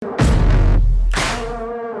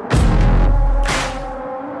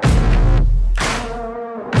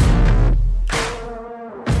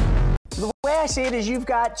see it is you've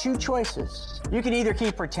got two choices. You can either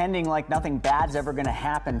keep pretending like nothing bad's ever gonna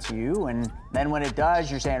happen to you, and then when it does,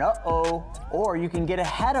 you're saying, uh-oh, or you can get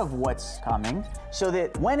ahead of what's coming so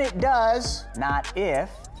that when it does, not if,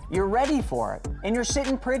 you're ready for it. And you're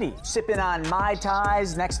sitting pretty, sipping on Mai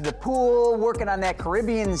Tais next to the pool, working on that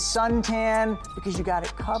Caribbean suntan, because you got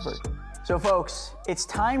it covered. So folks, it's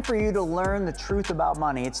time for you to learn the truth about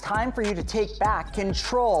money. It's time for you to take back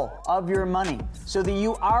control of your money so that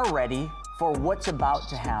you are ready for what's about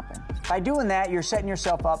to happen. By doing that, you're setting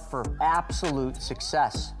yourself up for absolute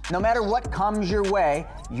success. No matter what comes your way,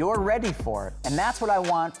 you're ready for it. And that's what I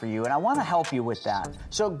want for you, and I want to help you with that.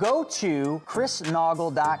 So go to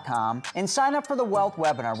chrisnoggle.com and sign up for the Wealth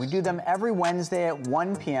Webinar. We do them every Wednesday at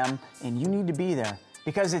 1 p.m., and you need to be there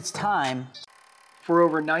because it's time. For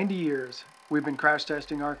over 90 years, we've been crash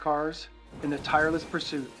testing our cars in the tireless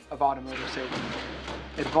pursuit of automotive safety.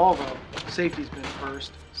 At Volvo, safety's been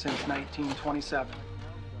first since 1927.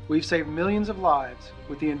 We've saved millions of lives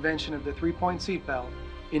with the invention of the three-point seatbelt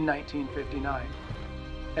in 1959.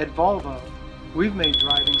 At Volvo, we've made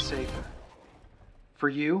driving safer for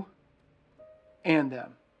you and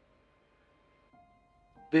them.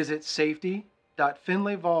 Visit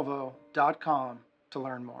safety.finleyvolvo.com to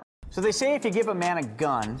learn more. So they say if you give a man a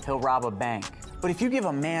gun, he'll rob a bank. But if you give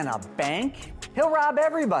a man a bank, he'll rob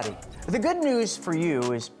everybody. The good news for you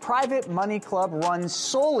is Private Money Club runs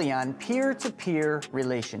solely on peer-to-peer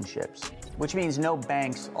relationships, which means no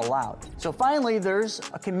banks allowed. So finally, there's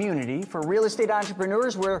a community for real estate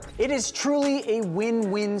entrepreneurs where it is truly a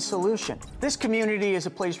win-win solution. This community is a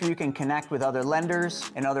place where you can connect with other lenders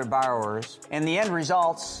and other borrowers, and the end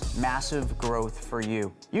result's massive growth for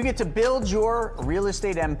you. You get to build your real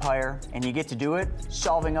estate empire, and you get to do it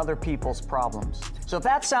solving other people's problems. So if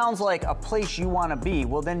that sounds like a place you want to be,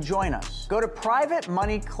 well then join us. Go to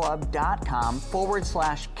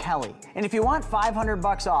privatemoneyclub.com/Kelly. And if you want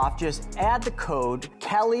 $500 off, just add the code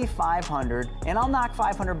Kelly500 and I'll knock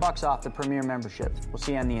 $500 off the premier membership. We'll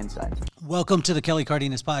see you on the inside. Welcome to the Kelly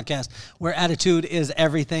Cardenas podcast, where attitude is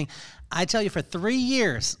everything. I tell you, for 3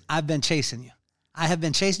 years, I've been chasing you. I have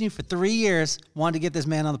been chasing you for 3 years, wanted to get this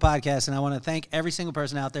man on the podcast, and I want to thank every single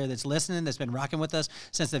person out there that's listening, that's been rocking with us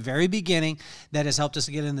since the very beginning, that has helped us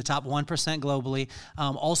to get in the top 1% globally,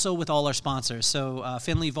 also with all our sponsors. So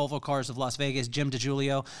Finley Volvo Cars of Las Vegas, Jim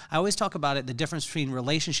DiGiulio. I always talk about it, the difference between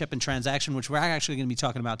relationship and transaction, which we're actually going to be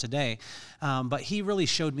talking about today. But he really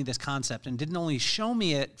showed me this concept, and didn't only show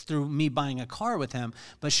me it through me buying a car with him,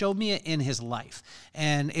 but showed me it in his life.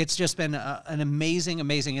 And it's just been an amazing,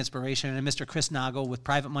 amazing inspiration. And Mr. Chris Noggle with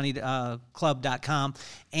privatemoneyclub.com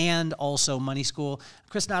and also Money School.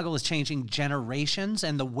 Chris Noggle is changing generations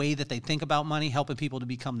and the way that they think about money, helping people to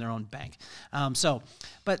become their own bank.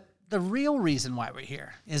 But the real reason why we're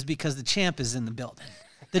here is because the champ is in the building.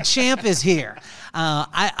 The champ is here.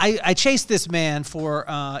 I chased this man for,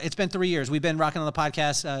 it's been 3 years. We've been rocking on the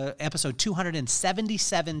podcast, episode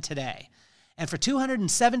 277 today. And for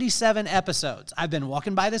 277 episodes, I've been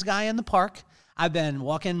walking by this guy in the park. I've been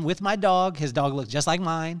walking with my dog. His dog looks just like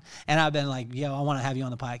mine. And I've been like, yo, I want to have you on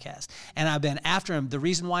the podcast. And I've been after him. The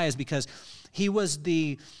reason why is because he was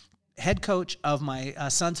the head coach of my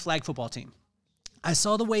son's flag football team. I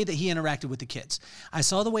saw the way that he interacted with the kids. I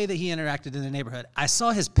saw the way that he interacted in the neighborhood. I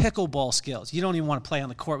saw his pickleball skills. You don't even want to play on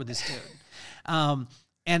the court with this dude.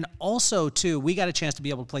 And also, too, we got a chance to be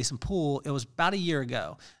able to play some pool. It was about a year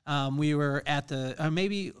ago. We were at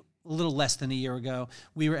maybe a little less than a year ago,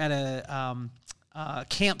 we were at a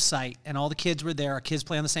campsite, and all the kids were there. Our kids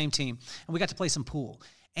play on the same team, and we got to play some pool.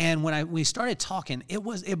 And when we started talking,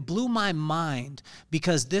 it blew my mind,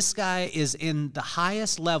 because this guy is in the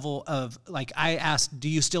highest level of, like, I asked, do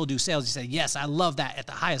you still do sales? He said, yes, I love that at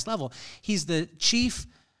the highest level. He's the chief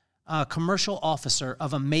commercial officer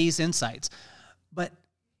of Amaze Insights. But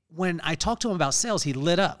when I talked to him about sales, he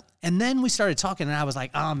lit up. And then we started talking, and I was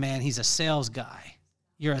like, oh, man, he's a sales guy.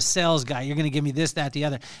 You're a sales guy. You're going to give me this, that, the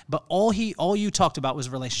other. But all you talked about was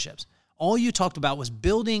relationships. All you talked about was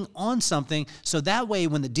building on something, so that way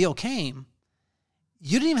when the deal came,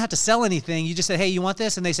 you didn't even have to sell anything. You just said, hey, you want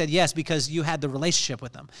this? And they said yes, because you had the relationship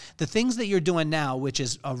with them. The things that you're doing now, which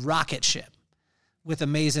is a rocket ship with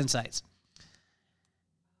Amaze Insights,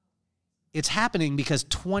 it's happening because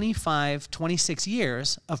 26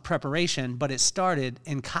 years of preparation, but it started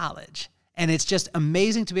in college. And it's just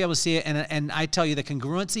amazing to be able to see it. And I tell you, the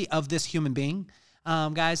congruency of this human being,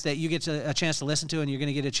 guys, that you get a chance to listen to, and you're going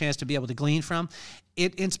to get a chance to be able to glean from,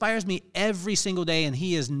 it inspires me every single day. And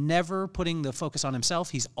he is never putting the focus on himself.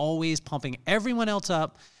 He's always pumping everyone else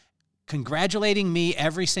up, congratulating me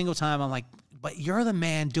every single time. I'm like, but you're the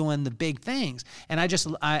man doing the big things. And I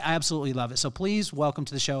absolutely love it. So please welcome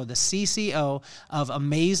to the show, the CCO of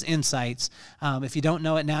Amaze Insights. If you don't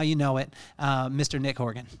know it now, you know it, Mr. Nick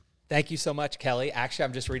Horgan. Thank you so much, Kelly. Actually,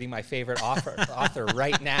 I'm just reading my favorite author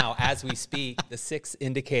right now as we speak, The 6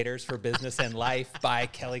 Indicators for Business and Life by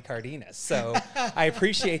Kelly Cardenas. So I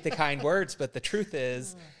appreciate the kind words, but the truth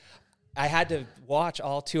is I had to watch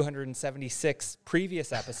all 276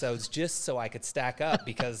 previous episodes just so I could stack up,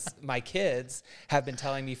 because my kids have been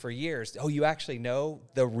telling me for years, oh, you actually know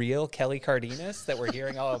the real Kelly Cardenas that we're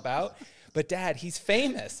hearing all about? But Dad, he's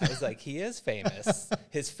famous. I was like, he is famous.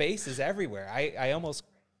 His face is everywhere. I almost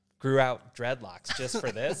grew out dreadlocks just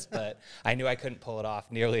for this, but I knew I couldn't pull it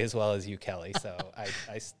off nearly as well as you, Kelly. So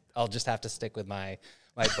I'll just have to stick with my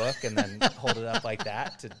book and then hold it up like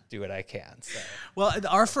that to do what I can. So. Well,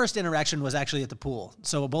 our first interaction was actually at the pool.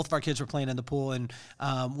 So both of our kids were playing in the pool, and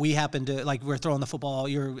we happened to, we were throwing the football.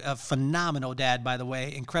 You're a phenomenal dad, by the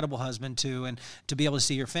way, incredible husband too, and to be able to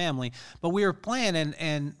see your family. But we were playing,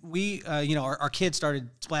 and we, our kids started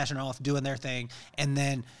splashing off, doing their thing, and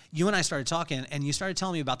then you and I started talking, and you started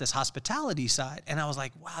telling me about this hospitality side, and I was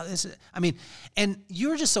like, wow, and you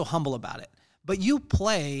were just so humble about it. But you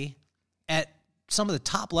play at some of the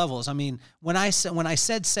top levels. I mean, when I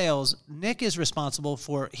said sales, Nick is responsible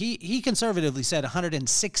for, he conservatively said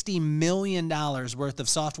 $160 million worth of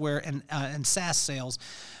software and SaaS sales.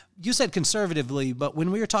 You said conservatively, but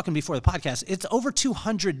when we were talking before the podcast, it's over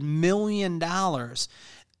 $200 million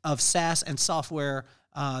of SaaS and software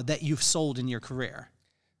that you've sold in your career.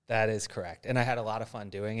 That is correct. And I had a lot of fun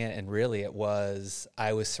doing it. And really I was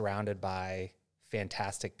surrounded by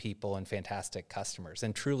fantastic people and fantastic customers.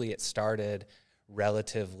 And truly it started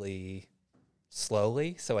relatively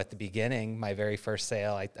slowly. So at the beginning, my very first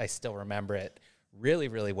sale, I still remember it really,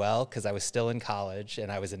 really well, because I was still in college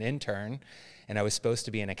and I was an intern, and I was supposed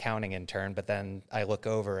to be an accounting intern, but then I look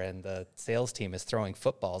over and the sales team is throwing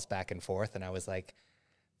footballs back and forth, and I was like,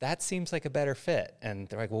 that seems like a better fit. And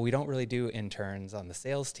they're like, well, we don't really do interns on the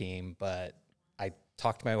sales team, but I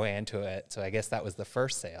talked my way into it. So I guess that was the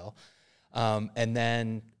first sale. And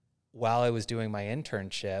then while I was doing my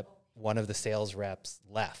internship, one of the sales reps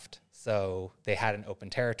left. So they had an open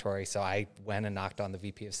territory. So I went and knocked on the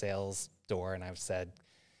VP of sales door, and I said,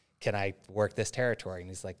 can I work this territory? And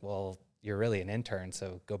he's like, well, you're really an intern,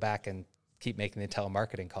 so go back and keep making the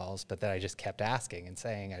telemarketing calls. But then I just kept asking and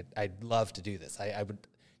saying, I'd love to do this. I would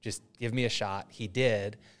just give me a shot. He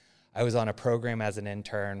did. I was on a program as an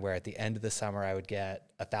intern where at the end of the summer I would get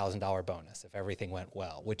 $1,000 bonus if everything went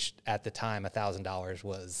well, which at the time $1,000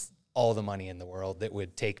 was all the money in the world that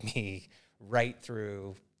would take me right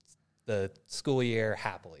through the school year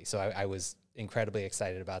happily. So I was incredibly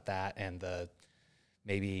excited about that. And the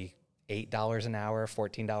maybe $8 an hour,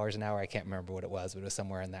 $14 an hour, I can't remember what it was, but it was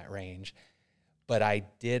somewhere in that range. But I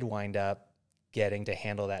did wind up getting to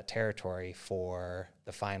handle that territory for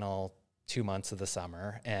the final 2 months of the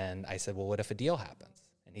summer. And I said, well, what if a deal happens?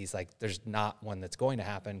 And he's like, there's not one that's going to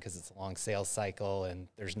happen because it's a long sales cycle and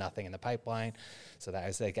there's nothing in the pipeline. So that I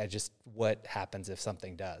was like, what happens if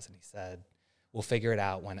something does? And he said, we'll figure it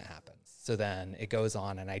out when it happens. So then it goes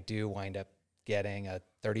on, and I do wind up getting a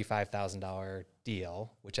 $35,000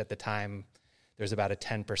 deal, which at the time there's about a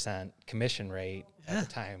 10% commission rate at the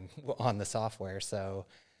time on the software. So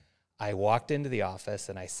I walked into the office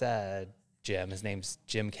and I said, Jim, his name's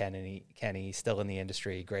Jim Kenny, still in the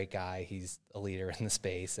industry, great guy. He's a leader in the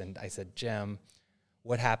space. And I said, Jim,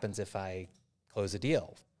 what happens if I close a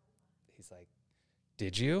deal? He's like,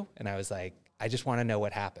 did you? And I was like, I just want to know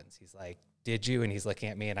what happens. He's like, did you? And he's looking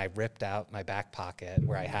at me, and I ripped out my back pocket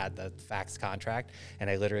where I had the fax contract, and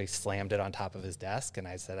I literally slammed it on top of his desk. And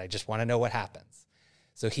I said, I just want to know what happens.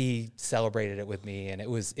 So he celebrated it with me, and it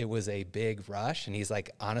was a big rush. And he's like,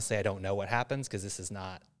 honestly, I don't know what happens because this is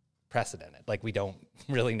not precedented. Like, we don't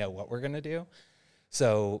really know what we're going to do.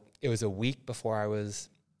 So it was a week before I was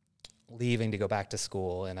leaving to go back to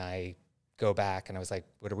school, and I go back and I was like,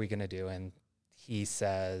 what are we going to do? And he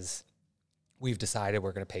says, we've decided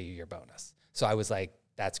we're going to pay you your bonus. So I was like,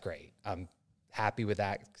 that's great. I'm happy with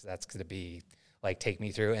that because that's going to be like, take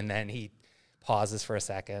me through. And then he pauses for a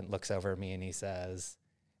second, looks over at me, and he says,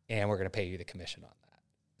 and we're going to pay you the commission on that.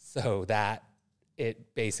 So that,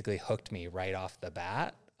 it basically hooked me right off the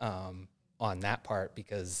bat on that part,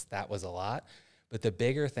 because that was a lot. But the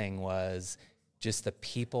bigger thing was just the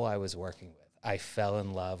people I was working with. I fell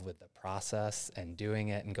in love with the process and doing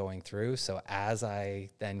it and going through. So as I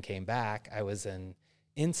then came back, I was an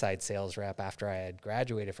inside sales rep after I had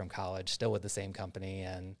graduated from college, still with the same company.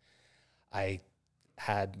 And I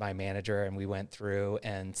had my manager, and we went through,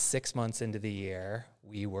 and 6 months into the year,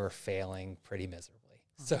 we were failing pretty miserably.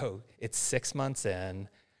 So it's 6 months in,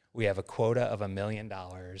 we have a quota of $1 million,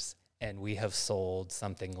 and we have sold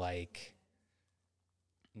something like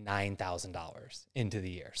 $9,000 into the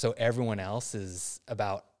year. So everyone else is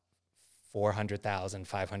about 400,000,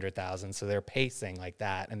 500,000. So they're pacing like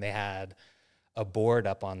that. And they had a board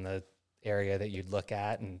up on the area that you'd look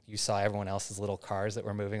at, and you saw everyone else's little cars that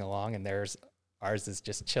were moving along, and ours is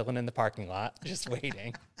just chilling in the parking lot, just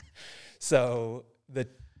waiting. So the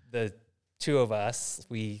two of us,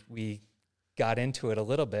 we got into it a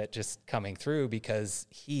little bit just coming through because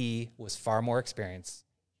he was far more experienced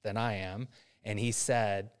than I am. And he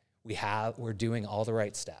said, we're doing all the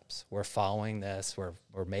right steps. We're following this.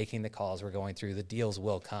 We're making the calls. We're going through. The deals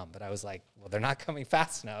will come. But I was like, well, they're not coming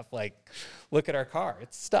fast enough. Like, look at our car.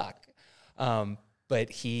 It's stuck. But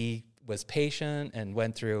he was patient and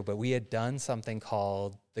went through. But we had done something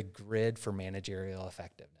called the Grid for Managerial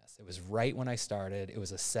Effectiveness. It was right when I started. It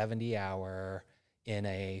was a 70-hour in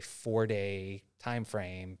a 4-day time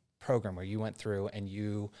frame program where you went through and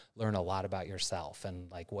you learn a lot about yourself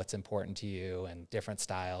and like what's important to you and different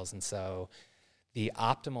styles. And so the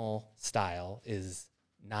optimal style is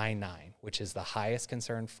 9-9, which is the highest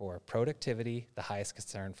concern for productivity, the highest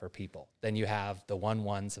concern for people. Then you have the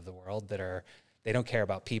 1-1s of the world that they don't care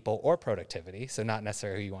about people or productivity, so not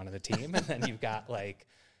necessarily who you want on the team. And then you've got like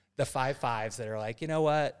the 5-5s that are like, you know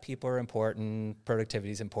what, people are important,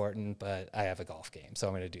 productivity is important, but I have a golf game, so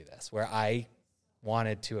I'm going to do this. Where I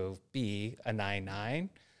wanted to be a 9-9,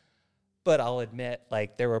 but I'll admit,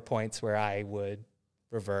 like, there were points where I would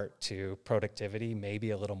revert to productivity,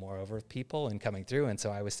 maybe a little more over people and coming through. And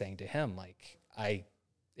so I was saying to him, like, I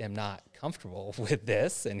am not comfortable with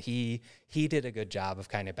this. And he did a good job of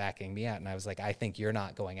kind of backing me out. And I was like, I think you're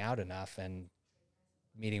not going out enough and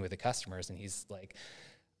meeting with the customers. And he's like,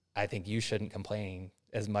 I think you shouldn't complain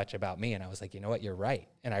as much about me. And I was like, you know what, you're right.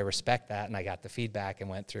 And I respect that. And I got the feedback and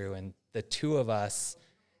went through, and the two of us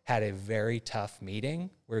had a very tough meeting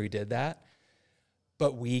where we did that,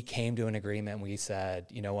 but we came to an agreement. We said,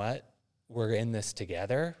 you know what, we're in this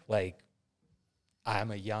together. Like,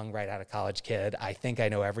 I'm a young, right out of college kid. I think I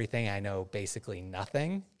know everything. I know basically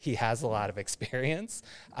nothing. He has a lot of experience.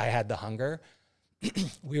 I had the hunger.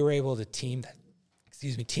 We were able to team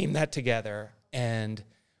that together, and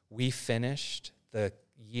we finished the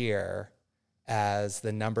year as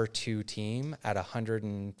the number 2 team at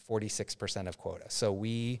 146% of quota. So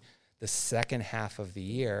the second half of the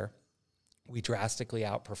year, we drastically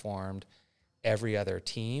outperformed every other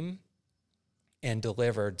team and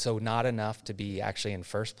delivered. So not enough to be actually in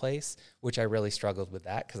first place, which I really struggled with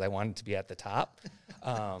that because I wanted to be at the top.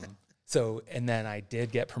 And then I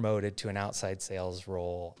did get promoted to an outside sales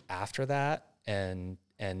role after that. And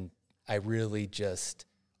I really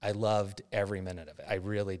I loved every minute of it. I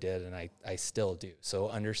really did, and I still do. So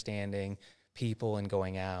understanding people and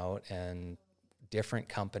going out and different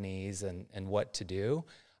companies and what to do,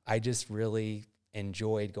 I just really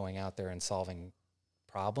enjoyed going out there and solving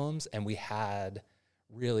problems. And we had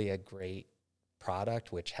really a great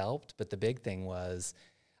product, which helped. But the big thing was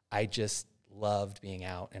I just loved being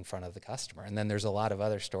out in front of the customer. And then there's a lot of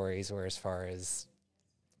other stories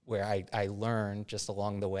where I learned just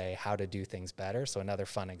along the way how to do things better. So another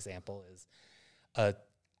fun example is a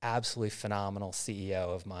absolutely phenomenal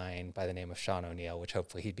CEO of mine by the name of Sean O'Neill, which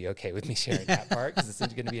hopefully he'd be okay with me sharing that part because it's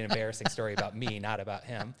going to be an embarrassing story about me, not about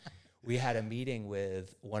him. We had a meeting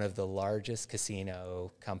with one of the largest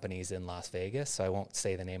casino companies in Las Vegas. So I won't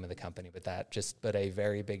say the name of the company, but a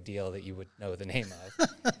very big deal that you would know the name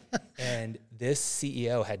of. And this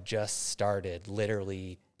CEO had just started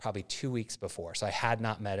literally probably 2 weeks before. So I had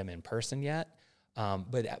not met him in person yet.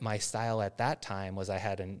 But my style at that time was I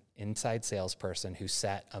had an inside salesperson who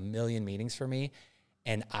set 1 million meetings for me,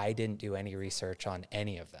 and I didn't do any research on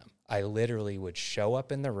any of them. I literally would show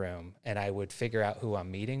up in the room and I would figure out who I'm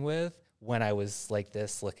meeting with when I was like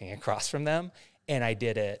this looking across from them. And I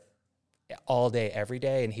did it all day, every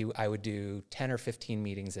day. And I would do 10 or 15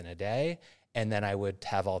 meetings in a day. And then I would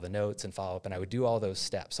have all the notes and follow up, and I would do all those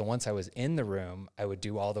steps. So once I was in the room, I would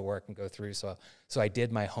do all the work and go through. So I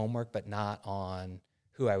did my homework, but not on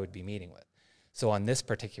who I would be meeting with. So on this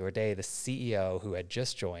particular day, the CEO who had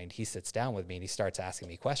just joined, he sits down with me and he starts asking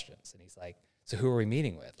me questions. And he's like, so who are we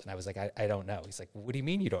meeting with? And I was like, I don't know. He's like, what do you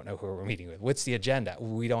mean you don't know who we're meeting with? What's the agenda?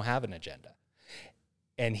 We don't have an agenda.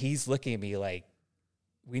 And he's looking at me like,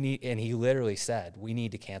 and he literally said, we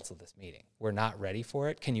need to cancel this meeting. We're not ready for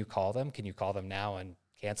it. Can you call them? Can you call them now and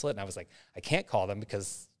cancel it? And I was like, I can't call them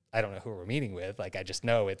because I don't know who we're meeting with. Like, I just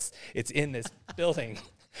know it's in this building,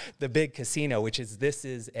 the big casino, this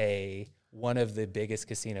is one of the biggest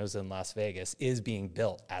casinos in Las Vegas is being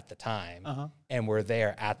built at the time. Uh-huh. And we're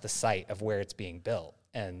there at the site of where it's being built.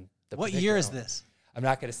 And what year is this? I'm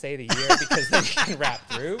not going to say the year because then you can wrap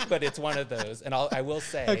through, but it's one of those. And I will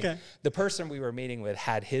say, the person we were meeting with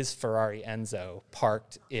had his Ferrari Enzo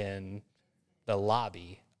parked in the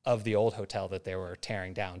lobby of the old hotel that they were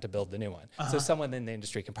tearing down to build the new one. So someone in the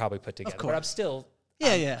industry can probably put together. But I'm still,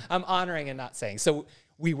 I'm honoring and not saying. So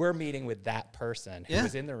we were meeting with that person who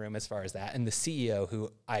was in the room as far as that, and the CEO who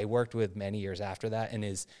I worked with many years after that, and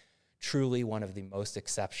is truly one of the most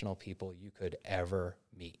exceptional people you could ever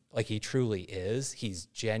meet. Like, he truly is. He's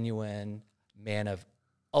genuine, man of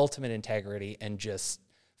ultimate integrity, and just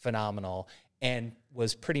phenomenal, and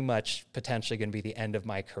was pretty much potentially going to be the end of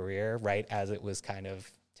my career right as it was kind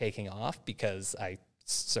of taking off, because I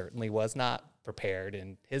certainly was not prepared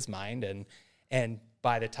in his mind. And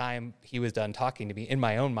by the time he was done talking to me, in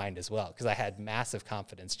my own mind as well, because I had massive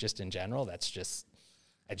confidence just in general. I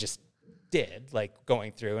just did, like,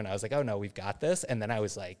 going through, and I was like, oh no, we've got this. And then I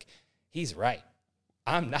was like, he's right.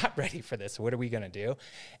 I'm not ready for this. What are we going to do?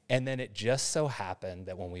 And then it just so happened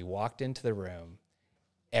that when we walked into the room,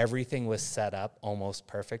 everything was set up almost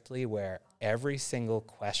perfectly, where every single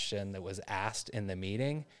question that was asked in the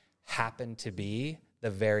meeting happened to be the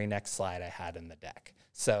very next slide I had in the deck.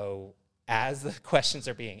 So as the questions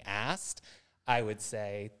are being asked, I would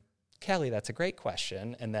say, Kelly, that's a great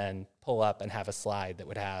question, and then pull up and have a slide that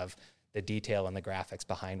would have the detail and the graphics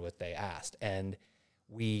behind what they asked. And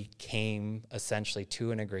we came essentially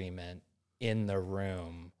to an agreement in the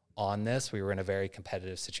room on this. We were in a very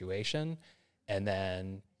competitive situation. And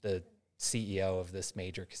then the CEO of this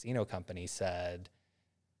major casino company said,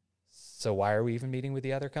 so why are we even meeting with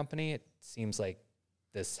the other company? It seems like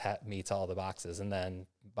this meets all the boxes. And then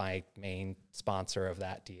my main sponsor of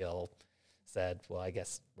that deal said, well, I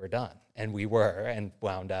guess we're done. And we were, and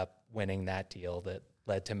wound up winning that deal that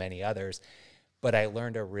led to many others. But I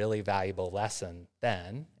learned a really valuable lesson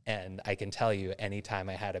then. And I can tell you, anytime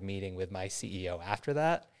I had a meeting with my CEO after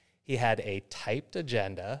that, he had a typed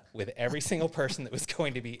agenda with every single person that was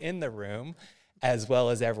going to be in the room, as well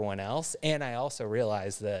as everyone else. And I also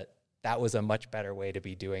realized that that was a much better way to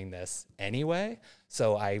be doing this anyway.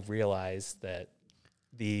 So I realized that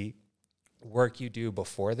the work you do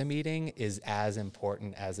before the meeting is as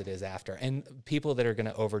important as it is after. And people that are going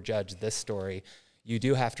to overjudge this story, you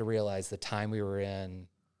do have to realize the time we were in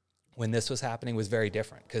when this was happening was very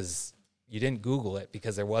different, because you didn't Google it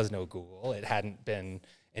because there was no Google. It hadn't been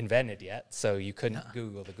invented yet, so you couldn't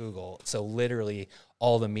Google the Google. So literally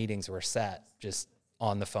all the meetings were set just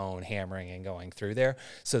on the phone, hammering and going through there.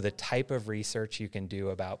 So the type of research you can do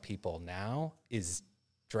about people now is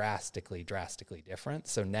drastically different.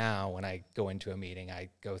 So now when I go into a meeting, I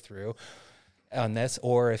go through on this,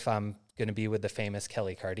 or if I'm going to be with the famous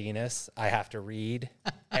Kelly Cardenas, I have to read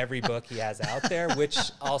every book he has out there, which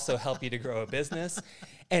also help you to grow a business.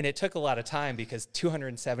 And it took a lot of time because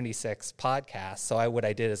 276 podcasts. So what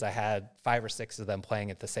I did is I had 5 or 6 of them playing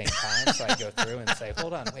at the same time. So I go through and say,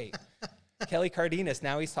 hold on, wait. Kelly Cardenas,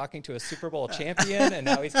 now he's talking to a Super Bowl champion, and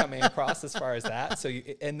now he's coming across as far as that. So,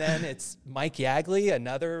 and then it's Mike Yagley,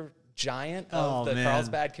 another giant of the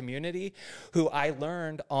Carlsbad community, who I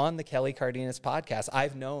learned on the Kelly Cardenas podcast.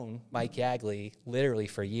 I've known Mike Yagley literally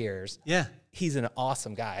for years. Yeah. He's an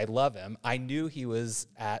awesome guy. I love him. I knew he was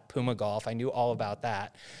at Puma Golf. I knew all about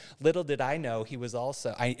that. Little did I know he was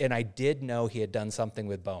also, I did know he had done something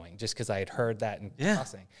with Boeing, just because I had heard that in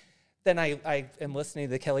passing. Then I am listening to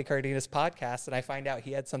the Kelly Cardenas podcast, and I find out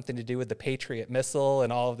he had something to do with the Patriot missile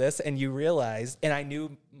and all of this. And you realize, and I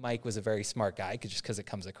knew Mike was a very smart guy, just because it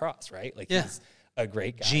comes across, right? Like, he's a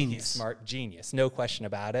great guy. Genius. He's smart, genius, no question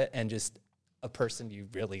about it. And just a person you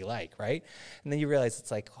really like, right? And then you realize it's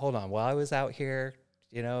like, hold on, while I was out here,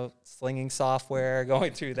 slinging software,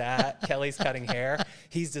 going through that, Kelly's cutting hair,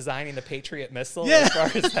 he's designing the Patriot missile as far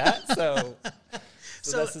as that. So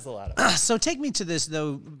this is a lot of fun. So take me to this,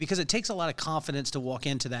 though, because it takes a lot of confidence to walk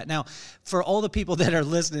into that. Now, for all the people that are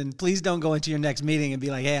listening, please don't go into your next meeting and be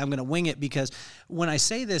like, hey, I'm going to wing it. Because when I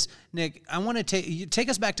say this, Nick, I want to take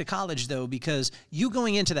us back to college, though, because you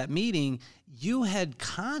going into that meeting, you had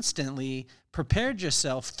constantly prepared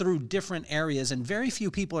yourself through different areas, and very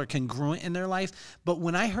few people are congruent in their life. But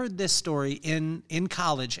when I heard this story in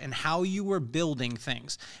college and how you were building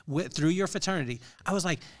things through your fraternity, I was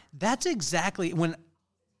like, that's exactly when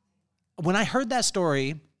I heard that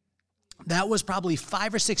story. That was probably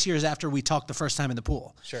 5 or 6 years after we talked the first time in the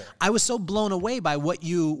pool. Sure. I was so blown away by what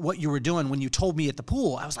you were doing when you told me at the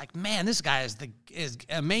pool. I was like, man, this guy is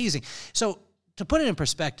amazing. So to put it in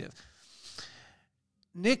perspective,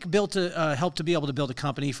 Nick helped to be able to build a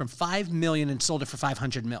company from $5 million and sold it for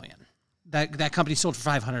 $500 million. That company sold for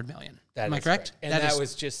 $500 million. Am I correct? And that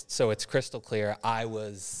was just so it's crystal clear. I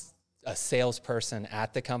was a salesperson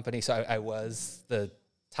at the company. So I was the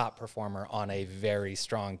top performer on a very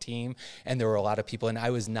strong team, and there were a lot of people, and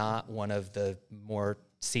I was not one of the more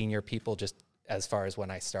senior people just as far as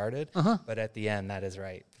when I started, but at the end, that is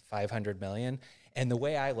right, 500 million. And the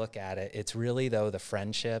way I look at it, it's really, though, the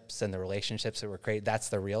friendships and the relationships that were created, that's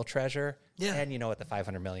the real treasure. Yeah. And you know what, the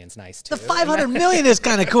 500 million's nice too. The 500 million is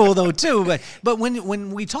kind of cool though too, but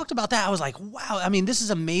when we talked about that, I was like, wow, I mean, this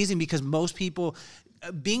is amazing, because most people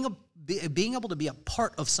being able to be a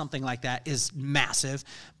part of something like that is massive,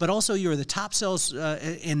 but also you're the top sales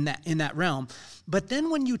in that realm. But then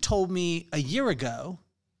when you told me a year ago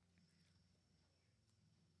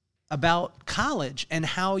about college and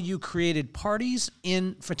how you created parties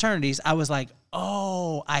in fraternities, I was like,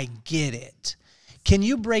 oh, I get it. Can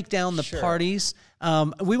you break down the parties?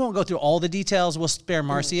 We won't go through all the details. We'll spare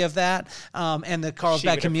Marcy of that and the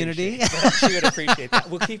Carlsbad community. She would appreciate that.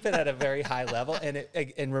 We'll keep it at a very high level.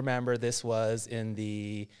 And remember, this was in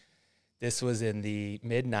the mid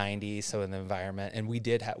 90s, so in the environment, and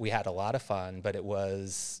we had a lot of fun, but it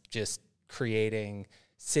was just creating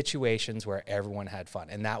situations where everyone had fun,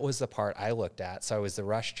 and that was the part I looked at. So I was the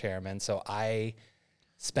Rush chairman, so I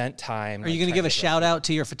spent time. Are you going to give a shout out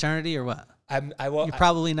to your fraternity or what? I will. You're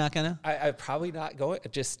probably not going to? I'm probably not going,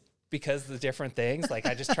 just because the different things. Like,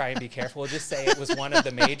 I just try and be careful. We'll just say it was one of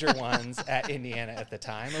the major ones at Indiana at the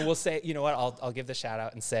time. And we'll say, you know what, I'll give the shout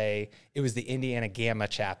out and say it was the Indiana Gamma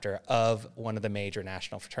chapter of one of the major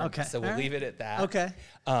national fraternities. Okay. So we'll leave it at that. Okay.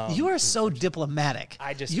 You are so diplomatic.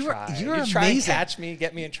 I just try. You're amazing. Try and catch me,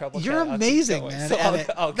 get me in trouble. You're amazing, man. So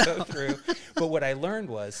I'll go through. But what I learned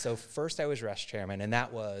was, so first I was Rush chairman, and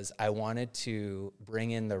that was, I wanted to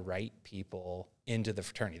bring in the right people into the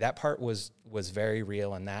fraternity. That part was very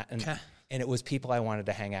real in that. And it was people I wanted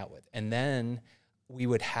to hang out with. And then we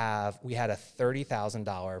had a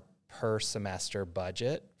 $30,000 per semester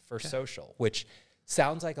budget for social, which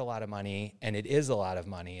sounds like a lot of money, and it is a lot of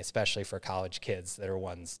money, especially for college kids that are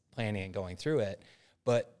ones planning and going through it.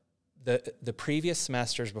 But the previous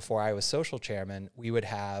semesters before I was social chairman, we would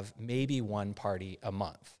have maybe one party a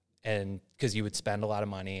month. And because you would spend a lot of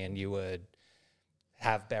money, and you would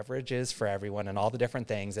have beverages for everyone and all the different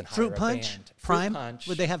things, and Fruit punch? Band. Prime? Fruit punch.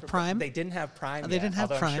 Would they have Prime? They didn't have Prime. They didn't have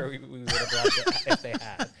Prime. I'm sure we would have loved it if they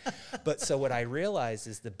had. But so what I realized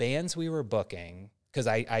is the bands we were booking, because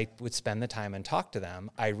I would spend the time and talk to them,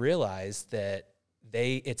 I realized that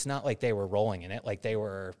it's not like they were rolling in it, like they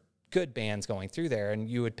were good bands going through there, and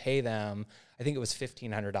you would pay them, I think it was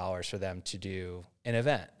 $1,500 for them to do an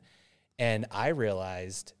event. And I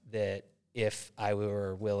realized that if I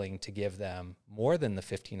were willing to give them more than the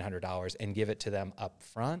 $1,500 and give it to them up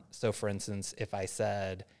front. So for instance, if I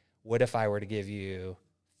said, what if I were to give you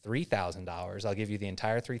 $3,000, I'll give you the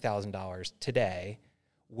entire $3,000 today,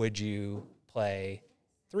 would you play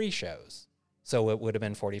 3 shows? So it would have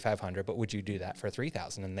been $4,500, but would you do that for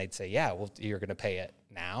 $3,000? And they'd say, yeah, well, you're going to pay it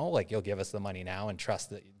now. Like, you'll give us the money now and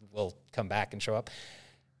trust that we'll come back and show up.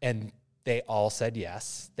 And they all said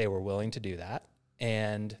yes. They were willing to do that.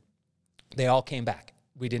 And they all came back.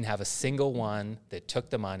 We didn't have a single one that took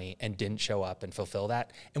the money and didn't show up and fulfill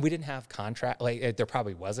that. And we didn't have contract. Like, there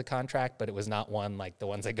probably was a contract, but it was not one like the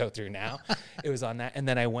ones I go through now. It was on that. And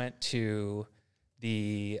then I went to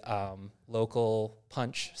the local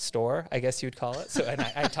punch store, I guess you'd call it. So, and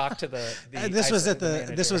I talked to this was at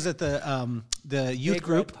the youth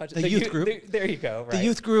group. The youth group. There you go. Right. The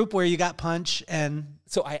youth group where you got punch. And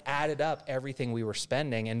so I added up everything we were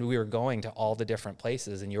spending, and we were going to all the different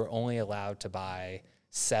places, and you were only allowed to buy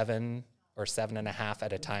 7 or 7.5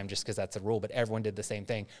 at a time, just because that's a rule. But everyone did the same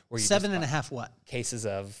thing. Where you 7.5 what? Cases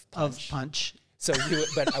of punch. Of punch. So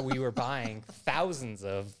but we were buying thousands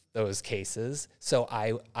of those cases. So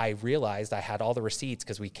I realized I had all the receipts,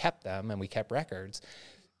 because we kept them and we kept records.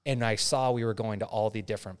 And I saw we were going to all the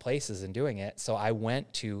different places and doing it. So I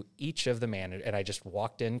went to each of the managers, and I just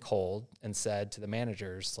walked in cold and said to the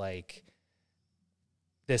managers, like,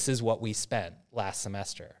 this is what we spent last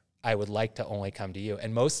semester. I would like to only come to you.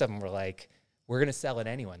 And most of them were like, we're going to sell it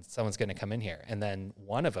anyone. Someone's going to come in here. And then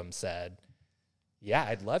one of them said, yeah,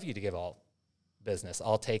 I'd love you to give all business.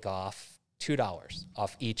 I'll take off $2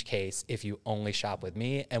 off each case if you only shop with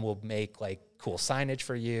me, and we'll make like cool signage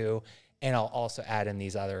for you, and I'll also add in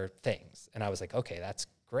these other things. And I was like, okay, that's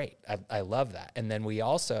great. I love that. And then we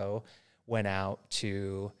also went out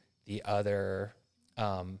to the other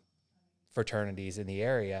fraternities in the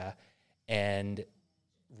area and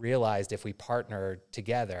realized if we partnered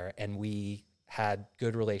together and we had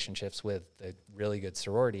good relationships with the really good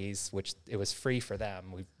sororities, which it was free for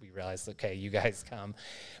them. We realized, okay, you guys come.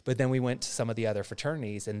 But then we went to some of the other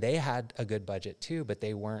fraternities, and they had a good budget too, but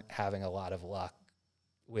they weren't having a lot of luck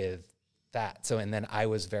with that. So, and then I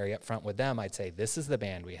was very upfront with them. I'd say, this is the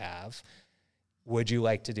band we have. Would you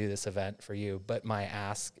like to do this event for you? But my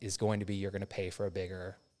ask is going to be, you're going to pay for a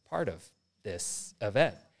bigger part of this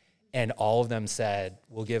event. And all of them said,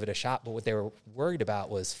 we'll give it a shot. But what they were worried about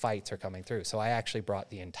was fights are coming through. So I actually brought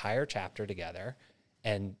the entire chapter together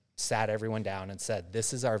and sat everyone down and said,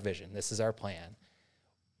 this is our vision. This is our plan.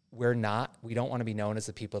 We don't want to be known as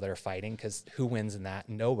the people that are fighting, because who wins in that?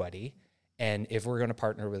 Nobody. And if we're going to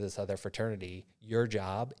partner with this other fraternity, your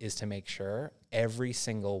job is to make sure every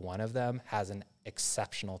single one of them has an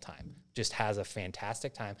exceptional time, just has a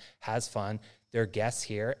fantastic time, has fun. They're guests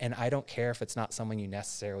here. And I don't care if it's not someone you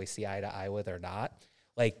necessarily see eye to eye with or not.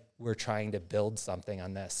 Like, we're trying to build something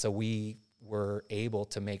on this. So we were able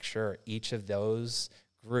to make sure each of those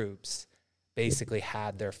groups basically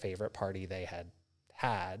had their favorite party they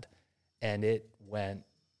had, and it went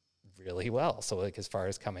really well. So like, as far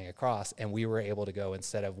as coming across, and we were able to go,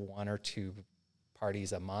 instead of 1 or 2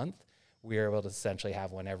 parties a month, we were able to essentially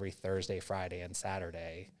have one every Thursday, Friday, and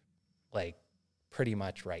Saturday, like pretty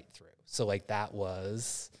much right through. So like, it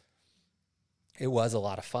was a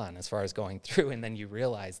lot of fun as far as going through. And then you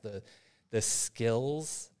realize the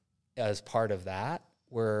skills as part of that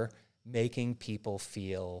were making people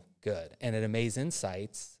feel good. And at Amaze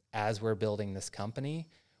Insights, as we're building this company,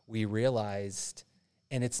 we realized,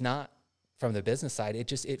 and it's not from the business side,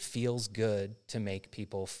 it feels good to make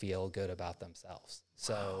people feel good about themselves.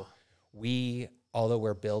 So although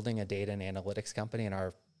we're building a data and analytics company, and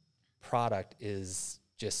our product is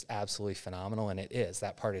just absolutely phenomenal, and it is,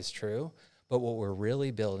 that part is true, but what we're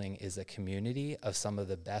really building is a community of some of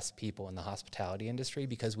the best people in the hospitality industry,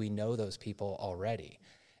 because we know those people already.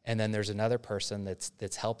 And then there's another person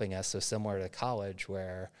that's helping us. So similar to college,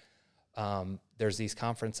 where there's these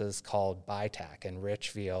conferences called BITAC, and Rich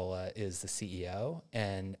Viola is the CEO.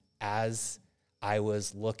 And as I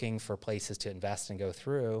was looking for places to invest and go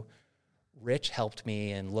through, Rich helped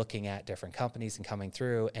me in looking at different companies and coming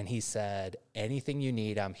through. And he said, anything you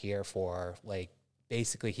need, I'm here for. Like,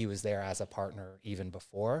 basically, he was there as a partner even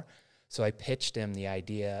before. So I pitched him the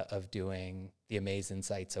idea of doing the Amaze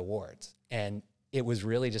Insights Awards. And it was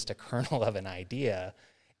really just a kernel of an idea.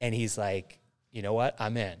 And he's like, you know what?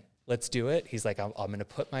 I'm in. Let's do it. He's like, I'm going to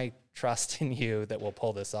put my trust in you that we'll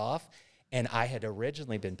pull this off. And I had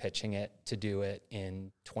originally been pitching it to do it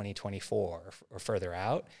in 2024 or further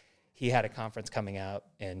out. He had a conference coming out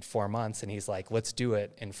in 4 months, and he's like, let's do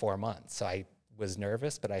it in 4 months. So I was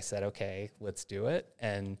nervous, but I said, okay, let's do it.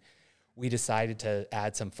 And we decided to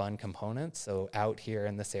add some fun components. So out here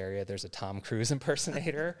in this area, there's a Tom Cruise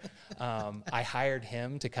impersonator. I hired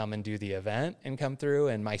him to come and do the event and come through.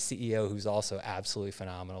 And my CEO, who's also absolutely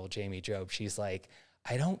phenomenal, Jamie Job, she's like,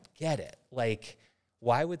 I don't get it. Like,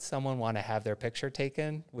 why would someone want to have their picture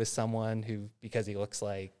taken with someone who, because he looks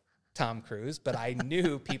like Tom Cruise? But I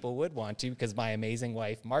knew people would want to, because my amazing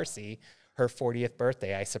wife, Marcy, her 40th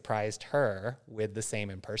birthday, I surprised her with the same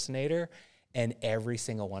impersonator. And every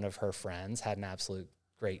single one of her friends had an absolute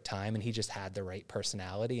great time, and he just had the right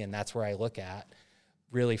personality. And that's where I look at,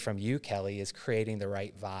 really from you, Kelly, is creating the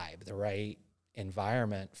right vibe, the right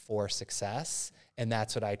environment for success. And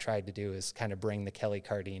that's what I tried to do, is kind of bring the Kelly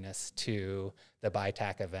Cardenas to the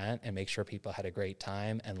BITAC event and make sure people had a great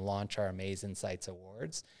time, and launch our Amaze Insights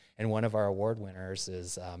Awards. And one of our award winners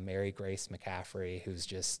is Mary Grace McCaffrey, who's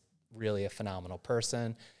just really a phenomenal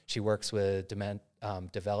person. She works with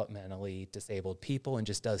developmentally disabled people and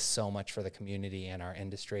just does so much for the community and our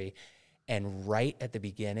industry. And right at the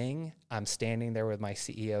beginning, I'm standing there with my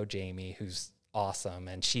CEO, Jamie, who's awesome,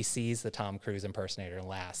 and she sees the Tom Cruise impersonator and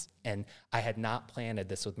laughs. And I had not planted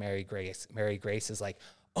this with Mary Grace. Mary Grace is like,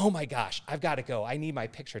 oh my gosh, I've got to go. I need my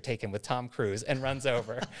picture taken with Tom Cruise, and runs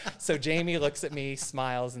over. So Jamie looks at me,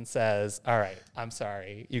 smiles, and says, all right, I'm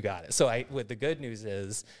sorry, you got it. So what the good news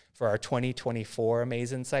is, for our 2024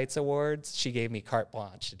 Amaze Insights Awards, she gave me carte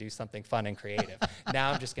blanche to do something fun and creative.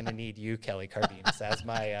 Now I'm just going to need you, Kelly Cardenas, as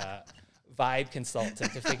my vibe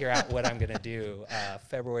consultant to figure out what I'm going to do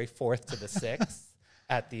February 4th to the 6th.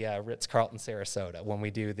 At the Ritz-Carlton, Sarasota, when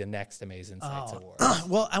we do the next Amaze Insights Awards.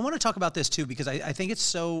 Well, I want to talk about this too, because I think it's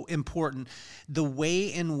so important, the way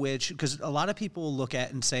in which, because a lot of people look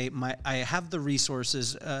at and say, I have the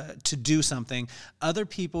resources to do something. Other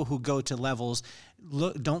people who go to levels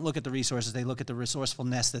don't look at the resources, they look at the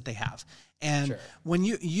resourcefulness that they have. And sure. When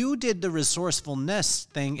you did the resourcefulness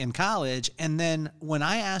thing in college, and then when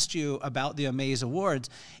I asked you about the Amaze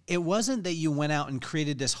Awards, it wasn't that you went out and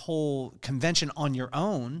created this whole convention on your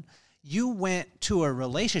own. You went to a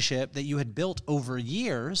relationship that you had built over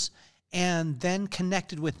years, and then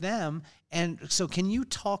connected with them. And so can you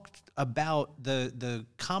talk about the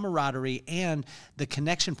camaraderie and the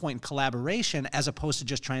connection point and collaboration as opposed to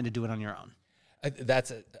just trying to do it on your own?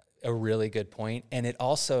 That's a really good point. And it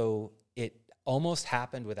almost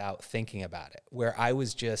happened without thinking about it, where I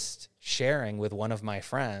was just sharing with one of my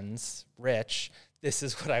friends, Rich, this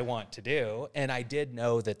is what I want to do. And I did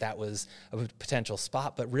know that that was a potential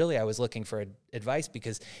spot, but really I was looking for advice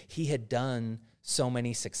because he had done so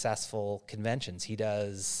many successful conventions. He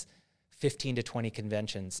does 15 to 20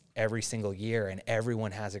 conventions every single year, and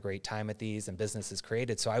everyone has a great time at these and business is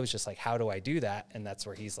created. So I was just like, how do I do that? And that's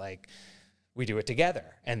where he's like, we do it together.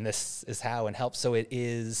 And this is how and help. So it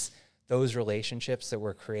is those relationships that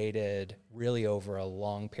were created really over a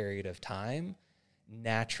long period of time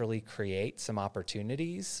naturally create some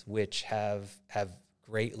opportunities which have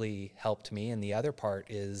greatly helped me. And the other part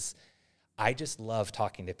is I just love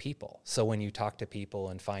talking to people. So when you talk to people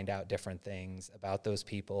and find out different things about those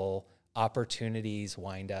people, opportunities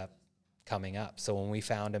wind up coming up. So when we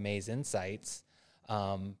found Amaze Insights,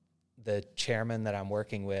 the chairman that I'm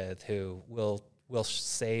working with, who will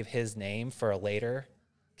save his name for a later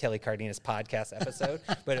Kelly Cardenas podcast episode,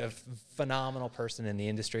 but a phenomenal person in the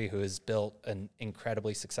industry who has built an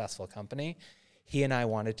incredibly successful company. He and I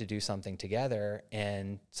wanted to do something together.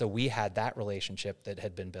 And so we had that relationship that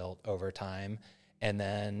had been built over time. And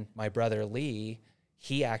then my brother Lee,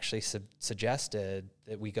 he actually suggested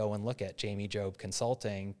that we go and look at Jamie Job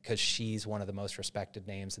Consulting because she's one of the most respected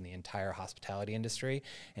names in the entire hospitality industry.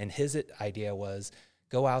 And his idea was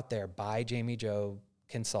go out there, buy Jamie Job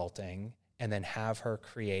Consulting, and then have her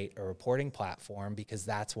create a reporting platform because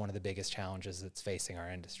that's one of the biggest challenges that's facing our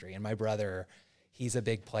industry. And my brother, he's a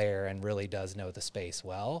big player and really does know the space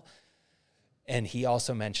well. And he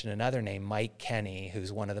also mentioned another name, Mike Kenny,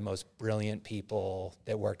 who's one of the most brilliant people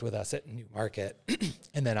that worked with us at Newmarket,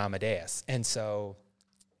 and then Amadeus. And so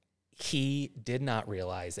he did not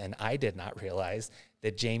realize, and I did not realize,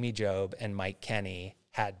 that Jamie Job and Mike Kenny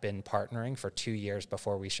had been partnering for 2 years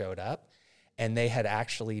before we showed up. And they had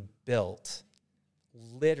actually built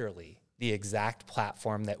literally the exact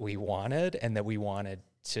platform that we wanted and that we wanted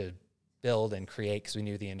to build and create because we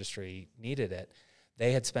knew the industry needed it.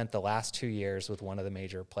 They had spent the last 2 years with one of the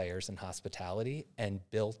major players in hospitality and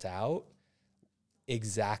built out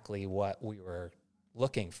exactly what we were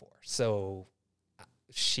looking for. So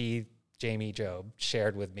Jamie Job,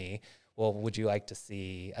 shared with me, well, would you like to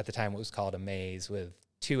see, at the time it was called Amaze with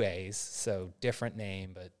 2 A's, so different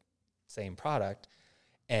name, but same product.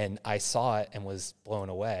 And I saw it and was blown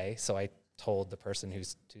away. So I told the person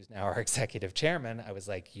who's now our executive chairman, I was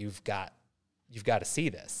like, you've got to see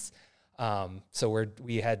this. So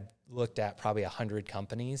we had looked at probably 100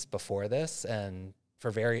 companies before this, and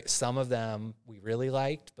for some of them we really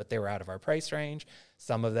liked, but they were out of our price range.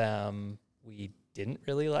 Some of them we didn't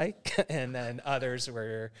really like, and then others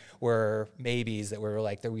were maybes that were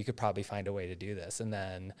like that we could probably find a way to do this. And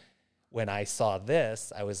then when I saw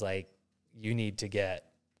this, I was like, you need to get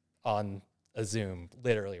on a Zoom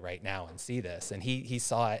literally right now and see this. And he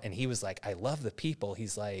saw it and he was like, I love the people.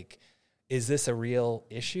 He's like, is this a real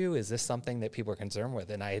issue? Is this something that people are concerned with?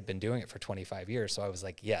 And I had been doing it for 25 years. So I was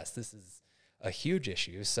like, yes, this is a huge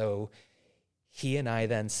issue. So he and I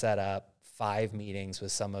then set up 5 meetings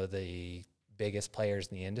with some of the biggest players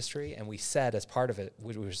in the industry. And we said, as part of it,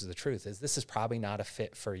 which is the truth, is this is probably not a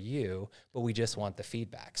fit for you, but we just want the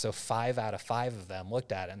feedback. So 5 out of 5 of them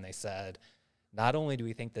looked at it and they said, not only do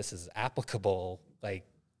we think this is applicable, like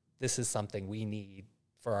this is something we need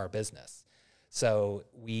for our business. So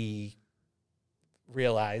we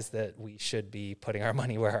realized that we should be putting our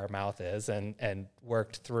money where our mouth is and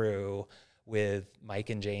worked through with Mike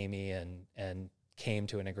and Jamie and came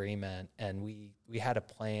to an agreement. And we had a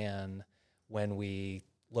plan when we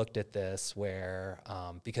looked at this where,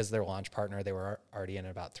 because their launch partner, they were already in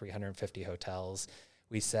about 350 hotels,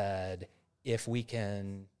 we said, if we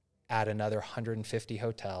can add another 150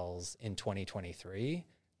 hotels in 2023,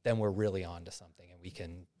 then we're really on to something and we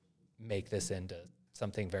can make this into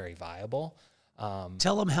something very viable.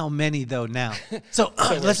 Tell them how many though now. So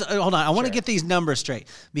let's hold on. I want to get these numbers straight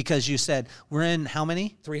because you said we're in how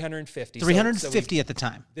many? 350. 350 at the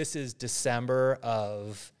time. This is December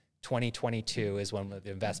of 2022 is when the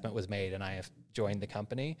investment was made and I have joined the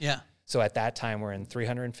company. Yeah. So at that time we're in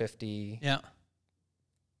 350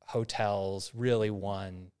 hotels, really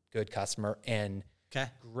one good customer and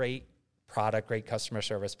great product, great customer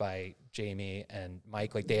service by Jamie and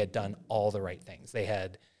Mike. Like they had done all the right things.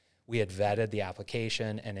 We had vetted the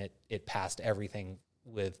application and it passed everything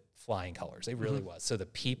with flying colors. It really was. So the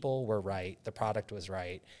people were right. The product was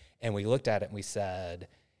right. And we looked at it and we said,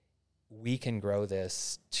 we can grow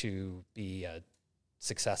this to be a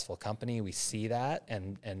successful company. We see that,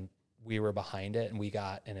 and we were behind it, and we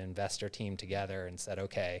got an investor team together and said,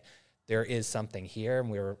 okay, there is something here.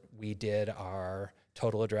 And we did our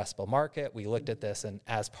total addressable market. We looked at this, and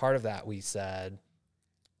as part of that, we said,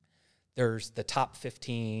 there's the top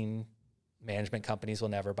 15 management companies will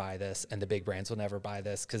never buy this, and the big brands will never buy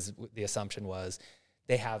this, because the assumption was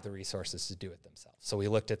they have the resources to do it themselves. So we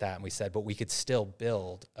looked at that and we said, but we could still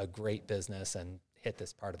build a great business and hit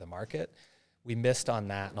this part of the market. We missed on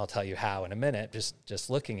that, and I'll tell you how in a minute, just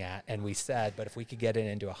looking at, and we said, but if we could get it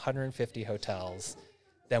into 150 hotels,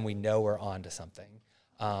 then we know we're on to something.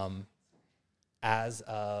 As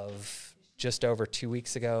of just over 2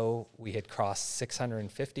 weeks ago, we had crossed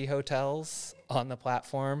 650 hotels on the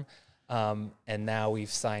platform, and now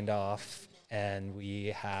we've signed off, and we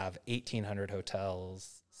have 1,800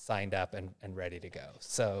 hotels signed up and ready to go.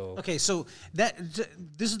 So okay, so this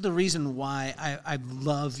is the reason why I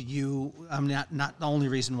love you. I'm not the only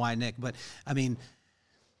reason why, Nick, but I mean,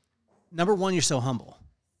 number one, you're so humble.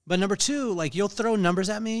 But number two, like, you'll throw numbers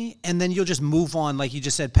at me and then you'll just move on, like you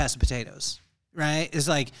just said, past the potatoes, right? It's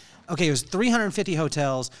like, okay, it was 350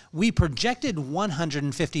 hotels. We projected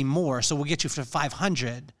 150 more, so we'll get you for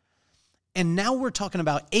 500. And now we're talking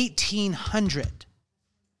about 1,800.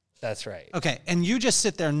 That's right. Okay, and you just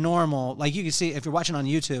sit there normal. Like, you can see, if you're watching on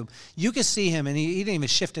YouTube, you can see him, and he didn't even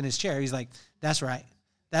shift in his chair. He's like, that's right.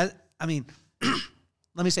 Let me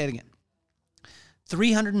say it again.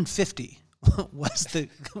 350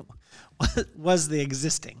 was the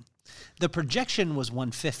existing. The projection was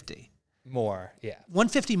 150. More, yeah.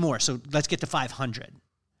 150 more, so let's get to 500.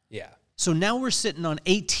 Yeah. So now we're sitting on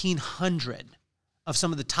 1,800 of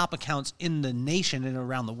some of the top accounts in the nation and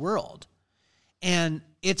around the world. And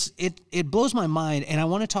it blows my mind, and I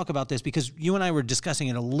want to talk about this because you and I were discussing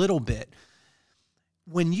it a little bit.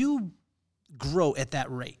 When you grow at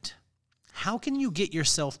that rate, how can you get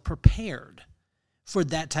yourself prepared for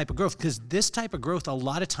that type of growth? Because this type of growth a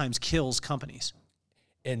lot of times kills companies.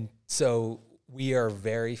 And so we are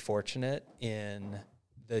very fortunate in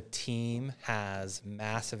the team has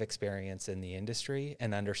massive experience in the industry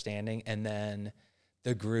and understanding, and then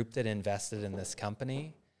the group that invested in this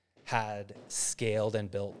company had scaled and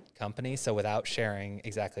built companies. So without sharing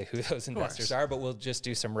exactly who those investors are, but we'll just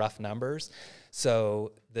do some rough numbers.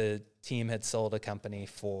 So the team had sold a company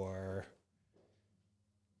for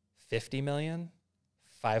 50 million,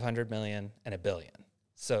 500 million, and $1 billion.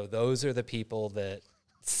 So those are the people that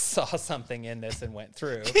saw something in this and went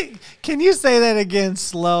through. Can you say that again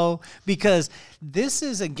slow? Because this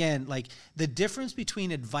is, again, like the difference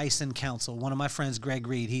between advice and counsel. One of my friends, Greg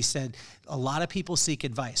Reed, he said a lot of people seek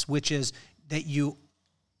advice, which is that you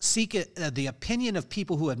seek the opinion of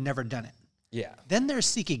people who have never done it. Yeah. Then they're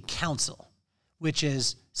seeking counsel, which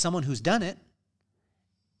is someone who's done it,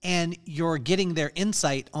 and you're getting their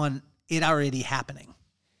insight on it already happening.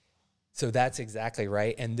 So that's exactly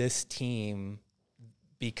right. And this team,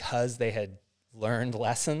 because they had learned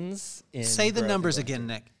lessons in say the numbers again,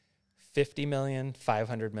 Nick. 50 million,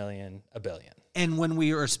 500 million, $1 billion. And when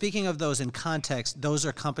we are speaking of those in context, those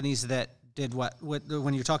are companies that did what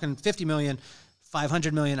when you're talking 50 million,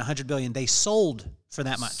 500 million, 100 billion, they sold for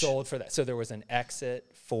that much. Sold for that. So there was an exit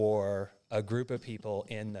for a group of people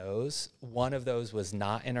in those. One of those was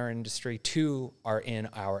not in our industry. Two are in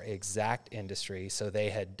our exact industry. So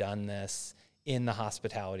they had done this in the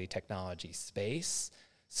hospitality technology space.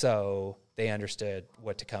 So they understood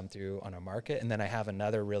what to come through on a market. And then I have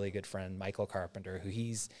another really good friend, Michael Carpenter, who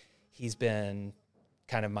he's been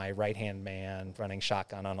kind of my right-hand man running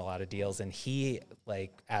shotgun on a lot of deals. And he,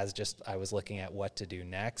 like, I was looking at what to do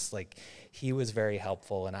next, like, he was very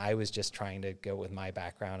helpful. And I was just trying to go with my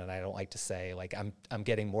background. And I don't like to say, like, I'm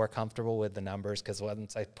getting more comfortable with the numbers, because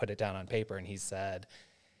once I put it down on paper, and he said,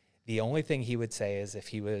 the only thing he would say is if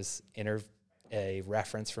he was a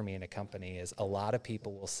reference for me in a company is a lot of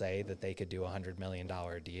people will say that they could do $100 million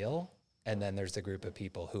deal. And then there's a group of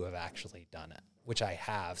people who have actually done it, which I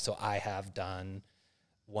have. So I have done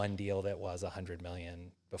one deal that was 100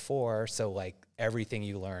 million before. So, like, everything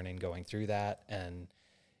you learn in going through that, and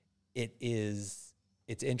it's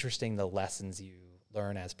interesting the lessons you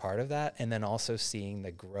learn as part of that. And then also seeing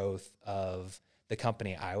the growth of the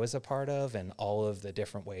company I was a part of and all of the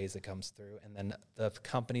different ways it comes through. And then the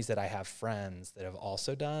companies that I have friends that have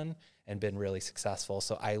also done and been really successful.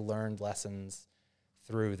 So I learned lessons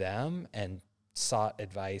through them and sought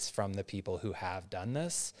advice from the people who have done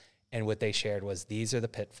this. And what they shared was, these are the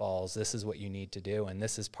pitfalls. This is what you need to do. And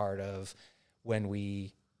this is part of when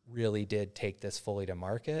we really did take this fully to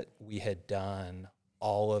market. We had done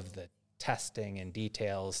all of the testing and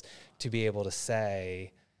details to be able to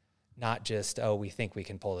say, not just, oh, we think we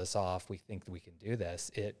can pull this off, we think we can do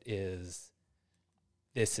this.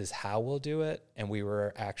 This is how we'll do it. And we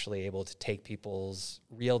were actually able to take people's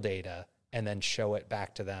real data and then show it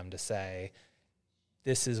back to them to say,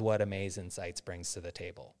 this is what Amaze Insights brings to the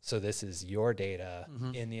table. So this is your data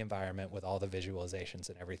in the environment with all the visualizations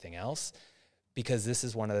and everything else. Because this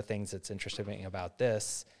is one of the things that's interesting about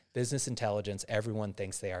this. Business intelligence, everyone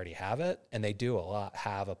thinks they already have it, and they do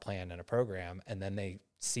have a plan and a program, and then they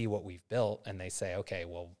see what we've built, and they say, okay,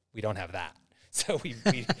 well, we don't have that. So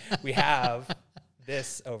we have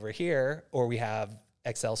this over here, or we have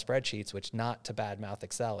Excel spreadsheets, which, not to badmouth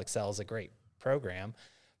Excel. Excel is a great program,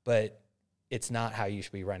 but it's not how you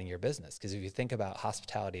should be running your business. Because if you think about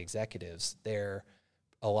hospitality executives, they're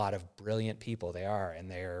a lot of brilliant people. They are,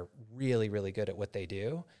 and they're really, really good at what they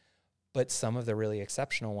do. But some of the really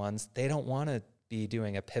exceptional ones, they don't want to be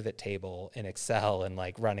doing a pivot table in Excel and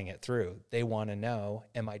like running it through. They want to know,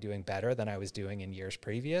 am I doing better than I was doing in years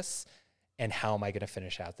previous? And how am I going to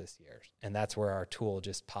finish out this year? And that's where our tool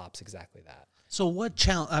just pops exactly that. So what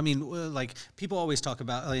challenge, I mean, like people always talk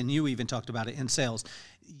about, and you even talked about it in sales,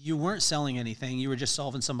 you weren't selling anything. You were just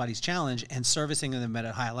solving somebody's challenge and servicing them at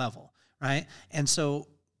a high level, right? And so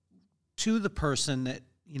to the person that,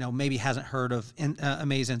 you know, maybe hasn't heard of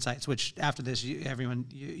Amaze Insights, which after this, everyone,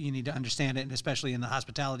 you need to understand it, and especially in the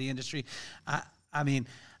hospitality industry. I mean,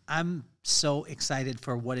 I'm so excited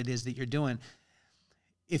for what it is that you're doing.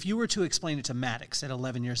 If you were to explain it to Maddox at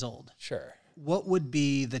 11 years old, sure, what would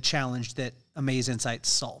be the challenge that Amaze Insights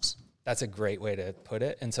solves? That's a great way to put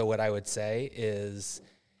it. And so what I would say is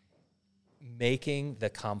making the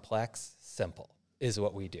complex simple is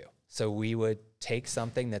what we do. So we would take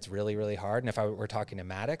something that's really, really hard. And if I were talking to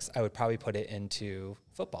Maddox, I would probably put it into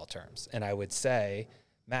football terms. And I would say,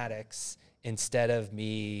 Maddox, instead of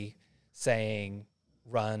me saying,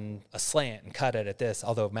 run a slant and cut it at this,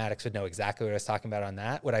 although Maddox would know exactly what I was talking about on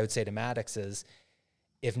that, what I would say to Maddox is,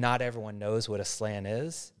 if not everyone knows what a slant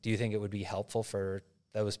is, do you think it would be helpful for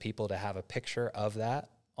those people to have a picture of that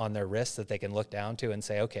on their wrist that they can look down to and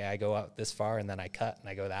say, okay, I go out this far and then I cut and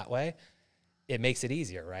I go that way? It makes it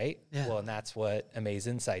easier, right? Yeah. Well, and that's what Amaze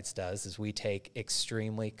Insights does, is we take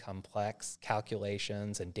extremely complex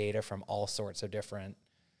calculations and data from all sorts of different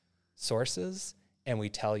sources, and we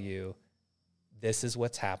tell you, this is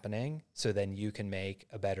what's happening, so then you can make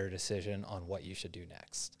a better decision on what you should do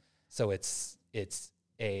next. So it's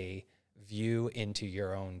a view into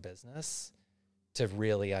your own business to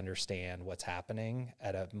really understand what's happening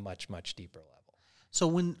at a much, much deeper level. So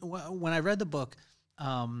when I read the book,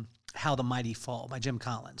 How the Mighty Fall by Jim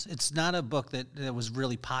Collins, it's not a book that was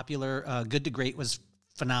really popular. Good to Great was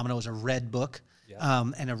phenomenal. It was a red book,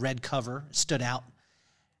 and a red cover stood out.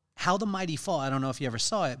 How the Mighty Fall, I don't know if you ever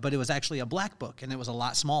saw it, but it was actually a black book, and it was a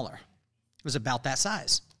lot smaller. It was about that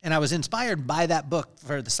size. And I was inspired by that book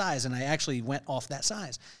for the size, and I actually went off that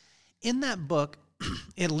size. In that book,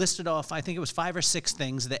 it listed off, I think it was 5 or 6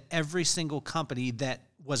 things that every single company that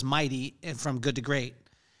was mighty from good to great,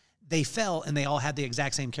 they fell, and they all had the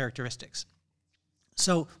exact same characteristics.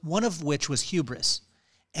 So one of which was hubris.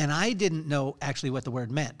 And I didn't know actually what the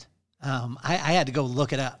word meant. I had to go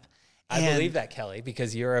look it up. I believe that, Kelly,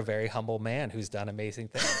 because you're a very humble man who's done amazing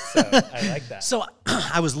things. So I like that. So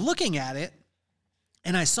I was looking at it,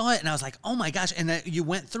 and I saw it, and I was like, oh my gosh. And you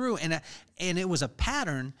went through, and it was a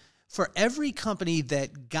pattern for every company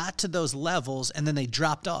that got to those levels and then they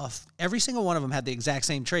dropped off. Every single one of them had the exact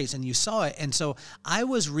same traits, and you saw it. And so I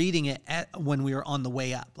was reading it when we were on the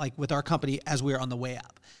way up, like with our company as we were on the way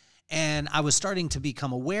up. And I was starting to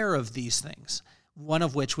become aware of these things. One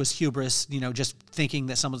of which was hubris, just thinking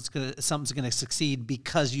that something's going to succeed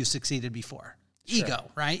because you succeeded before. Sure.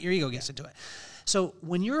 Ego, right? Your ego gets into it. So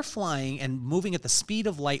when you're flying and moving at the speed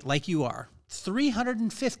of light like you are,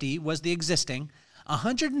 350 was the existing,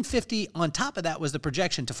 150 on top of that was the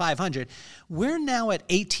projection to 500. We're now at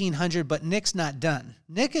 1,800, but Nick's not done.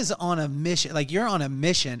 Nick is on a mission, like you're on a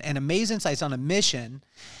mission, and Amaze Insight's on a mission,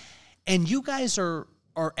 and you guys are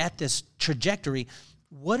at this trajectory.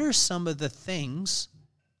 What are some of the things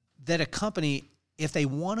that a company, if they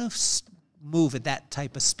want to move at that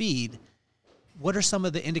type of speed, what are some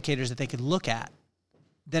of the indicators that they could look at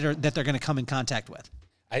that they're going to come in contact with?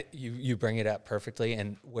 You bring it up perfectly,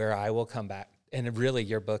 and where I will come back, and really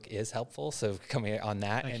your book is helpful, so coming on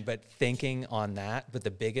that, but thinking on that, but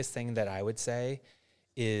the biggest thing that I would say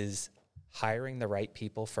is hiring the right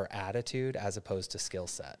people for attitude as opposed to skill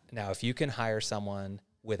set. Now, if you can hire someone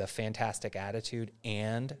with a fantastic attitude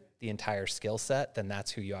and the entire skill set, then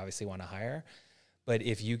that's who you obviously want to hire. But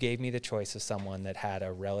if you gave me the choice of someone that had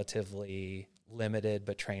a relatively limited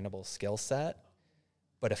but trainable skill set,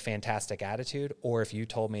 but a fantastic attitude, or if you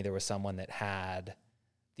told me there was someone that had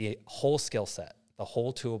the whole skill set, the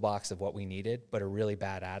whole toolbox of what we needed, but a really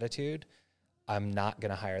bad attitude, I'm not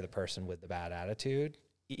going to hire the person with the bad attitude,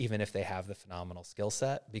 even if they have the phenomenal skill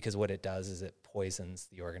set, because what it does is it poisons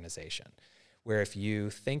the organization. Where if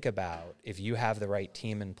you think about, if you have the right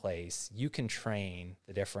team in place, you can train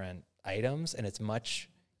the different items, and it's much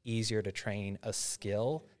easier to train a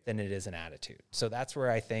skill than it is an attitude. So that's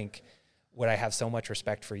where I think what I have so much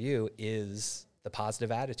respect for you is the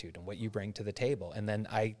positive attitude and what you bring to the table. And then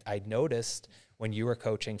I noticed when you were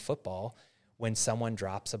coaching football, when someone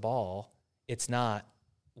drops a ball, it's not,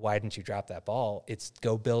 why didn't you drop that ball? It's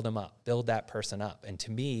go build them up, build that person up. And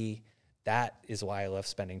to me, that is why I love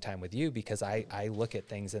spending time with you, because I look at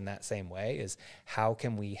things in that same way, is how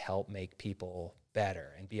can we help make people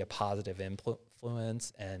better and be a positive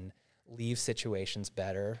influence and leave situations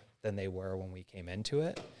better than they were when we came into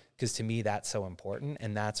it. Because to me, that's so important,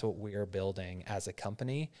 and that's what we're building as a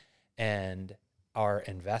company. And our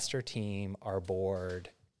investor team, our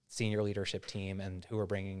board, senior leadership team, and who we're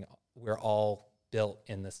bringing, we're all built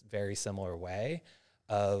in this very similar way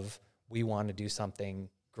of we want to do something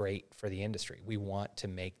great for the industry. We want to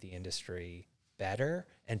make the industry better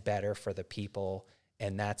and better for the people,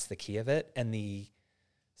 and that's the key of it. And the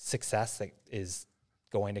success that is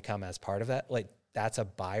going to come as part of that, like, that's a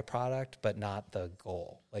byproduct, but not the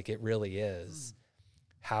goal. Like, it really is,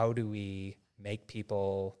 how do we make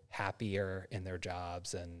people happier in their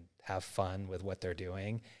jobs and have fun with what they're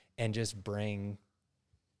doing and just bring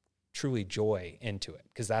truly joy into it?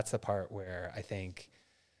 Because that's the part where I think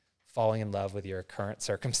falling in love with your current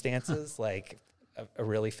circumstances, like a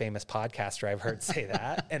really famous podcaster I've heard say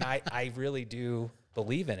that, and I really do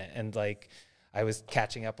believe in it. And like, I was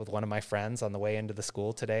catching up with one of my friends on the way into the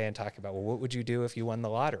school today and talking about, well, what would you do if you won the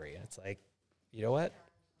lottery? And it's like, you know what?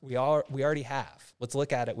 We already have. Let's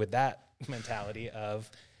look at it with that mentality of,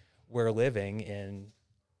 we're living in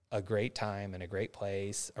a great time and a great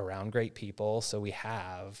place around great people. So we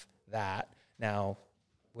have that. Now,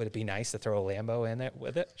 would it be nice to throw a Lambo in it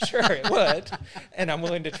with it? Sure, it would. And I'm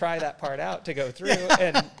willing to try that part out to go through,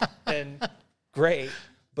 and great.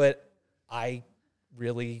 But I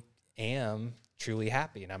really am truly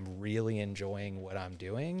happy, and I'm really enjoying what I'm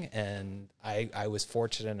doing. And I was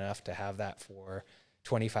fortunate enough to have that for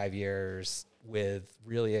 25 years with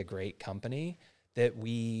really a great company, that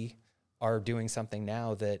we are doing something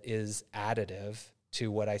now that is additive to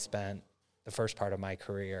what I spent the first part of my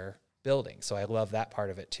career building. So I love that part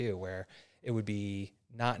of it too, where it would be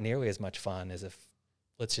not nearly as much fun as if,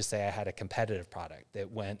 let's just say, I had a competitive product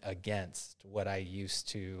that went against what I used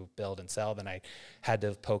to build and sell, then I had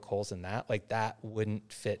to poke holes in that. Like, that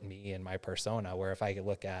wouldn't fit me and my persona, where if I could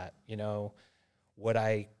look at,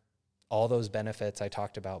 all those benefits I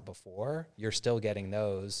talked about before, you're still getting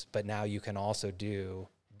those, but now you can also do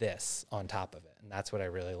this on top of it. And that's what I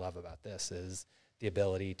really love about this, is the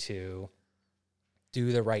ability to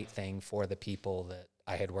do the right thing for the people that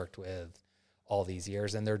I had worked with all these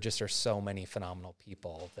years. And there just are so many phenomenal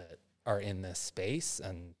people that are in this space,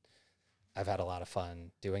 and I've had a lot of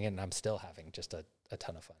fun doing it, and I'm still having just a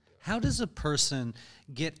ton of fun doing it. How does a person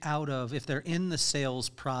get out of, if they're in the sales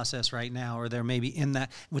process right now, or they're maybe in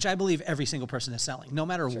that, which I believe every single person is selling, no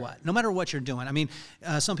matter no matter what you're doing. I mean,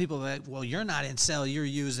 some people are like, well, you're not in sale, you're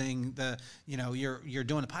using the, you're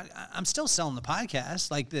doing the podcast. I'm still selling the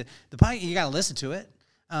podcast. Like the podcast, you got to listen to it.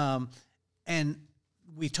 And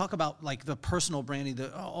we talk about like the personal branding,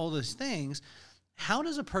 all those things. How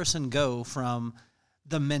does a person go from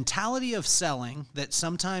the mentality of selling that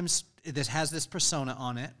sometimes that has this persona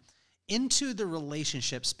on it into the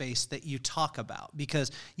relationship space that you talk about?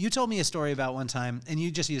 Because you told me a story about one time, and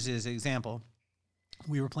you just used it as an example.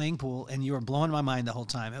 We were playing pool, and you were blowing my mind the whole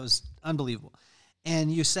time. It was unbelievable.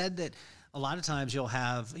 And you said that a lot of times you'll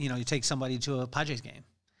have, you take somebody to a Padres game,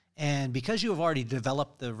 and because you have already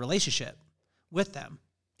developed the relationship with them,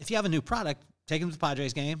 if you have a new product, take them to the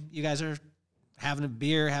Padres game. You guys are having a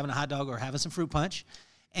beer, having a hot dog, or having some fruit punch,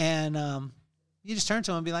 and you just turn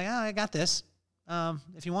to them and be like, I got this.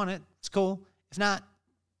 If you want it, it's cool. If not,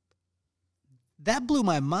 that blew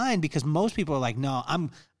my mind, because most people are like, no,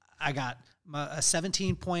 I got a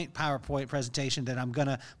 17-point PowerPoint presentation that I'm going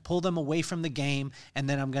to pull them away from the game, and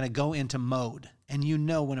then I'm going to go into mode. And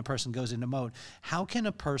when a person goes into mode, how can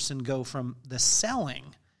a person go from the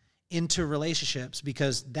selling into relationships?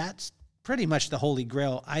 Because that's pretty much the holy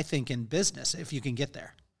grail, I think, in business, if you can get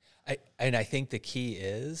there. I think the key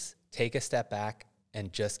is take a step back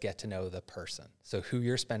and just get to know the person. So who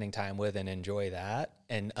you're spending time with, and enjoy that,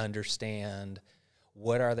 and understand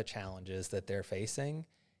what are the challenges that they're facing.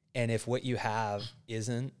 And if what you have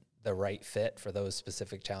isn't the right fit for those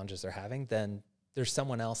specific challenges they're having, then there's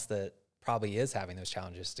someone else that probably is having those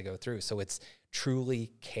challenges to go through. So it's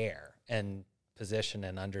truly care and position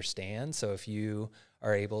and understand. So if you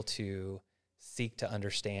are able to seek to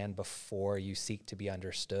understand before you seek to be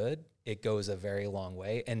understood, it goes a very long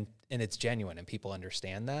way. And it's genuine, and people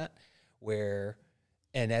understand that.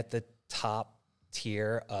 And at the top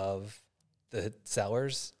tier of the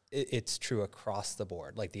sellers, it's true across the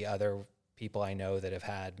board. Like the other people I know that have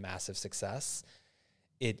had massive success,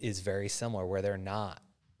 it is very similar, where they're not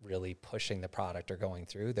really pushing the product or going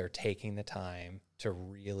through. They're taking the time to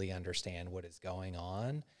really understand what is going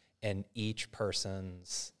on, and each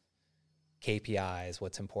person's KPIs,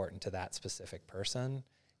 what's important to that specific person.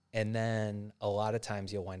 And then a lot of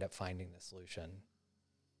times you'll wind up finding the solution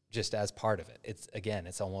just as part of it.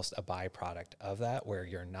 It's almost a byproduct of that, where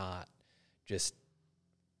you're not just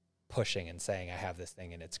pushing and saying, I have this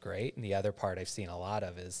thing and it's great. And the other part I've seen a lot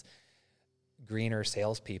of is greener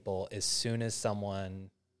salespeople, as soon as someone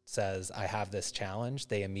says, I have this challenge,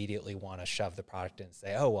 they immediately want to shove the product in and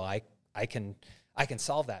say, oh, well, I can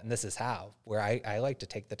solve that, and this is how. Where I like to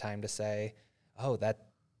take the time to say, oh,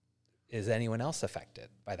 is anyone else affected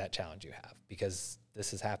by that challenge you have? Because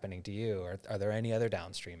this is happening to you. Or are there any other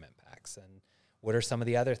downstream impacts? And what are some of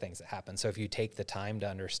the other things that happen? So if you take the time to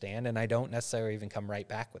understand, and I don't necessarily even come right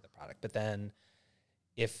back with the product, but then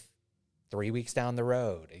if 3 weeks down the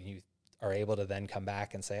road and you are able to then come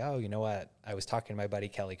back and say, oh, you know what? I was talking to my buddy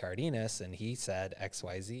Kelly Cardenas, and he said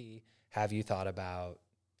XYZ. Have you thought about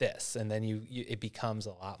this? And then it becomes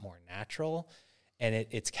a lot more natural, and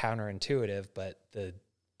it's counterintuitive, but the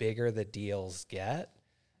bigger the deals get,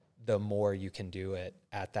 the more you can do it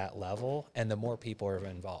at that level, and the more people are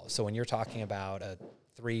involved. So when you're talking about a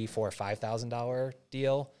 $3,000, $4,000, $5,000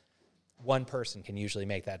 deal, one person can usually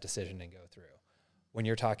make that decision and go through. When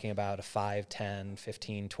you're talking about a $5, $10,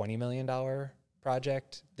 $15, $20 million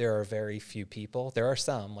project, there are very few people. There are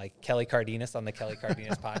some, like Kelly Cardenas on the Kelly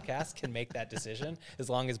Cardenas podcast, can make that decision as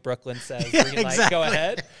long as Brooklyn says, green light, go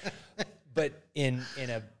ahead. But in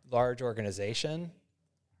a large organization,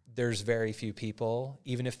 there's very few people,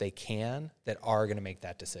 even if they can, that are going to make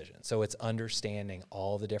that decision. So it's understanding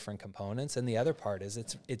all the different components. And the other part is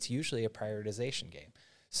it's usually a prioritization game.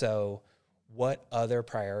 So what other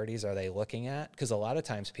priorities are they looking at? Because a lot of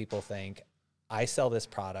times people think, I sell this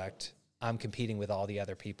product, I'm competing with all the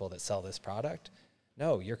other people that sell this product.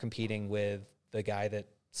 No, you're competing with the guy that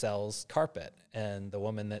sells carpet and the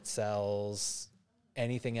woman that sells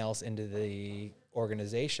anything else into the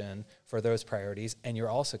organization for those priorities. And you're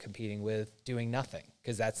also competing with doing nothing,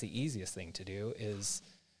 because that's the easiest thing to do, is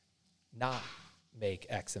not make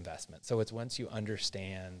X investment. So it's once you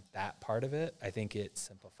understand that part of it, I think it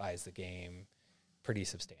simplifies the game pretty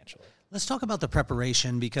substantially. Let's talk about the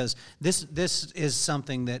preparation, because this is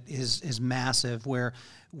something that is massive, where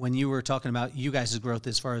when you were talking about you guys' growth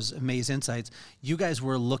as far as Amaze Insights, you guys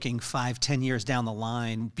were looking 5-10 years down the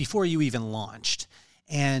line before you even launched.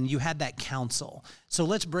 And you had that counsel. So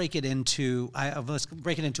let's break it into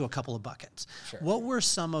a couple of buckets. Sure. What were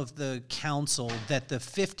some of the counsel that the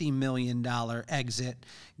 $50 million exit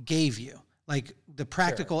gave you? Like the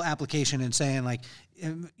practical application and saying, like,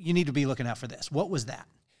 you need to be looking out for this. What was that?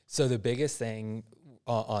 So the biggest thing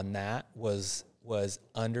on that was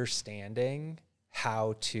understanding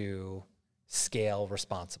how to scale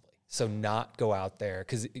responsibly. So not go out there,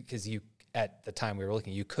 because you, at the time we were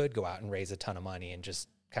looking, you could go out and raise a ton of money and just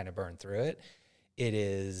kind of burn through it. It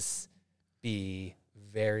is be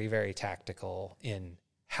very, very tactical in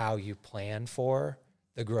how you plan for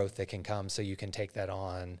the growth that can come, so you can take that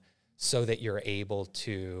on, so that you're able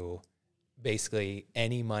to basically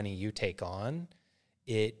any money you take on,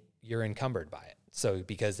 you're encumbered by it. So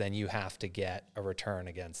because then you have to get a return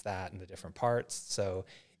against that in the different parts. So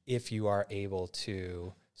if you are able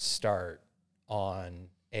to start from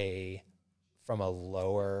a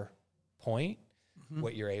lower point,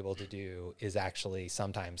 what you're able to do is actually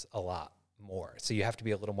sometimes a lot more. So you have to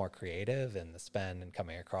be a little more creative in the spend and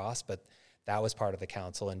coming across, but that was part of the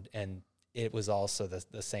counsel. And it was also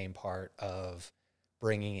the same part of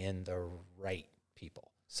bringing in the right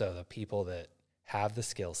people. So the people that have the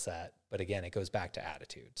skill set, but again, it goes back to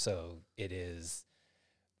attitude. So it is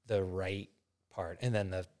the right part. And then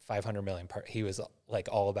the 500 million part, he was like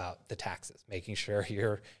all about the taxes, making sure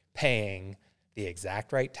you're paying the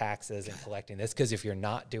exact right taxes and collecting this. Because if you're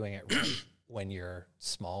not doing it right when you're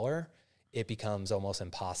smaller, it becomes almost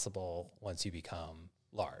impossible once you become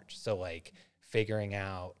large. So like figuring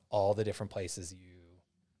out all the different places you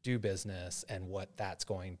do business and what that's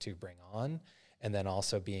going to bring on, and then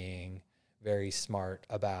also being very smart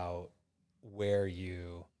about where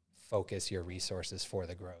you focus your resources for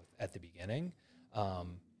the growth at the beginning.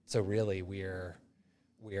 So really we're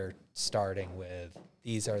starting with,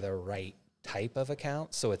 these are the right type of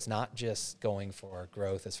accounts. So it's not just going for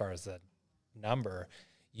growth as far as the number.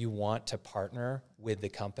 You want to partner with the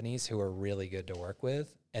companies who are really good to work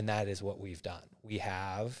with. And that is what we've done. We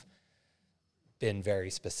have been very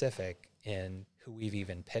specific in who we've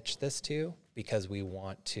even pitched this to, because we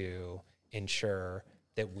want to ensure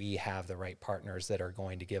that we have the right partners that are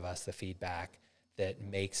going to give us the feedback that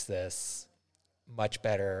makes this much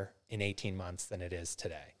better in 18 months than it is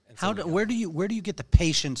today. And where do you get the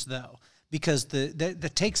patience though? Because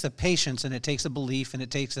that takes the patience, and it takes a belief, and it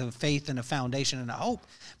takes a faith and a foundation and a hope.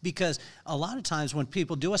 Because a lot of times when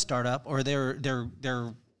people do a startup, or they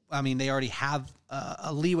already have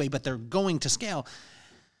a leeway, but they're going to scale,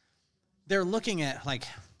 they're looking at like,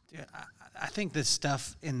 I think this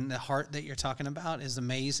stuff in the heart that you're talking about is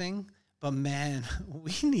amazing, but man,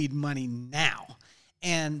 we need money now.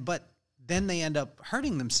 But then they end up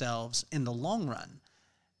hurting themselves in the long run.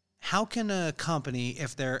 How can a company,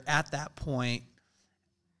 if they're at that point,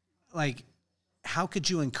 like, how could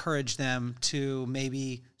you encourage them to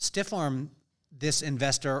maybe stiff arm this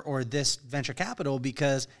investor or this venture capital,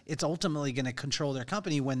 because it's ultimately going to control their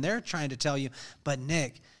company when they're trying to tell you, but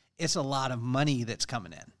Nick, it's a lot of money that's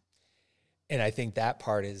coming in. And I think that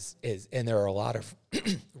part is, and there are a lot of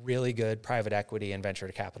really good private equity and venture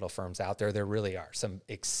capital firms out there. There really are some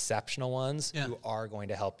exceptional ones who are going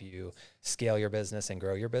to help you scale your business and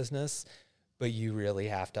grow your business. But you really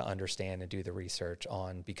have to understand and do the research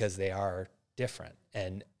on, because they are different.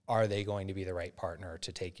 And are they going to be the right partner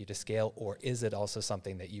to take you to scale? Or is it also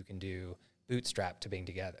something that you can do bootstrap to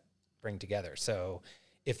bring together? So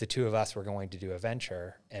if the two of us were going to do a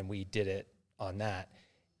venture and we did it on that,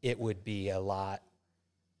 it would be a lot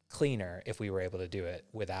cleaner if we were able to do it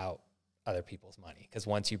without other people's money. Because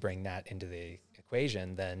once you bring that into the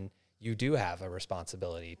equation, then you do have a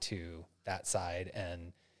responsibility to that side.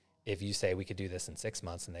 And if you say we could do this in 6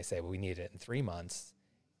 months and they say, well, we need it in 3 months,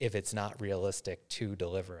 if it's not realistic to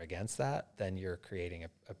deliver against that, then you're creating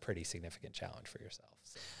a pretty significant challenge for yourself.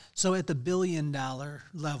 So at the $1 billion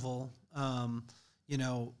level,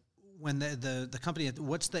 when the company,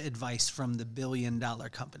 what's the advice from the $1 billion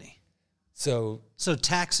company? So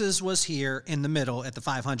taxes was here in the middle at the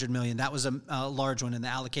 500 million. That was a large one in the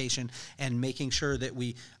allocation, and making sure that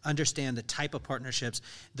we understand the type of partnerships.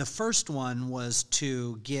 The first one was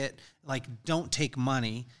to get, don't take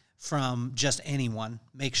money from just anyone.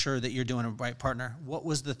 Make sure that you're doing a right partner. What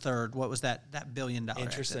was the third? What was that $1 billion?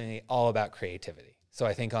 Interestingly, all about creativity. So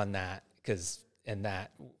I think on that, and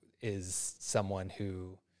that is someone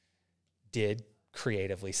who did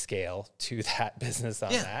creatively scale to that business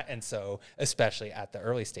on that. And so especially at the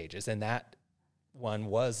early stages, and that one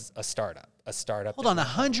was a startup. Hold on,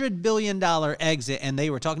 $100 billion exit, and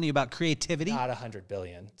they were talking to you about creativity? Not 100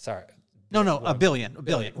 billion. Sorry. No, $1 billion. $1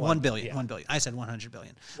 billion. $1 billion. I said 100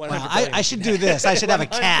 billion. Wow, I should do this. I should have a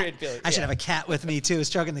cat. I should have a cat with me too,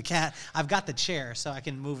 stroking the cat. I've got the chair so I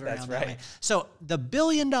can move around that way. So the $1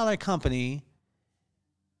 billion company,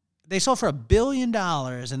 they sold for $1 billion,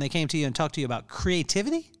 and they came to you and talked to you about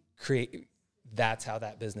creativity? That's how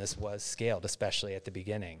that business was scaled, especially at the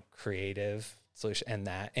beginning. Creative solution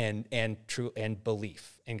and true and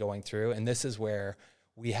belief in going through. And this is where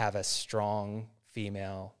we have a strong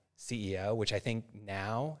female CEO, which I think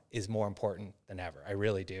now is more important than ever. I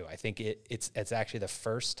really do. I think it's actually the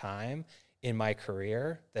first time in my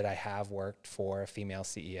career that I have worked for a female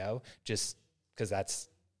CEO, just because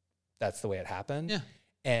that's the way it happened. Yeah.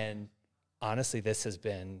 And honestly, it's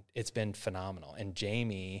been phenomenal. And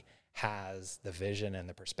Jamie has the vision and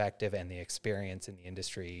the perspective and the experience in the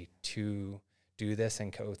industry to do this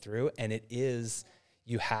and go through. And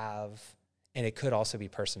and it could also be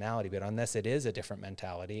personality, but on this, it is a different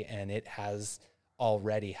mentality, and it has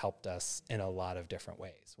already helped us in a lot of different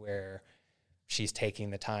ways, where she's taking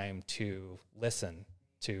the time to listen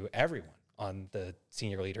to everyone on the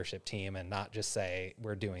senior leadership team and not just say,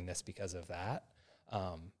 we're doing this because of that.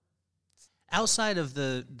 Outside of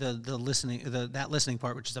the listening, that listening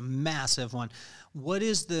part, which is a massive one, what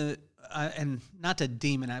is and not to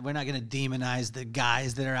demonize, we're not going to demonize the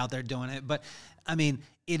guys that are out there doing it, but I mean,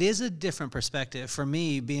 it is a different perspective. For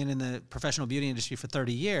me, being in the professional beauty industry for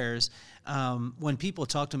 30 years, when people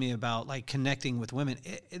talk to me about connecting with women,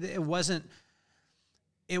 it wasn't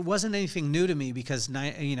anything new to me, because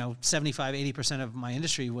 75-80% of my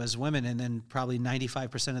industry was women, and then probably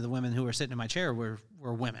 95% of the women who were sitting in my chair were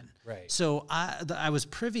women. Right. So I was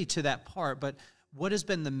privy to that part, but what has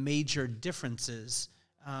been the major differences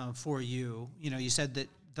for you? You said that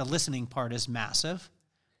the listening part is massive.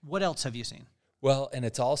 What else have you seen? Well, and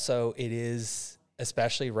it is,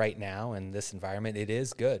 especially right now in this environment, it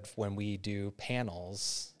is good when we do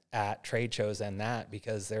panels at trade shows and that,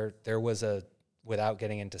 because there was without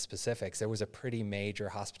getting into specifics, there was a pretty major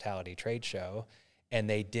hospitality trade show, and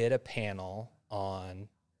they did a panel on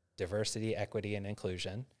diversity, equity, and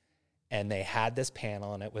inclusion. And they had this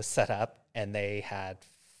panel, and it was set up, and they had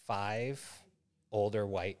 5 older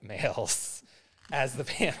white males as the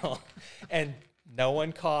panel. And no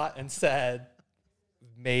one caught and said,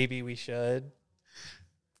 maybe we should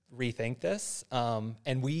rethink this. And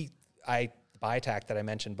BITAC that I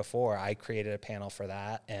mentioned before, I created a panel for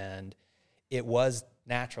that, and it was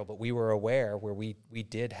natural, but we were aware where we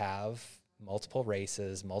did have multiple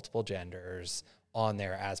races, multiple genders on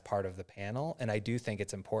there as part of the panel. And I do think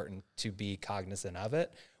it's important to be cognizant of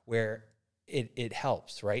it, where it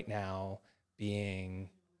helps right now being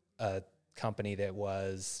a company that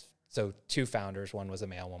was, so 2 founders, one was a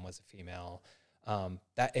male, one was a female,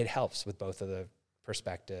 that it helps with both of the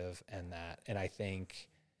perspective and that. And I think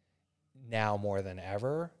now more than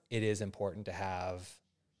ever, it is important to have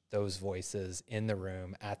those voices in the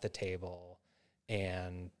room at the table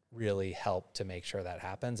and really help to make sure that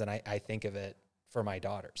happens. And I think of it for my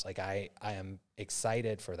daughters. Like I am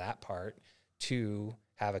excited for that part, to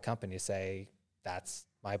have a company say, that's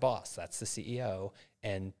my boss, that's the CEO,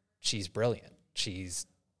 and she's brilliant. She's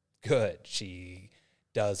good. She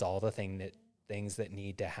does all the things that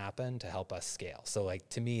need to happen to help us scale. So like,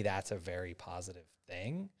 to me, that's a very positive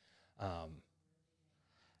thing.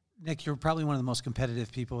 Nick, you're probably one of the most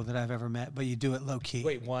competitive people that I've ever met, but you do it low key.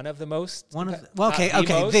 Wait, one of the most? Okay,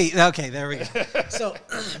 there we go. So,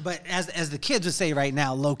 but as the kids would say right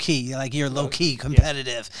now, low key, like you're low key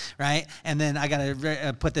competitive, right? And then I got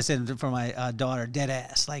to put this in for my daughter, dead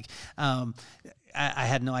ass. Like, I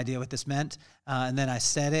had no idea what this meant. And then I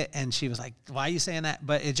said it, and she was like, why are you saying that?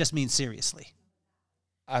 But it just means seriously.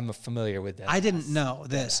 I'm familiar with that. I didn't know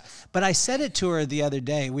this, but I said it to her the other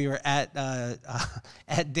day. We were at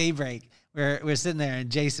Daybreak. We're sitting there, and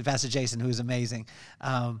Pastor Jason, who's amazing,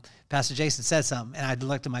 Pastor Jason said something, and I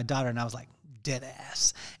looked at my daughter, and I was like, dead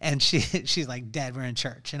ass. And she's like, Dad, we're in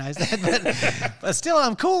church. And I said, but still,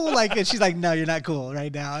 I'm cool. Like, and she's like, no, you're not cool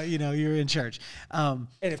right now. You know, you're in church. And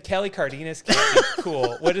if Kelly Cardenas can't be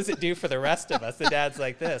cool, what does it do for the rest of us? The dad's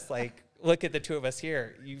like this, like, look at the 2 of us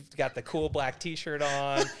here. You've got the cool black T-shirt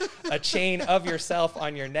on, a chain of yourself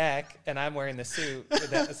on your neck, and I'm wearing the suit.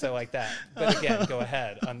 So like that. But again, go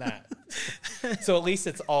ahead on that. So at least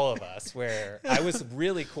it's all of us, where I was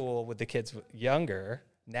really cool with the kids younger.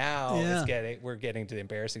 Now we're getting to the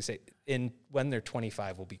embarrassing state. When they're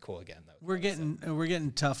 25, we'll be cool again, though. We're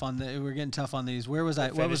getting tough on these. Where was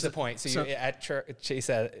I? What was the point? So you're at church. She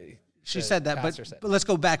said that, but let's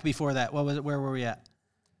go back before that. What was it? Where were we at?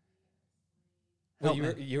 Well,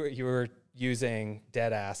 you were using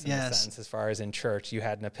dead ass in the sentence as far as in church. You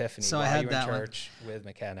had an epiphany while you were in church with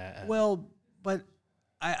McKenna. But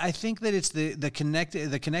I think that it's the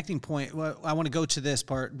connecting point. Well, I want to go to this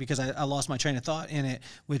part because I lost my train of thought in it,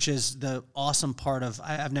 which is the awesome part of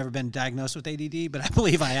I've never been diagnosed with ADD, but I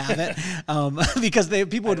believe I have it because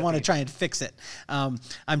people would want to try and fix it. I'm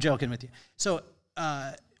joking with you. So.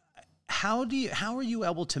 How are you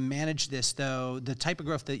able to manage this, though, the type of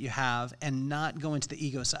growth that you have, and not go into the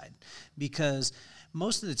ego side? Because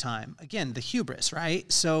most of the time, again, the hubris,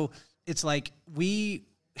 right? So it's like we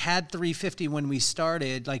had 350 when we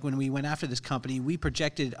started, like when we went after this company, we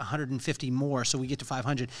projected 150 more, so we get to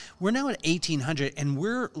 500. We're now at 1,800, and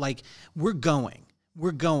we're going,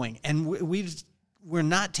 and we're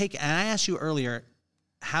not taking. And I asked you earlier,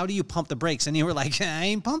 how do you pump the brakes? And you were like, I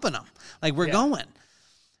ain't pumping them. Like, we're going.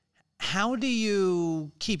 How do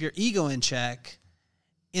you keep your ego in check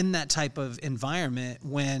in that type of environment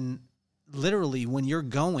when you're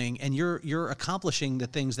going and you're accomplishing the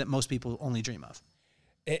things that most people only dream of?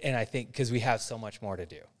 And I think because we have so much more to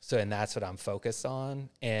do. And that's what I'm focused on.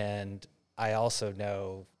 And I also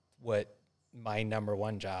know what my number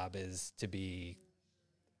one job is, to be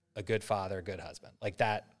a good father, a good husband. Like,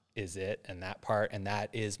 that is it. And that part, and that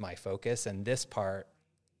is my focus. And this part,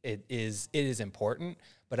 it is important,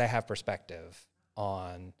 but I have perspective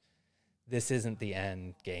on this isn't the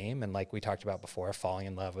end game. And like we talked about before, falling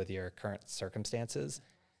in love with your current circumstances,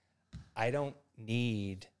 I don't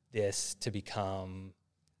need this to become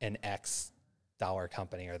an X dollar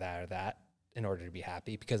company or that in order to be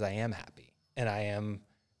happy, because I am happy and I am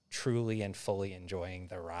truly and fully enjoying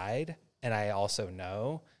the ride. And I also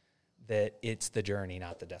know that it's the journey,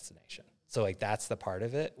 not the destination. So like, that's the part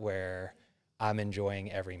of it where I'm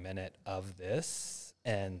enjoying every minute of this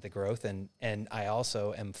and the growth. And I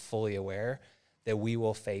also am fully aware that we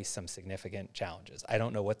will face some significant challenges. I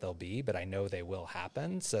don't know what they'll be, but I know they will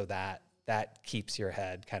happen. So that keeps your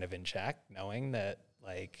head kind of in check, knowing that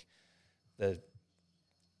like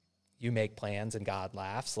you make plans and God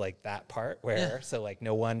laughs, like that part where, so like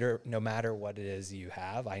no matter what it is you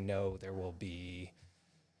have, I know there will be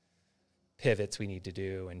pivots we need to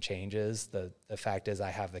do and changes. The fact is I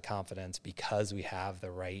have the confidence because we have the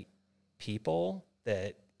right people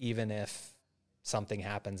that even if something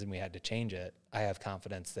happens and we had to change it, I have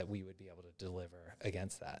confidence that we would be able to deliver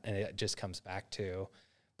against that. And it just comes back to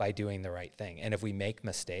by doing the right thing. And if we make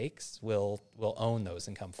mistakes, we'll own those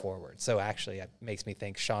and come forward. So actually it makes me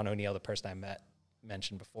think Sean O'Neill, the person I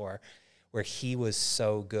mentioned before, where he was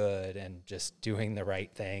so good and just doing the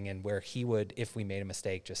right thing, and where he would, if we made a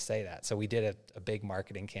mistake, just say that. So we did a big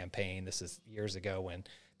marketing campaign. This is years ago when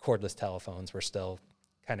cordless telephones were still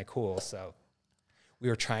kind of cool. So we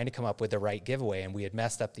were trying to come up with the right giveaway, and we had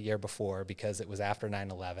messed up the year before because it was after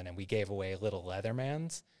 9/11, and we gave away little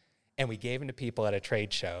Leathermans, and we gave them to people at a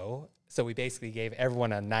trade show. So we basically gave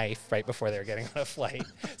everyone a knife right before they were getting on a flight.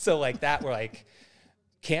 So like that, we're like,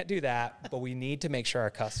 can't do that, but we need to make sure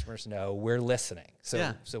our customers know we're listening.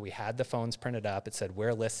 So we had the phones printed up. It said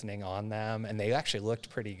we're listening on them, and they actually looked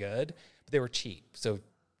pretty good, but they were cheap. So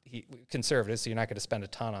conservative, so you're not going to spend a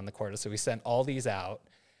ton on the cordless. So we sent all these out,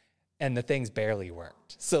 and the things barely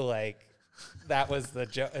worked. So like that was the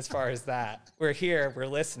joke as far as that. We're here, we're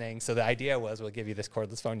listening. So the idea was we'll give you this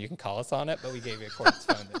cordless phone. You can call us on it, but we gave you a cordless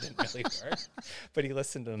phone that didn't really work. But he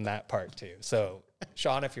listened to that part too. So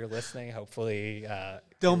Sean, if you're listening, hopefully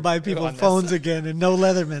don't buy people phones again, and no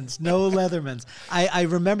Leathermans, no Leathermans. I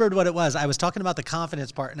remembered what it was. I was talking about the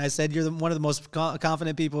confidence part, and I said you're one of the most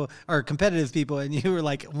confident people or competitive people, and you were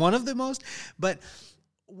like one of the most. But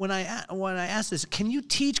when I asked this, can you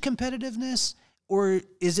teach competitiveness, or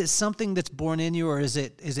is it something that's born in you, or is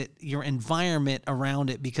it your environment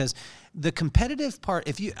around it? Because the competitive part,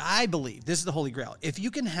 I believe this is the holy grail. If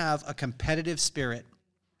you can have a competitive spirit,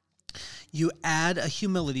 you add a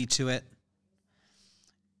humility to it,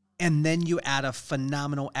 and then you add a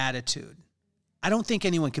phenomenal attitude. I don't think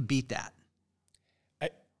anyone could beat that.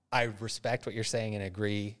 I respect what you're saying and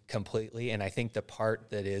agree completely. And I think the part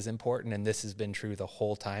that is important, and this has been true the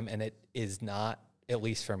whole time, and it is not, at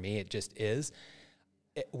least for me, it just is.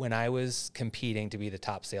 When I was competing to be the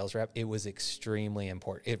top sales rep, it was extremely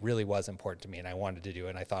important. It really was important to me, and I wanted to do it,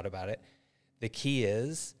 and I thought about it. The key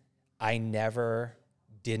is I never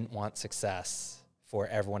didn't want success for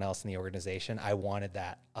everyone else in the organization. I wanted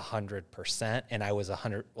that 100%, and I was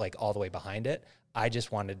 100, like all the way behind it. I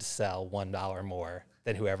just wanted to sell $1 more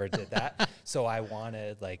than whoever did that. So I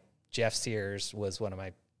wanted, like, Jeff Sears was one of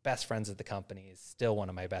my best friends at the company, is still one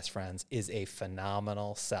of my best friends, is a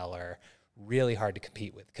phenomenal seller, really hard to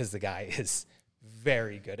compete with because the guy is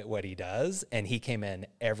very good at what he does. And he came in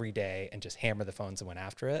every day and just hammered the phones and went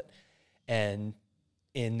after it. And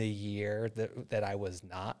in the year that I was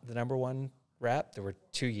not the number one rep, there were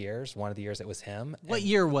 2 years. One of the years it was him. What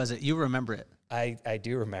year was it? You remember it? I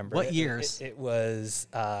do remember What it. years? It was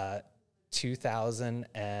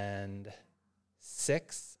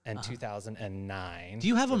 2006 and 2009. Do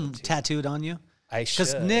you have them tattooed on you? I should.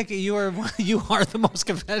 Because Nick, you are the most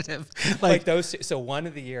competitive. Like those two. So one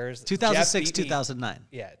of the years, 2006, 2009.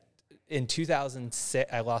 Yeah. In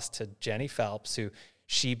 2006, I lost to Jenny Phelps, who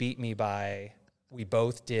she beat me by, we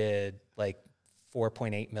both did like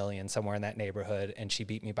 4.8 million, somewhere in that neighborhood. And she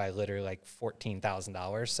beat me by literally like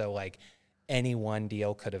 $14,000. So like any one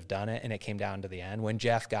deal could have done it. And it came down to the end. When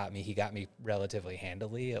Jeff got me, he got me relatively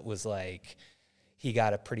handily. It was like, he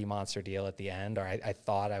got a pretty monster deal at the end, or I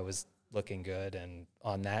thought I was looking good and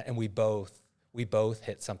on that. And we both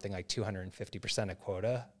hit something like 250% of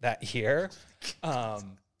quota that year.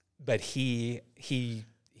 But he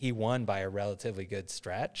won by a relatively good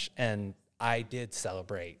stretch, and I did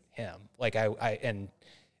celebrate him. Like I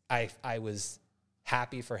was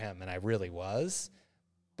happy for him, and I really was,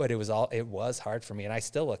 but it was hard for me. And I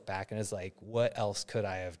still look back and it's like, what else could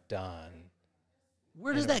I have done?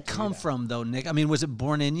 Where does that come from, though, Nick? I mean, was it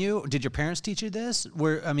born in you? Did your parents teach you this?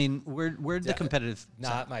 Where did the competitive?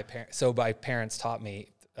 Not my parents. So my parents taught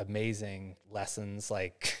me amazing lessons,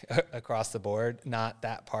 like across the board. Not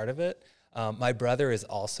that part of it. My brother is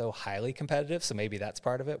also highly competitive, so maybe that's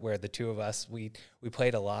part of it. Where the two of us, we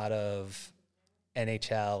played a lot of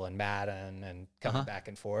NHL and Madden and coming back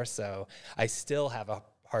and forth. So I still have a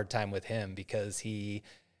hard time with him because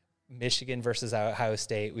Michigan versus Ohio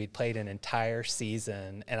State, we'd played an entire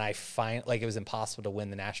season, and I find like it was impossible to win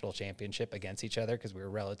the national championship against each other because we were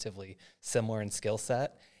relatively similar in skill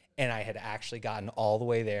set. And I had actually gotten all the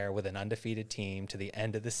way there with an undefeated team to the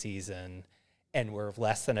end of the season, and we're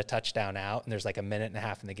less than a touchdown out, and there's like a minute and a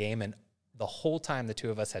half in the game, and the whole time the two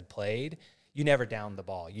of us had played, you never downed the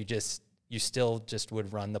ball. You still just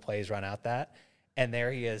would run the plays, run out that. And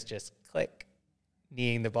there he is, just click,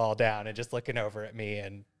 kneeing the ball down and just looking over at me.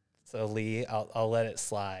 And so, Lee, I'll let it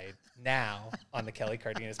slide now on the Kelly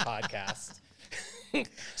Cardenas podcast.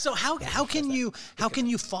 So how can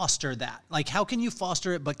you foster that? Like, how can you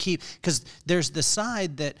foster it but keep, because there's the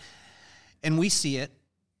side that, and we see it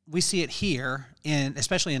here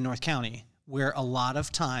especially in North County, where a lot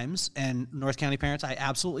of times, and North County parents, I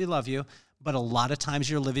absolutely love you, but a lot of times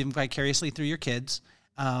you're living vicariously through your kids.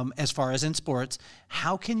 As far as in sports,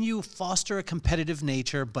 how can you foster a competitive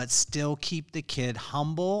nature but still keep the kid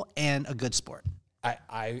humble and a good sport?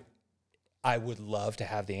 I would love to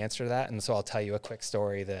have the answer to that, and so I'll tell you a quick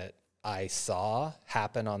story that I saw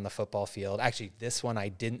happen on the football field. Actually, this one I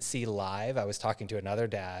didn't see live. I was talking to another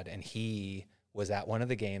dad, and he was at one of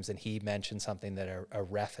the games, and he mentioned something that a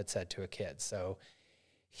ref had said to a kid. So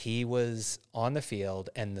he was on the field,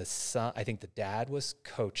 and the son, I think the dad was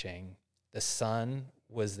coaching, the son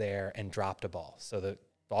was there and dropped a ball. So the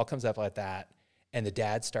ball comes up like that, and the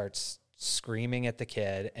dad starts screaming at the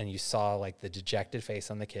kid, and you saw like the dejected face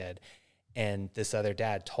on the kid. And this other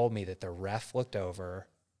dad told me that the ref looked over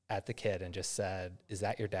at the kid and just said, "Is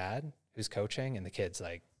that your dad who's coaching?" And the kid's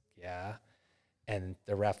like, "Yeah." And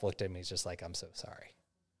the ref looked at me, he's just like, "I'm so sorry."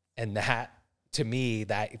 And that, to me,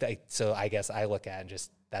 so I guess I look at it and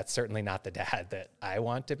just, that's certainly not the dad that I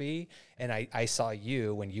want to be. And I saw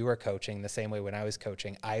you when you were coaching the same way when I was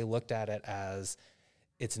coaching. I looked at it as,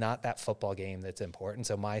 it's not that football game that's important.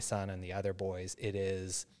 So my son and the other boys, it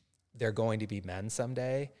is, they're going to be men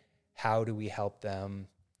someday. How do we help them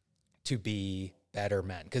to be better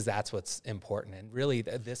men? Because that's what's important. And really,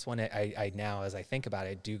 this one, I now, as I think about it,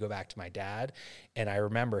 I do go back to my dad. And I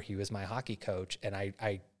remember he was my hockey coach, and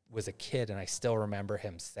I was a kid, and I still remember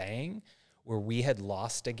him saying, where we had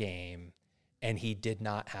lost a game and he did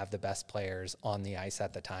not have the best players on the ice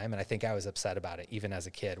at the time. And I think I was upset about it, even as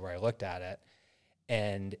a kid, where I looked at it.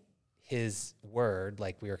 And his word,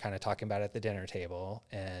 like we were kind of talking about at the dinner table,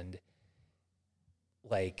 and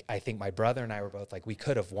like, I think my brother and I were both like, we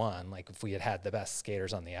could have won, like if we had had the best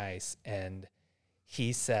skaters on the ice. And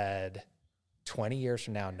he said, 20 years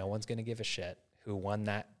from now, no one's going to give a shit who won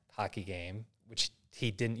that hockey game, which he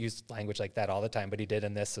didn't use language like that all the time, but he did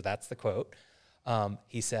in this. So that's the quote.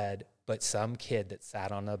 He said, but some kid that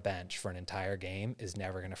sat on a bench for an entire game is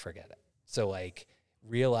never going to forget it. So like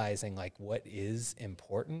realizing like what is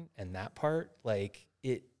important, and that part, like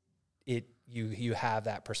you have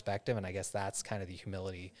that perspective. And I guess that's kind of the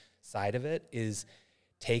humility side of it, is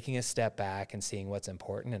taking a step back and seeing what's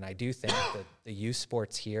important. And I do think that the youth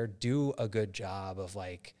sports here do a good job of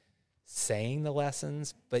like saying the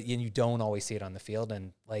lessons, but you don't always see it on the field.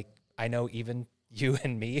 And like, I know even you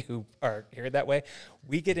and me who are here that way,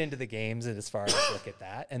 we get into the games and as far as look at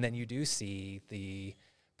that. And then you do see the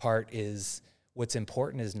part is what's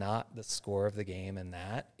important is not the score of the game and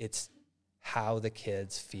that, it's how the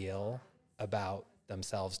kids feel about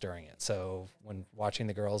themselves during it. So when watching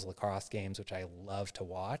the girls' lacrosse games, which I love to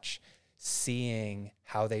watch, seeing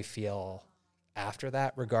how they feel after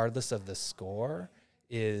that, regardless of the score,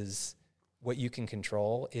 is what you can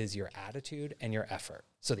control is your attitude and your effort.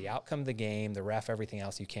 So the outcome of the game, the ref, everything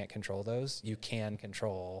else, you can't control those. You can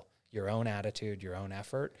control your own attitude, your own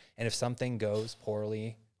effort. And if something goes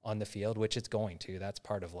poorly on the field, which it's going to, that's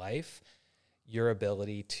part of life, your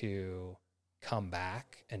ability to come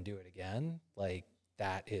back and do it again, like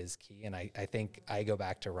that is key. And I think I go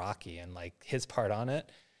back to Rocky and like his part on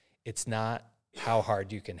it. It's not how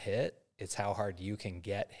hard you can hit, it's how hard you can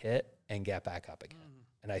get hit and get back up again.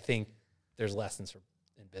 And I think there's lessons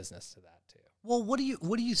in business to that too. Well, what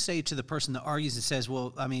do you say to the person that argues and says,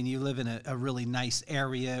 well, I mean, you live in a really nice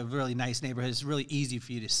area, a really nice neighborhood. It's really easy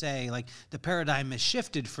for you to say, like, the paradigm has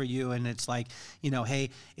shifted for you, and it's like,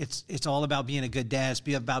 hey, it's all about being a good dad.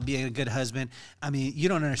 It's about being a good husband. I mean, you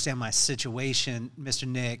don't understand my situation, Mr.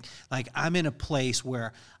 Nick. Like, I'm in a place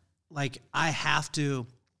where, like, I have to.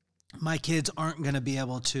 My kids aren't going to be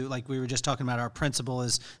able to, like we were just talking about, our principal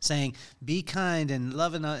is saying, be kind and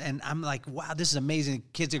loving. And I'm like, wow, this is amazing.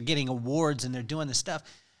 Kids are getting awards and they're doing this stuff.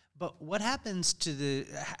 But what happens to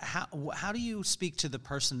how do you speak to the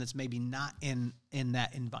person that's maybe not in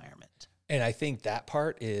that environment? And I think that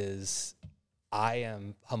part is, I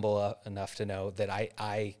am humble enough to know that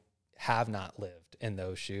I have not lived in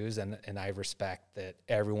those shoes. And I respect that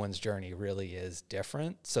everyone's journey really is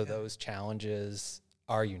different. So those challenges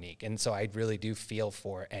are unique. And so I really do feel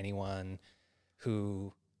for anyone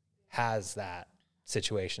who has that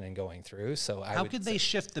situation and going through. So how could they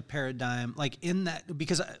shift the paradigm like in that?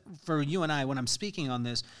 Because for you and I, when I'm speaking on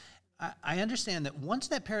this, I understand that once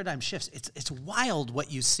that paradigm shifts, it's wild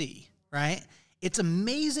what you see, right? It's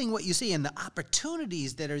amazing what you see and the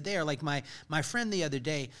opportunities that are there. Like my friend the other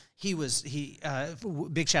day,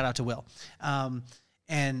 big shout out to Will.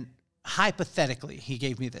 And hypothetically, he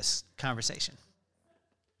gave me this conversation.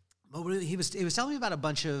 He was telling me about a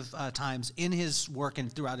bunch of times in his work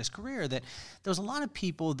and throughout his career that there was a lot of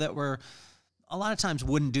people that were a lot of times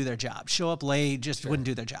wouldn't do their job, show up late, just wouldn't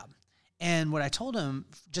do their job. And what I told him,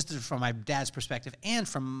 just from my dad's perspective and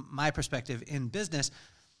from my perspective in business,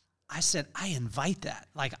 I said, I invite that.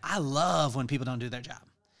 Like, I love when people don't do their job.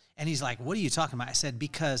 And he's like, what are you talking about? I said,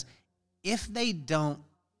 because if they don't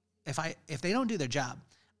do their job,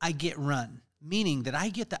 I get run, meaning that I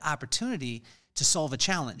get the opportunity to solve a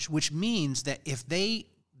challenge, which means that if they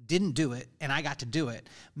didn't do it and I got to do it,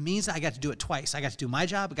 means I got to do it twice. I got to do my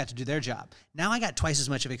job, I got to do their job. Now I got twice as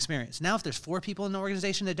much of experience. Now if there's 4 people in the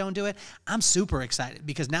organization that don't do it, I'm super excited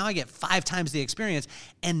because now I get 5 times the experience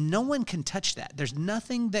and no one can touch that. There's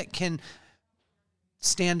nothing that can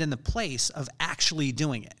stand in the place of actually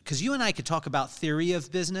doing it. Because you and I could talk about theory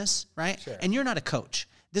of business, right? Sure. And you're not a coach.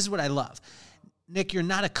 This is what I love. Nick, you're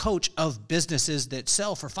not a coach of businesses that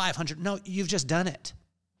sell for 500. No, you've just done it.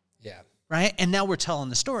 Yeah. Right? And now we're telling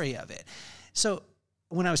the story of it. So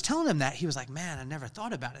when I was telling him that, he was like, man, I never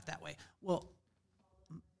thought about it that way. Well,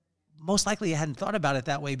 most likely I hadn't thought about it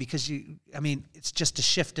that way because it's just a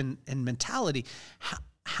shift in mentality.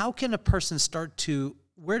 How can a person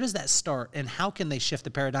where does that start and how can they shift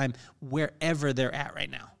the paradigm wherever they're at right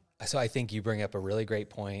now? So I think you bring up a really great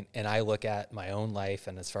point, and I look at my own life,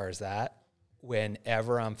 and as far as that,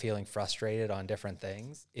 whenever I'm feeling frustrated on different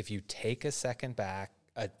things, if you take a second back,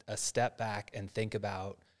 a step back and think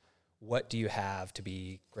about what do you have to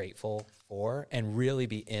be grateful for and really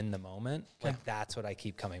be in the moment, like that's what I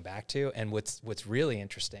keep coming back to. And what's really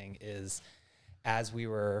interesting is as we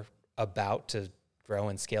were about to grow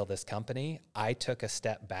and scale this company, I took a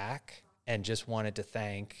step back and just wanted to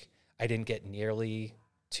I didn't get nearly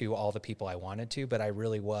to all the people I wanted to, but I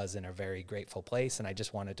really was in a very grateful place, and I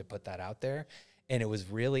just wanted to put that out there. And it was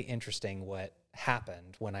really interesting what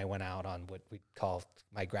happened when I went out on what we call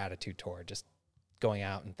my gratitude tour, just going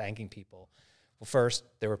out and thanking people. Well, first,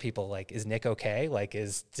 there were people like, is Nick okay? Like,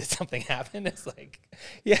 did something happen? It's like,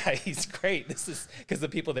 yeah, he's great. This is because the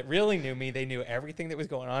people that really knew me, they knew everything that was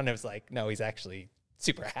going on. It was like, no, he's actually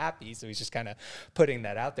super happy. So he's just kind of putting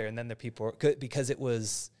that out there. And then the people, because it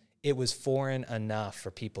was foreign enough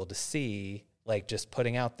for people to see, like just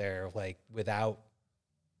putting out there, like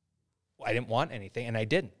I didn't want anything, and I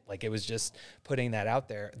didn't. Like, it was just putting that out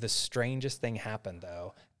there. The strangest thing happened,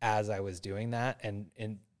 though, as I was doing that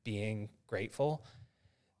and being grateful,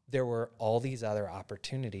 there were all these other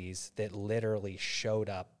opportunities that literally showed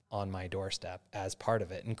up on my doorstep as part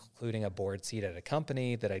of it, including a board seat at a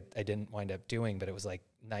company that I didn't wind up doing, but it was like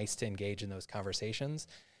nice to engage in those conversations.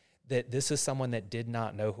 That this is someone that did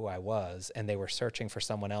not know who I was, and they were searching for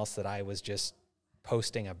someone else that I was just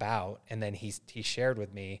posting about, and then he shared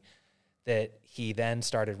with me that he then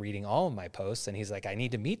started reading all of my posts, and he's like, I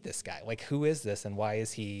need to meet this guy. Like, who is this, and why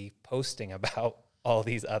is he posting about all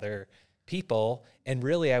these other people? And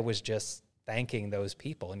really, I was just thanking those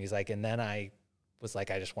people. And he's like, and then I was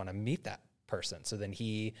like, I just want to meet that person. So then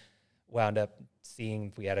he wound up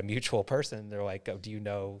seeing we had a mutual person. They're like, oh, do you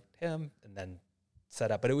know him? And then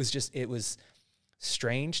set up. But it was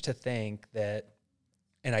strange to think that,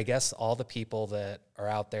 and I guess all the people that are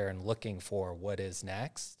out there and looking for what is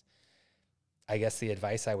next, I guess the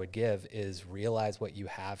advice I would give is realize what you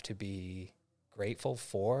have to be grateful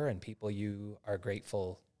for and people you are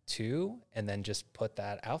grateful to, and then just put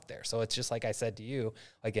that out there. So it's just like I said to you,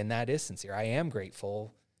 like, and that is sincere. I am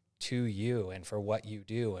grateful to you and for what you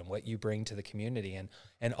do and what you bring to the community.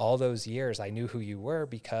 And all those years I knew who you were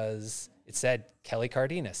because it said Kelly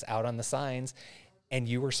Cardenas out on the signs, and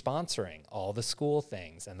you were sponsoring all the school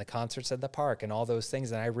things and the concerts at the park and all those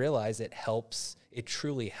things. And I realized it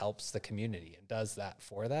truly helps the community and does that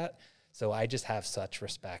for that. So I just have such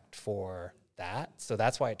respect for that. So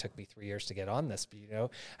that's why it took me 3 years to get on this.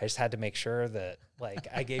 But, I just had to make sure that, like,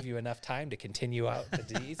 I gave you enough time to continue out the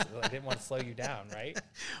D's. I didn't want to slow you down, right?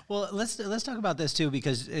 Well, let's talk about this too,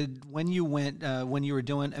 because when you were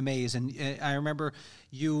doing Amaze, and I remember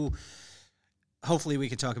you. Hopefully, we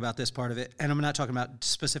can talk about this part of it, and I'm not talking about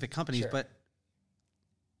specific companies, but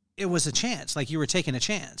it was a chance. Like, you were taking a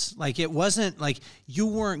chance. Like, it wasn't like you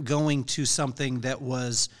weren't going to something that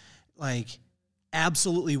was like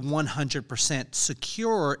absolutely 100%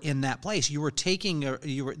 secure in that place. You were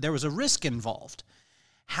there was a risk involved.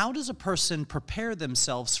 how does a person prepare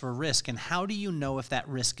themselves for risk, and how do you know if that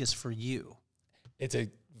risk is for you? It's a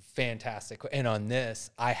fantastic, and on this,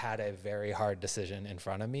 I had a very hard decision in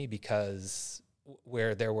front of me because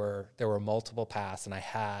where there were multiple paths, and I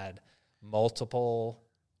had multiple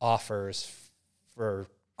offers for.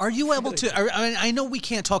 Are you able to, I mean, I know we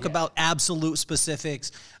can't talk about absolute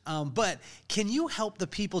specifics, but can you help the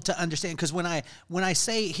people to understand? Because when I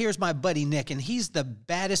say, here's my buddy Nick, and he's the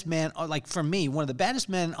baddest man, like for me, one of the baddest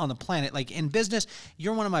men on the planet, like in business,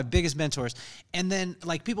 you're one of my biggest mentors. And then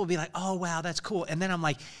like people will be like, oh, wow, that's cool. And then I'm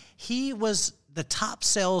like, he was the top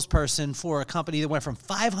salesperson for a company that went from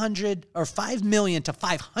 5 million to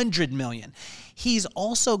 500 million. He's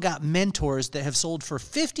also got mentors that have sold for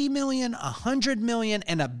 50 million, 100 million,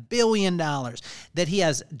 and $1 billion that he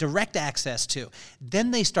has direct access to.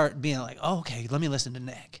 Then they start being like, oh, okay, let me listen to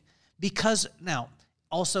Nick. Because now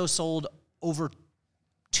also sold over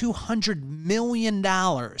 $200 million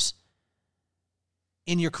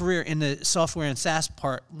in your career in the software and SaaS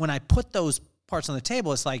part. When I put those parts on the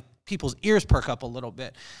table, it's like people's ears perk up a little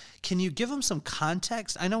bit. Can you give them some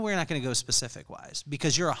context? I know we're not going to go specific wise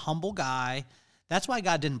because you're a humble guy. That's why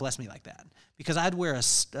God didn't bless me like that, because I'd wear a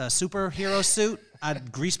superhero suit.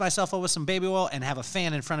 I'd grease myself up with some baby oil and have a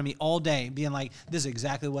fan in front of me all day being like, this is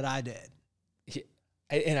exactly what I did. Yeah.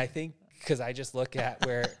 And I think because I just look at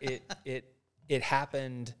where it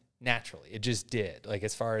happened naturally. It just did, like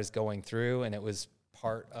as far as going through, and it was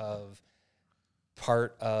part of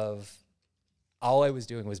all I was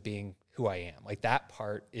doing was being who I am. Like that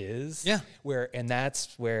part is and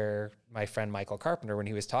that's where my friend Michael Carpenter, when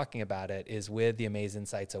he was talking about it, is with the Amaze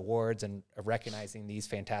Insights Awards and recognizing these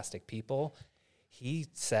fantastic people. He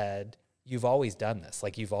said, you've always done this.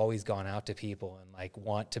 Like you've always gone out to people and like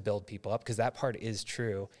want to build people up, because that part is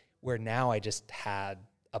true, where now I just had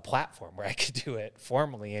a platform where I could do it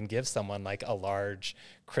formally and give someone like a large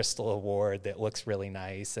crystal award that looks really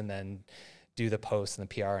nice, and then do the posts and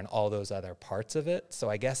the PR and all those other parts of it. So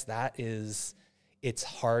I guess it's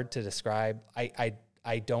hard to describe.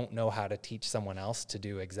 I don't know how to teach someone else to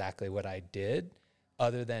do exactly what I did,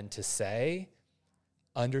 other than to say,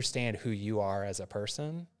 understand who you are as a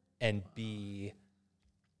person and be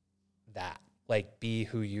that, like be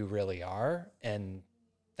who you really are. And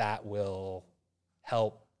that will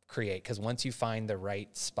help create, because once you find the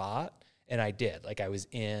right spot, and I did, like I was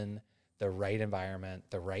in the right environment,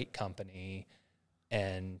 the right company,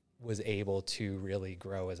 and was able to really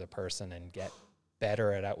grow as a person and get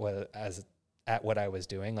better at what I was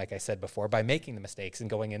doing, like I said before, by making the mistakes and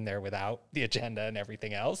going in there without the agenda and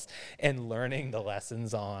everything else, and learning the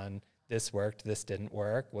lessons on this worked, this didn't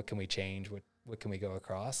work, what can we change, what can we go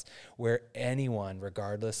across, where anyone,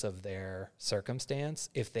 regardless of their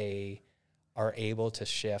circumstance, if they are able to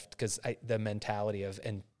shift, because the mentality of,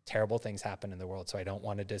 and terrible things happen in the world, so I don't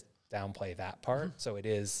want to just downplay that part. Mm-hmm. So it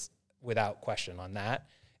is without question on that.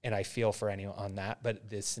 And I feel for anyone on that, but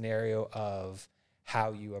the scenario of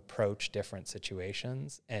how you approach different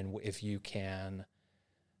situations, and if you can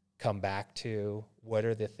come back to what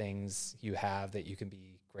are the things you have that you can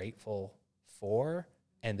be grateful for,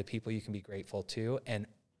 and the people you can be grateful to, and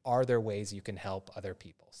are there ways you can help other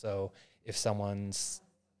people? So if someone's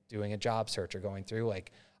doing a job search or going through,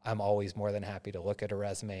 like, I'm always more than happy to look at a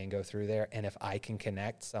resume and go through there. And if I can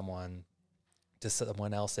connect someone to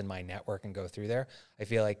someone else in my network and go through there, I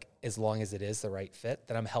feel like as long as it is the right fit,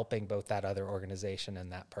 that I'm helping both that other organization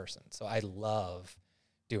and that person. So I love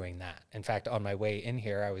doing that. In fact, on my way in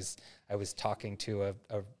here, I was talking to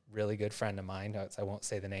a really good friend of mine. I won't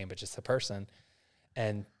say the name, but just a person.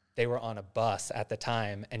 And they were on a bus at the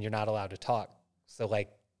time, and you're not allowed to talk. So like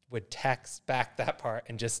would text back that part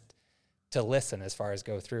and just to listen as far as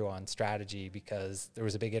go through on strategy, because there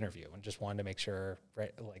was a big interview and just wanted to make sure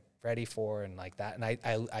ready for and like that. And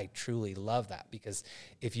I truly love that, because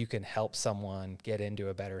if you can help someone get into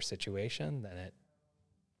a better situation, then it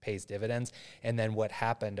pays dividends. And then what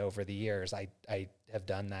happened over the years, I have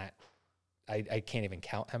done that. I can't even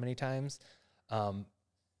count how many times.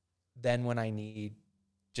 Then when I need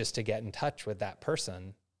just to get in touch with that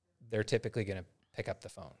person, they're typically going to pick up the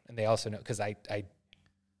phone. And they also know, because I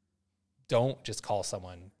don't just call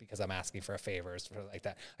someone because I'm asking for a favor or something like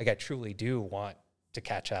that. Like I truly do want to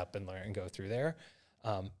catch up and learn and go through there.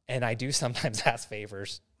 And I do sometimes ask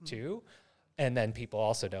favors too. And then people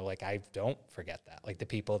also know, like, I don't forget that, like the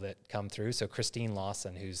people that come through. So Christine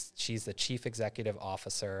Lawson, she's the chief executive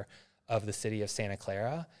officer of the city of Santa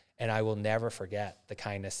Clara. And I will never forget the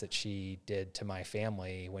kindness that she did to my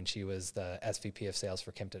family when she was the SVP of sales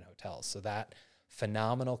for Kimpton Hotels. So that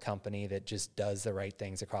phenomenal company that just does the right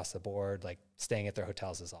things across the board, like staying at their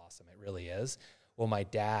hotels is awesome. It really is. Well, my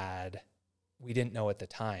dad we didn't know at the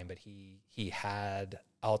time, but he had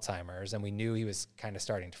Alzheimer's, and we knew he was kind of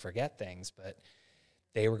starting to forget things, but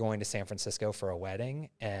they were going to San Francisco for a wedding,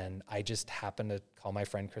 and I just happened to call my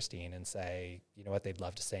friend Christine and say, you know what, they'd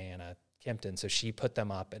love to stay in a Kimpton. So she put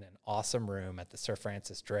them up in an awesome room at the Sir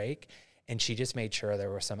Francis Drake, and she just made sure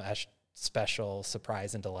there were some special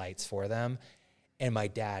surprise and delights for them. And my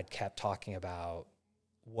dad kept talking about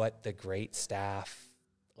what the great staff,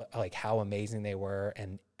 like how amazing they were.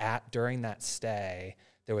 And during that stay,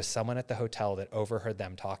 there was someone at the hotel that overheard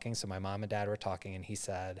them talking. So my mom and dad were talking, and he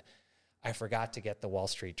said, I forgot to get the Wall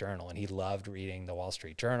Street Journal. And he loved reading the Wall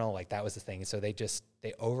Street Journal. Like that was the thing. So they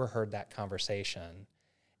overheard that conversation.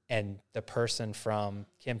 And the person from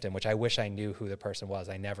Kimpton, which I wish I knew who the person was,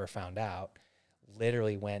 I never found out,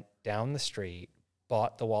 literally went down the street,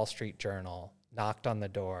 bought the Wall Street Journal, knocked on the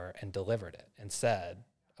door, and delivered it and said,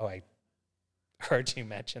 oh, I heard you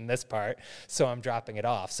mention this part, so I'm dropping it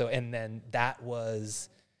off. So, and then that was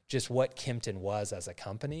just what Kimpton was as a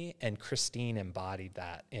company, and Christine embodied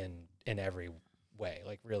that in every way,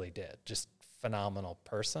 like really did. Just phenomenal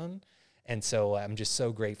person. And so I'm just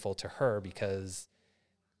so grateful to her, because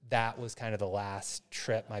that was kind of the last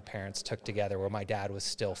trip my parents took together where my dad was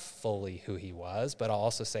still fully who he was. But I'll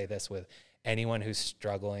also say this, with anyone who's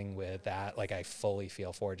struggling with that, like I fully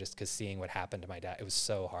feel for, just because seeing what happened to my dad, it was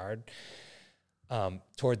so hard.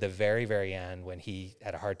 Toward the very, very end, when he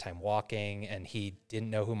had a hard time walking and he didn't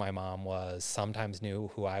know who my mom was, sometimes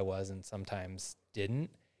knew who I was and sometimes didn't,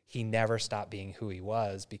 he never stopped being who he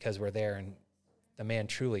was, because we're there and the man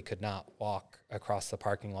truly could not walk across the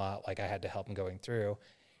parking lot. Like I had to help him going through.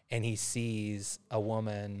 And he sees a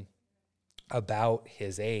woman about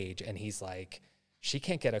his age, and he's like, she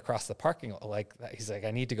can't get across the parking lot like that. He's like,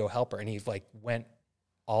 I need to go help her. And he like went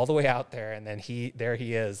all the way out there, and then there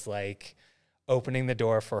he is, like opening the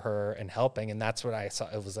door for her and helping. And that's what I saw.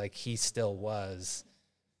 It was like he still was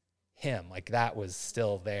him. Like that was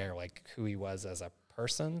still there, like who he was as a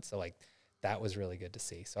person. So like that was really good to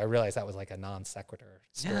see. So I realized that was like a non sequitur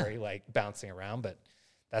story, like bouncing around, but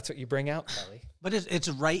that's what you bring out, Kelly. But it's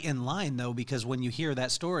right in line, though, because when you hear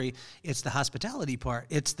that story, it's the hospitality part.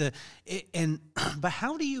 But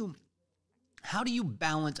how do you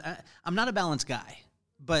balance? I'm not a balance guy,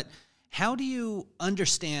 but how do you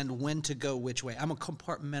understand when to go which way? I'm a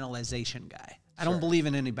compartmentalization guy. I don't believe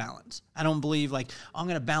in any balance. I don't believe like I'm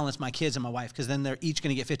going to balance my kids and my wife, because then they're each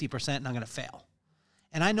going to get 50% and I'm going to fail.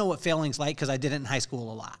 And I know what failing's like because I did it in high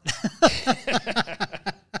school a lot.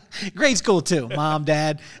 Grade school too, mom,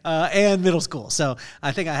 dad, and middle school. So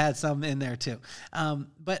I think I had some in there too.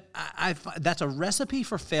 But that's a recipe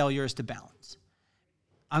for failure, is to balance.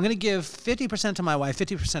 I'm going to give 50% to my wife,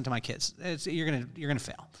 50% to my kids. You're going to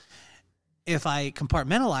fail. If I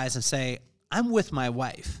compartmentalize and say, I'm with my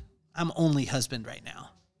wife, I'm only husband right now.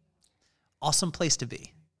 Awesome place to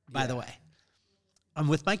be, by the way. I'm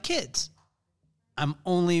with my kids. I'm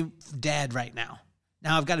only dad right now.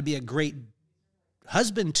 Now I've got to be a great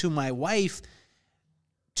husband to my wife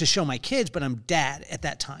to show my kids, but I'm dad at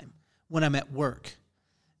that time when I'm at work.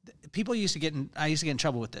 I used to get in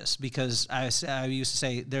trouble with this, because I used to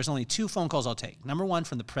say there's only 2 phone calls I'll take. Number 1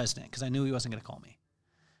 from the president, because I knew he wasn't going to call me.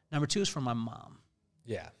 Number 2 is from my mom.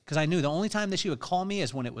 Yeah. Because I knew the only time that she would call me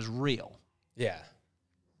is when it was real. Yeah.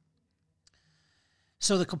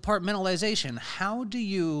 So the compartmentalization, how do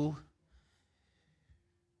you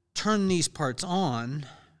turn these parts on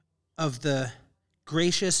of the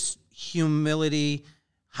gracious humility,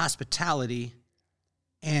 hospitality,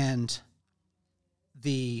 and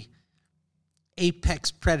the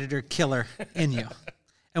apex predator killer in you?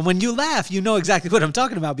 And when you laugh, you know exactly what I'm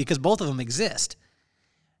talking about, because both of them exist.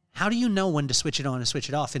 How do you know when to switch it on and switch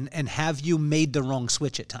it off? And have you made the wrong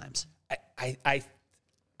switch at times?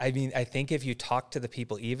 I mean, I think if you talk to the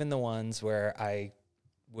people, even the ones where I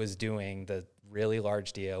was doing the really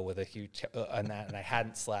large deal with a huge on that, and I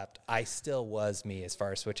hadn't slept, I still was me as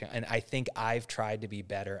far as switching. And I think I've tried to be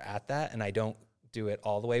better at that, and I don't do it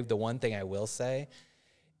all the way. The one thing I will say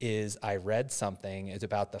is I read something, it's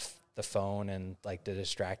about the phone and like the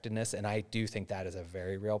distractedness, and I do think that is a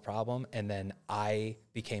very real problem. And then I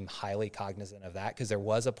became highly cognizant of that, because there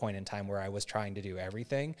was a point in time where I was trying to do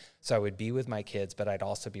everything. So I would be with my kids, but I'd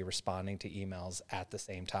also be responding to emails at the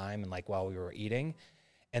same time, and like while we were eating.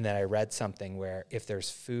 And then I read something where if there's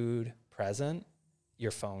food present,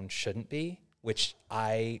 your phone shouldn't be, which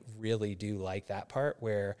I really do like that part,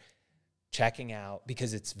 where checking out,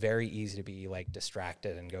 because it's very easy to be like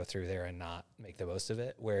distracted and go through there and not make the most of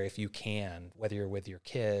it. Where if you can, whether you're with your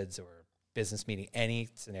kids or business meeting, any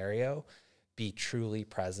scenario, be truly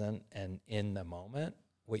present and in the moment,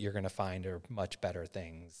 what you're going to find are much better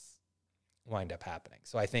things wind up happening.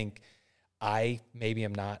 So I think maybe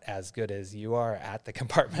I'm not as good as you are at the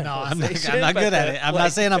compartmentalization. No, I'm not good at it. I'm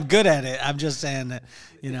not saying I'm good at it. I'm just saying that,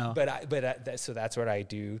 So that's what I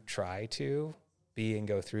do try to be and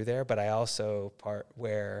go through there. But I also part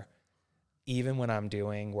where even when I'm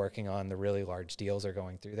working on the really large deals or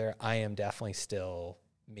going through there, I am definitely still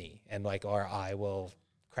me. And or I will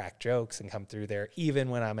crack jokes and come through there, even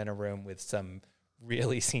when I'm in a room with some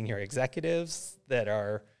really senior executives that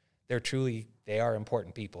they are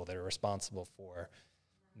important people that are responsible for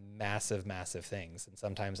massive, massive things. And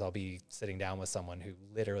sometimes I'll be sitting down with someone who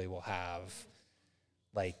literally will have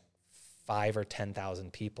 5,000 or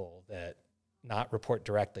 10,000 people that not report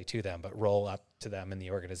directly to them, but roll up to them in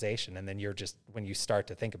the organization. And then when you start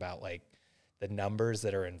to think about the numbers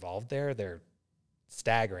that are involved there, they're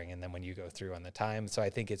staggering. And then when you go through on the time, so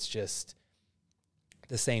I think it's just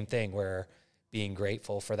the same thing where being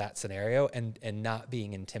grateful for that scenario and not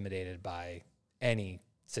being intimidated by any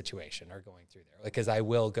situation or going through there, because I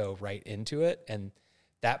will go right into it. And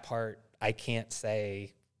that part, I can't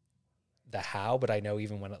say the how, but I know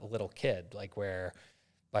even when a little kid, where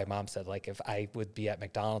my mom said, if I would be at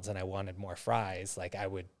McDonald's and I wanted more fries, I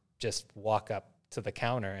would just walk up to the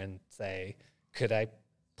counter and say, could I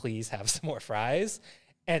please have some more fries?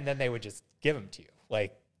 And then they would just give them to you.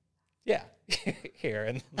 Yeah, here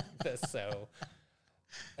and this. So,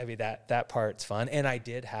 I mean, that part's fun. And I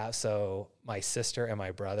did so my sister and my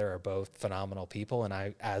brother are both phenomenal people. And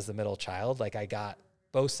I, as the middle child, I got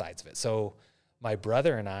both sides of it. So my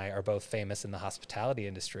brother and I are both famous in the hospitality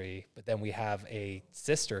industry, but then we have a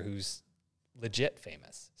sister who's legit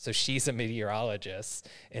famous. So she's a meteorologist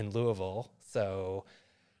in Louisville. So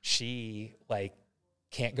she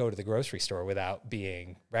can't go to the grocery store without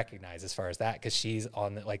being recognized as far as that. Cause she's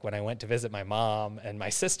on when I went to visit my mom and my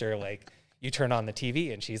sister, you turn on the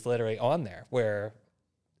TV and she's literally on there, where,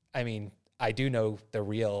 I mean, I do know the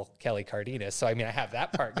real Kelly Cardenas. So, I mean, I have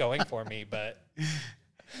that part going for me, but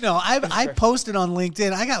No, I posted on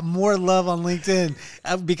LinkedIn. I got more love on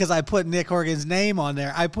LinkedIn because I put Nick Horgan's name on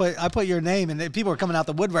there. I put your name, and people are coming out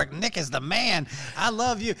the woodwork. Nick is the man. I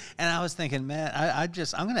love you. And I was thinking, man, I'm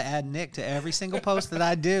going to add Nick to every single post that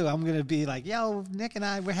I do. I'm going to be like, yo, Nick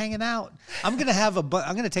and we're hanging out. I'm going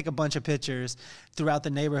to take a bunch of pictures throughout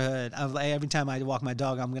the neighborhood. Every time I walk my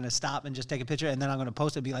dog, I'm going to stop and just take a picture, and then I'm going to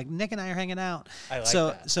post it and be like, Nick and I are hanging out. I like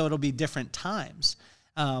that. So it'll be different times.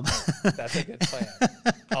 That's a good plan.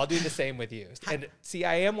 I'll do the same with you. And see,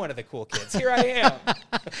 I am one of the cool kids. Here I am.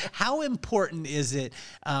 How important is it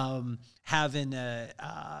having a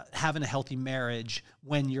healthy marriage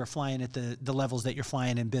when you're flying at the levels that you're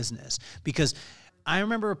flying in business? Because I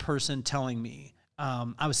remember a person telling me,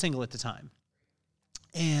 I was single at the time,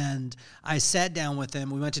 and I sat down with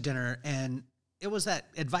him. We went to dinner, and it was that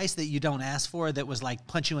advice that you don't ask for, that was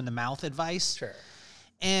punch you in the mouth advice. Sure.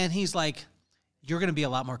 And he's like, you're going to be a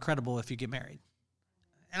lot more credible if you get married.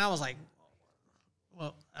 And I was like,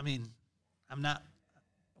 well, I mean, I'm not,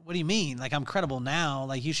 what do you mean? I'm credible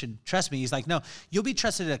now. You should trust me. He's like, no, you'll be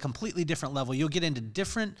trusted at a completely different level. You'll get into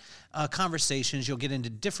different conversations. You'll get into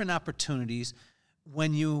different opportunities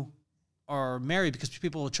when you are married, because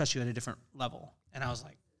people will trust you at a different level. And I was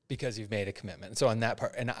like, because you've made a commitment. So on that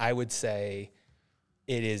part, and I would say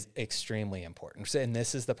it is extremely important. And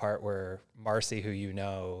this is the part where Marcy, who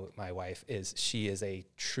my wife, she is a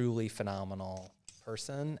truly phenomenal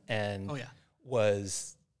person, and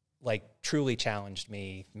was truly challenged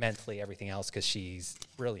me mentally, everything else, because she's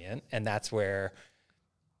brilliant. And that's where,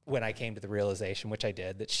 when I came to the realization, which I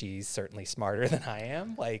did, that she's certainly smarter than I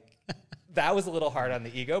am, that was a little hard on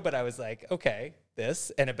the ego, but I was like, okay,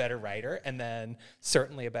 this, and a better writer, and then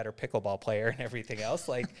certainly a better pickleball player and everything else.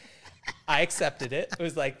 I accepted it. It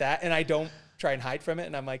was like that. And I don't try and hide from it.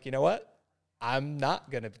 And I'm like, you know what? I'm not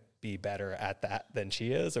going to be better at that than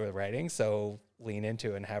she is, or writing. So lean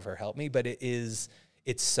into it and have her help me. But it's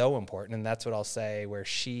so important. And that's what I'll say, where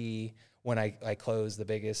when I closed the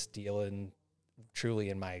biggest deal truly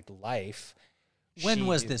in my life. When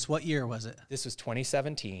was this? What year was it? This was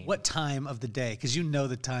 2017. What time of the day? Because you know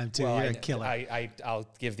the time too. Well, You're a killer. I'll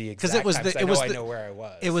give the exact time. I know where I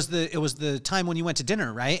was. It was the time when you went to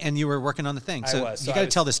dinner, right? And you were working on the thing. So I was. You got to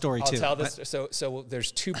tell the story too. I'll tell this. So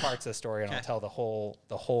there's two parts of the story, and I'll tell the whole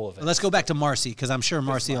of it. Well, let's go back to Marcy, because I'm sure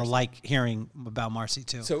Marcy will like hearing about Marcy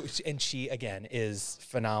too. So, and she again is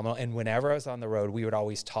phenomenal. And whenever I was on the road, we would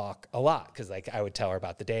always talk a lot, because I would tell her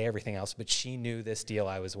about the day, everything else. But she knew this deal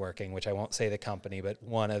I was working, which I won't say the company, but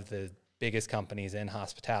one of the biggest companies in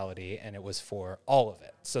hospitality, and it was for all of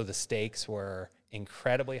it. So the stakes were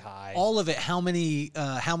incredibly high. All of it. How many?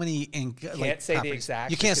 Can't say the exact.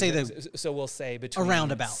 You can't say the. So we'll say between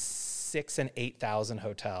around about 6,000 and 8,000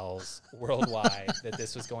 hotels worldwide that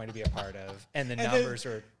this was going to be a part of, and the numbers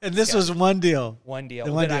are. And this was one deal. One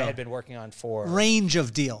deal that I had been working on for range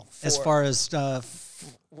of deal as far as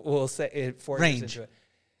we'll say 4 range. years into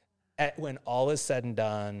it. When all is said and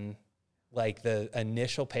done, like the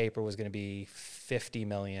initial paper was going to be $50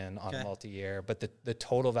 million on a multi-year, but the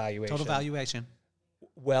total valuation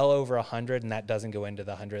well over 100, and that doesn't go into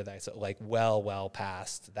the 100 that I said, like well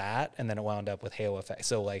past that, and then it wound up with halo effect.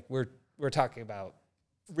 So like we're talking about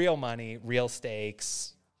real money, real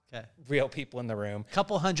stakes, real people in the room.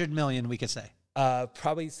 Couple $100 million, we could say.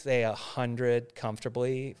 Probably say 100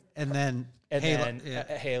 comfortably, and then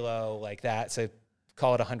halo like that. So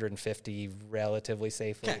call it 150 relatively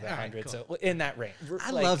safely, 100. Right, cool. So in that range.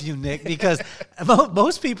 I love you, Nick, because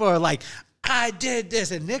most people are like, I did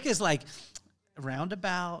this, and Nick is like,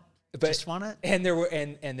 roundabout. But just want it. And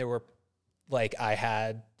there were like I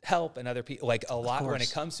had help and other people, like a lot. When it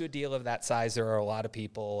comes to a deal of that size, there are a lot of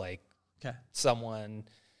people. Like someone,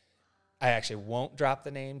 I actually won't drop the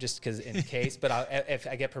name just because in case, but if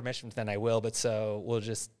I get permission, then I will. But so we'll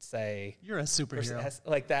just say you're a superhero.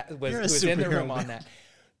 Like that was in the room on that.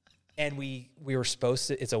 And we were supposed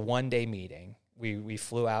to. It's a 1-day meeting. We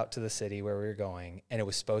flew out to the city where we were going, and it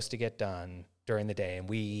was supposed to get done during the day. And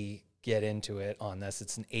we get into it on this.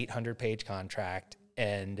 It's an 800-page contract,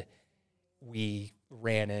 and we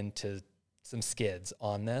ran into some skids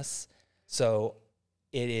on this. So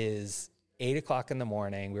it is 8 o'clock in the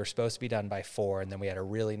morning. We were supposed to be done by 4, and then we had a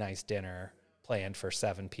really nice dinner planned for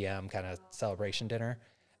 7 p.m., kind of celebration dinner.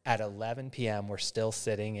 At 11 p.m., we're still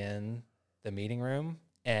sitting in the meeting room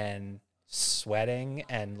and sweating,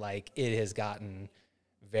 and like it has gotten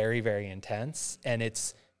very, very intense. And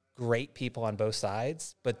it's great people on both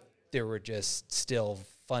sides, but there were just still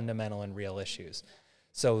fundamental and real issues.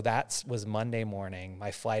 So that was Monday morning.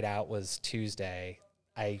 My flight out was Tuesday.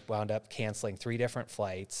 I wound up canceling 3 different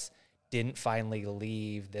flights, didn't finally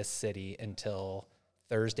leave this city until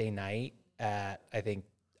Thursday night at, I think,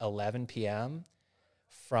 11 p.m.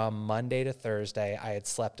 From Monday to Thursday, I had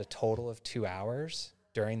slept a total of 2 hours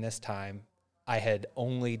during this time. I had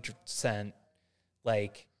only sent,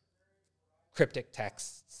 like, cryptic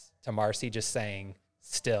texts to Marcy just saying,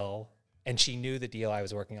 still, and she knew the deal I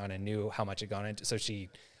was working on and knew how much had gone into, so she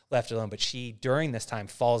left it alone. But she, during this time,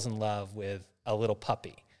 falls in love with a little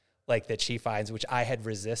puppy, like that she finds, which I had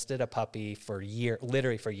resisted a puppy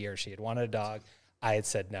literally for years. She had wanted a dog. I had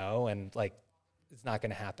said no, and like, it's not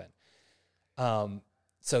going to happen.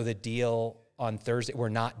 So the deal on Thursday, we're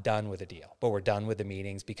not done with the deal, but we're done with the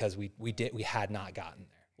meetings because we had not gotten there.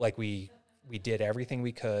 Like we did everything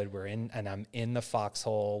we could. I'm in the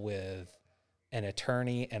foxhole with an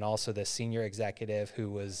attorney and also the senior executive who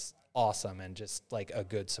was awesome and just like a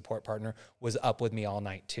good support partner, was up with me all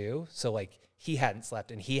night too. So like he hadn't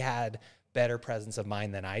slept, and he had better presence of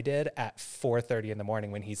mind than I did at 4:30 in the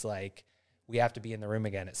morning when he's like, we have to be in the room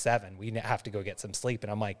again at 7. We have to go get some sleep.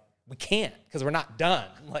 And I'm like, we can't, because we're not done.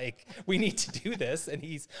 Like, we need to do this. And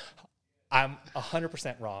I'm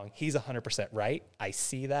 100% wrong. He's 100% right. I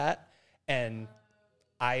see that. And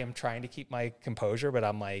I am trying to keep my composure, but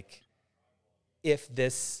I'm like,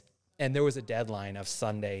 and there was a deadline of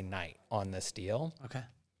Sunday night on this deal. Okay.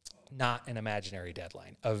 Not an imaginary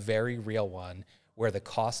deadline, a very real one where the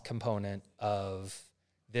cost component of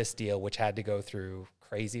this deal, which had to go through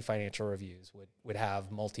crazy financial reviews, would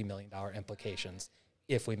have multi-million-dollar implications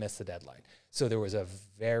if we missed the deadline. So there was a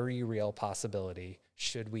very real possibility,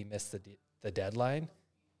 should we miss the deadline,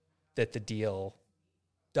 that the deal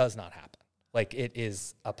does not happen. Like, it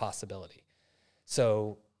is a possibility.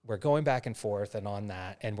 So we're going back and forth and on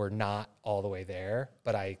that, and we're not all the way there,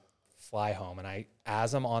 but I fly home, and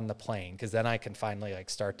as I'm on the plane, because then I can finally like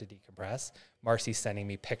start to decompress, Marcy's sending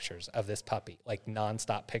me pictures of this puppy, like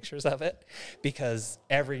nonstop pictures of it, because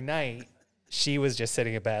every night she was just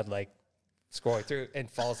sitting in bed, like scrolling through, and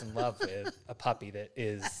falls in love with a puppy that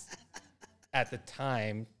is at the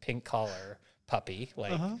time pink collar puppy,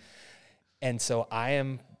 like, and so I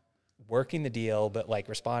am working the deal, but like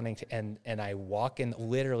responding to, and I walk in,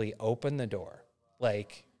 literally open the door,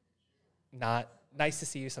 like, not nice to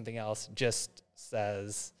see you, something else, just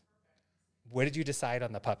says, what did you decide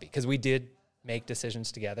on the puppy? Because we did make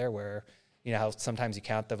decisions together where, you know, how sometimes you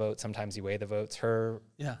count the votes, sometimes you weigh the votes. Her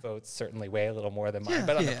votes certainly weigh a little more than mine.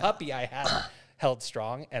 But on the puppy, I had held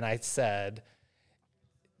strong, and I said,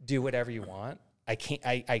 do whatever you want. I can't,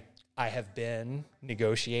 I have been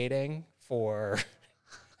negotiating for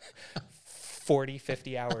 40,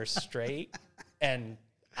 50 hours straight, and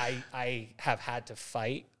I have had to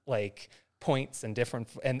fight, like, points and different,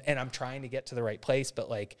 and I'm trying to get to the right place, but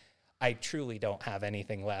like I truly don't have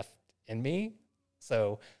anything left in me.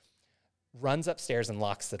 So runs upstairs and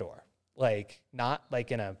locks the door. Like, not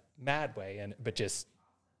like in a mad way, but just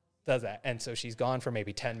does that. And so she's gone for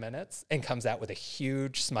maybe 10 minutes and comes out with a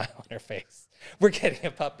huge smile on her face. We're getting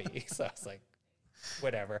a puppy. So I was like,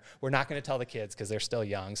 whatever. We're not going to tell the kids because they're still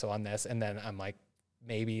young. So on this, and then I'm like,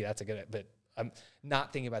 maybe that's a good, but I'm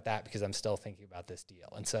not thinking about that because I'm still thinking about this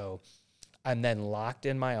deal. And so I'm then locked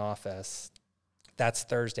in my office. That's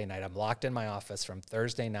Thursday night. I'm locked in my office from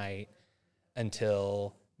Thursday night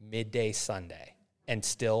until midday Sunday, and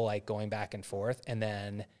still like going back and forth. And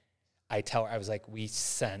then I tell her, I was like, we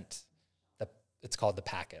sent it's called the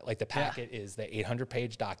packet. Like the packet is the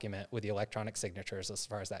 800-page document with the electronic signatures. As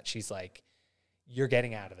far as that, she's like, you're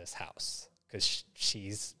getting out of this house, because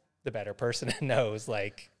she's the better person and knows,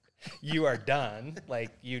 like, you are done. Like,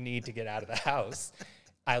 you need to get out of the house.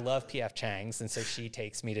 I love P.F. Chang's, and so she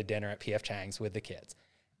takes me to dinner at P.F. Chang's with the kids.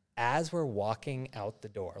 As we're walking out the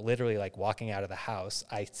door, literally like walking out of the house,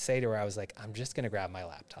 I say to her, I was like, I'm just going to grab my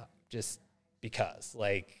laptop just because.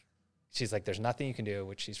 Like, she's like, there's nothing you can do,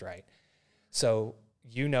 which she's right. So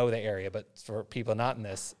you know the area, but for people not in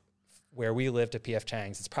this, where we live to P.F.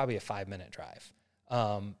 Chang's, it's probably a 5-minute drive.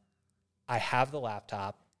 I have the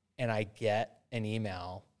laptop, and I get an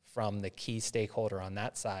email from the key stakeholder on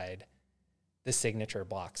that side. The signature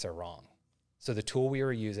blocks are wrong. So the tool we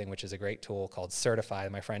were using, which is a great tool called Certify,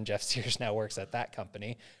 my friend Jeff Sears now works at that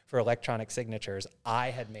company for electronic signatures.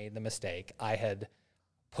 I had made the mistake. I had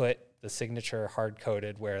put the signature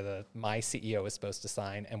hard-coded where my CEO was supposed to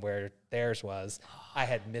sign and where theirs was. I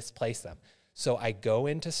had misplaced them. So I go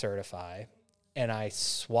into Certify, and I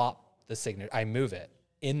swap the signature. I move it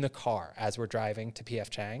in the car as we're driving to P.F.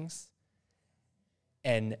 Chang's.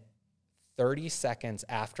 And 30 seconds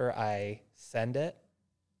after I send it,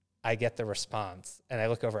 I get the response. And I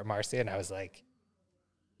look over at Marcia, and I was like,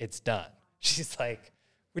 it's done. She's like,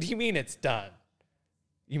 what do you mean it's done?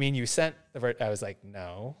 You mean you sent the I was like,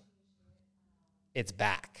 no, it's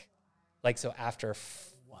back. Like, so after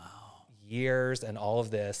years and all of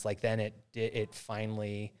this, like, then it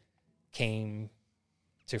finally came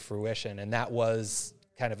to fruition. And that was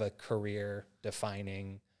kind of a career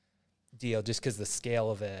defining deal, just because the scale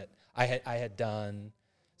of it. I had done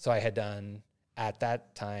at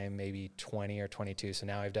that time maybe 20 or 22. So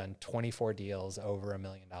now I've done 24 deals over $1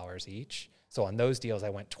 million each. So on those deals, I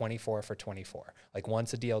went 24 for 24. Like,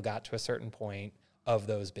 once a deal got to a certain point of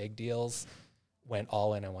those big deals, went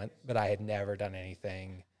all in and went, but I had never done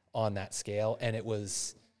anything on that scale. And it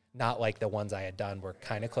was not like the ones I had done were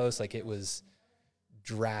kind of close. Like, it was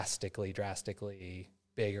drastically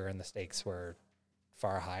bigger, and the stakes were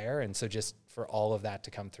far higher. And so just for all of that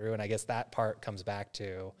to come through, and I guess that part comes back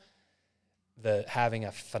to having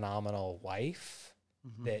a phenomenal wife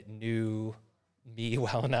that knew me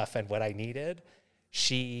well enough and what I needed.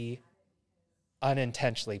 She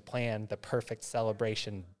unintentionally planned the perfect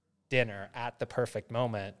celebration dinner at the perfect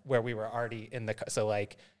moment where we were already in the, so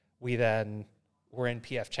like we then were in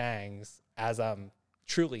P.F. Chang's as I'm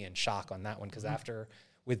truly in shock on that one. Cause after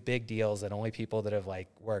with big deals and only people that have like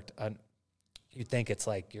worked on, you'd think it's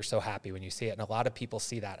like, you're so happy when you see it. And a lot of people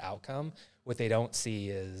see that outcome. What they don't see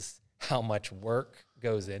is how much work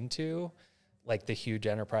goes into like the huge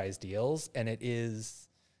enterprise deals. And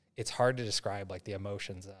it's hard to describe like the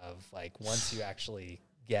emotions of like, once you actually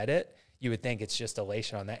get it, you would think it's just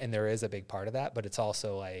elation on that. And there is a big part of that, but it's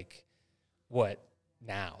also like, what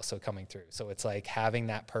now? So coming through. So it's like having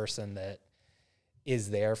that person that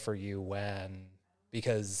is there for you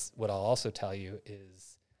because what I'll also tell you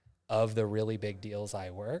is, of the really big deals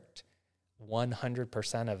I worked,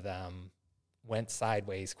 100% of them went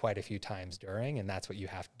sideways quite a few times during, and that's what you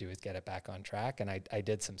have to do, is get it back on track. And I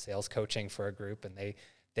did some sales coaching for a group, and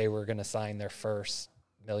they were going to sign their first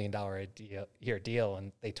 $1 million a year deal,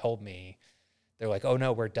 and they told me, they're like, oh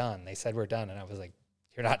no, we're done. They said we're done, and I was like,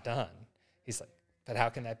 you're not done. He's like, but how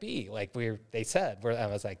can that be? Like they said, I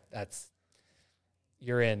was like,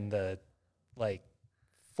 you're in the like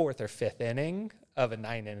 4th or 5th inning of a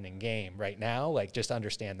 9-inning game right now. Like, just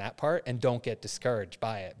understand that part and don't get discouraged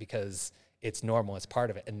by it, because it's normal. It's part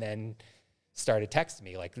of it. And then started texting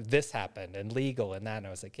me like, this happened and legal and that. And I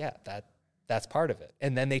was like, yeah, that's part of it.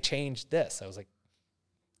 And then they changed this. I was like,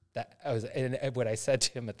 and what I said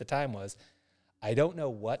to him at the time was, I don't know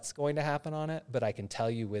what's going to happen on it, but I can tell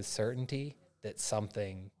you with certainty that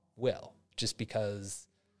something will, just because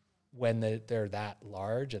when they're that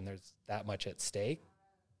large and there's that much at stake,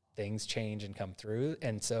 things change and come through.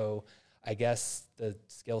 And so I guess the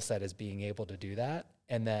skill set is being able to do that,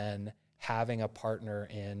 and then having a partner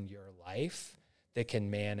in your life that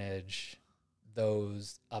can manage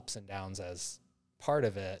those ups and downs as part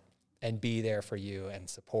of it and be there for you and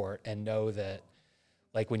support, and know that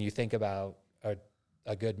like when you think about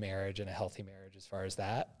a good marriage and a healthy marriage as far as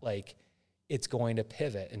that, like it's going to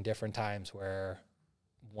pivot in different times where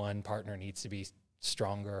one partner needs to be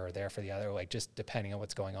stronger or there for the other, like just depending on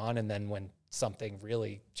what's going on. And then when something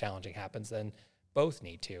really challenging happens, then both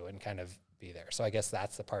need to and kind of be there. So I guess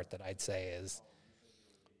that's the part that I'd say is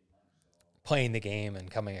playing the game and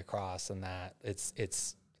coming across, and that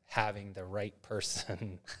it's having the right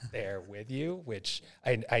person there with you, which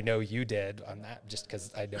I know you did on that, just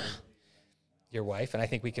because I know your wife, and I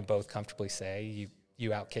think we can both comfortably say you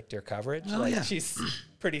outkicked your coverage. Oh, yeah. She's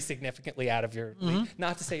pretty significantly out of your league.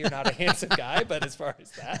 Not to say you're not a handsome guy, but as far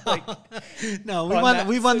as that, like, no,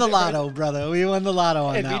 we won the lotto, brother. We won the lotto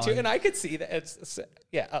on and that me too. one. And I could see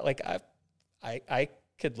that. Like I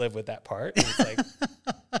could live with that part. It's like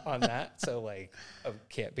on that. So like, I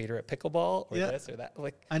can't beat her at pickleball or this or that.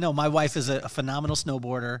 Like, I know my wife is a phenomenal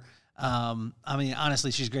snowboarder. I mean,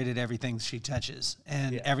 honestly, she's great at everything she touches,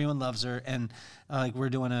 and everyone loves her. And like we're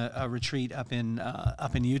doing a retreat up in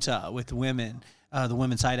Utah with women, the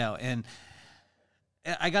Women's Hideout. And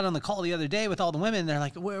I got on the call the other day with all the women. They're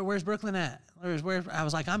like, "Where's Brooklyn at? Where?" I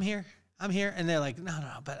was like, "I'm here." And they're like, no,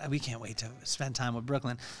 but we can't wait to spend time with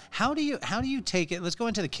Brooklyn. How do you take it? Let's go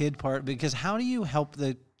into the kid part, because how do you help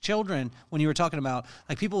the children when you were talking about,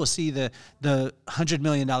 like, people will see the $100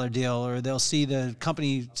 million deal, or they'll see the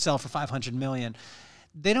company sell for $500 million.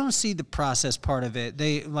 They don't see the process part of it.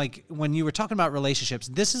 They, like, when you were talking about relationships,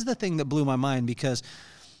 this is the thing that blew my mind, because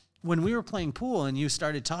when we were playing pool and you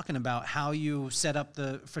started talking about how you set up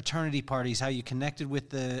the fraternity parties, how you connected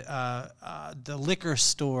with the liquor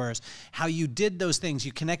stores, how you did those things,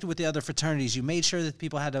 you connected with the other fraternities, you made sure that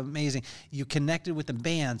people had amazing, you connected with the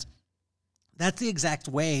bands. That's the exact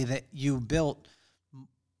way that you built,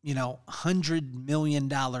 $100 million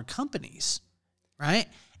companies, right?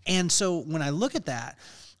 And so when I look at that,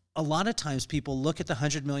 a lot of times people look at the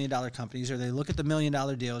 $100 million companies, or they look at the $1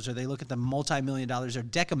 million deals, or they look at the multi-million dollars or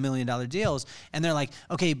 $1 deals, and they're like,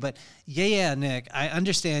 okay, but yeah, Nick, I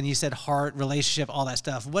understand you said heart, relationship, all that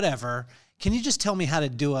stuff, whatever. Can you just tell me how to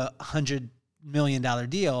do a $100 million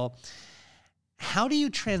deal? How do you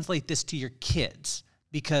translate this to your kids?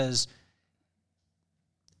 Because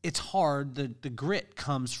it's hard. The grit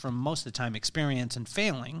comes from most of the time experience and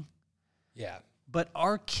failing. yeah. But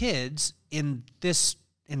our kids in this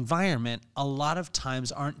environment a lot of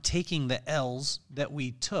times aren't taking the L's that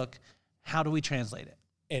we took. How do we translate it?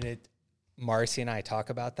 And Marcy and I talk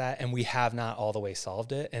about that, and we have not all the way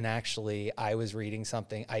solved it. And actually, I was reading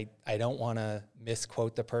something. I don't want to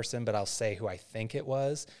misquote the person, but I'll say who I think it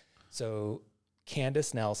was. So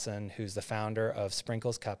Candace Nelson, who's the founder of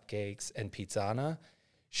Sprinkles Cupcakes and Pizzana,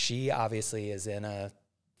 she obviously is in a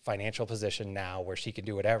financial position now where she can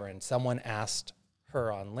do whatever. And someone asked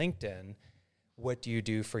her on LinkedIn, what do you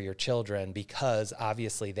do for your children? Because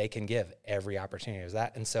obviously they can give every opportunity as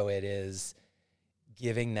that. And so it is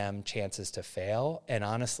giving them chances to fail. And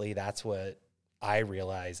honestly, that's what I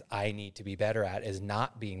realize I need to be better at, is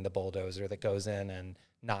not being the bulldozer that goes in and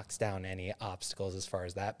knocks down any obstacles as far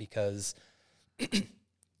as that, because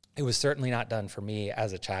it was certainly not done for me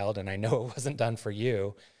as a child, and I know it wasn't done for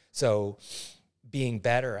you. So being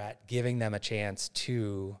better at giving them a chance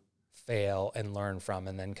to fail and learn from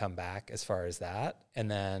and then come back as far as that. And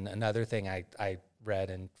then another thing I read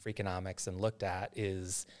in Freakonomics and looked at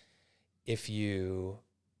is, if you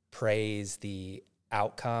praise the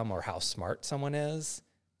outcome or how smart someone is,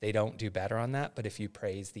 they don't do better on that. But if you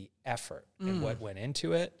praise the effort and what went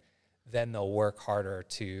into it, then they'll work harder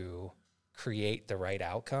to create the right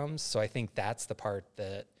outcomes. So I think that's the part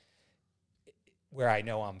that, where I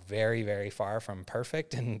know I'm very, very far from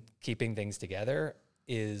perfect and keeping things together,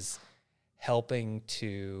 is helping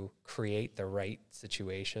to create the right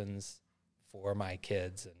situations for my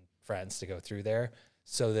kids and friends to go through there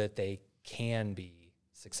so that they can be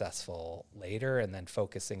successful later, and then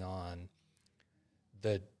focusing on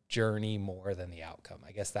the journey more than the outcome.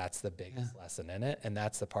 I guess that's the biggest lesson in it. And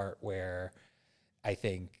that's the part where I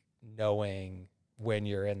think knowing when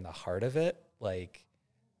you're in the heart of it, like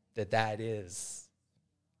that is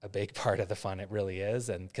a big part of the fun. It really is.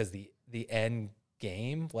 And because the end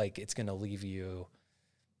game, like, it's going to leave you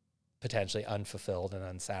potentially unfulfilled and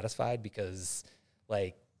unsatisfied, because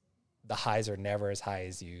like the highs are never as high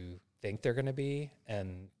as you think they're going to be,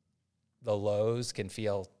 and the lows can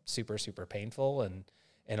feel super, super painful. And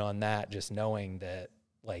on that, just knowing that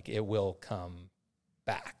like it will come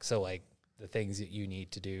back. So like the things that you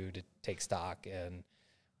need to do to take stock, and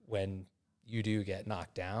when you do get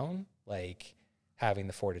knocked down, like having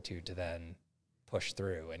the fortitude to then push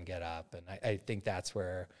through and get up. And I think that's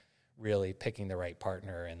where really picking the right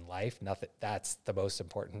partner in life, that's the most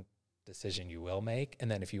important decision you will make. And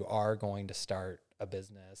then if you are going to start a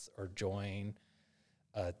business or join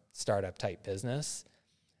a startup type business,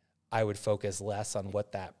 I would focus less on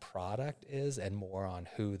what that product is and more on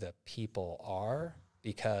who the people are,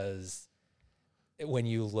 because when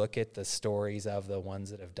you look at the stories of the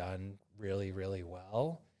ones that have done really, really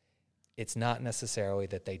well, it's not necessarily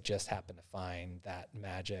that they just happen to find that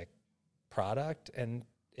magic product and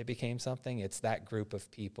it became something. It's that group of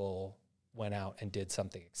people went out and did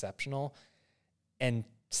something exceptional. And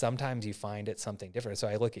sometimes you find it something different. So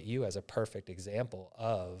I look at you as a perfect example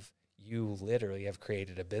of, you literally have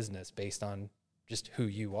created a business based on just who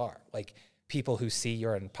you are. Like, people who see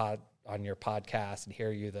you're on your podcast and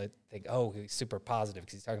hear you, that think, oh, he's super positive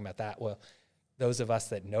because he's talking about that. Well, those of us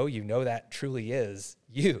that know you know that truly is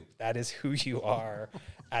you. That is who you are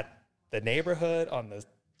at the neighborhood, on the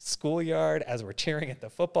schoolyard, as we're cheering at the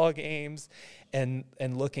football games, and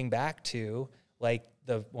looking back to, like,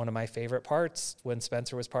 one of my favorite parts when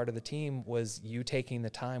Spencer was part of the team was you taking the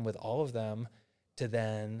time with all of them to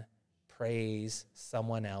then praise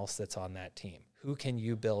someone else that's on that team. Who can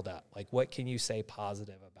you build up? Like, what can you say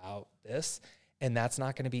positive about this? And that's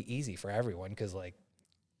not going to be easy for everyone, because, like,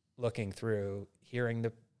 looking through, hearing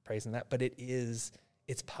the praise and that, but it's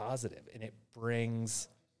positive, and it brings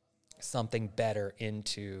something better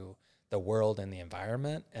into the world and the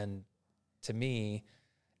environment. And to me,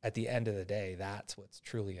 at the end of the day, that's what's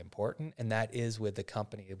truly important. And that is with the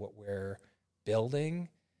company, what we're building,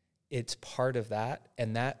 it's part of that.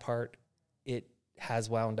 And that part, it has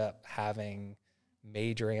wound up having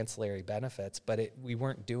major ancillary benefits, but we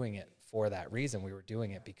weren't doing it for that reason. We were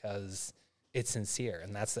doing it because it's sincere,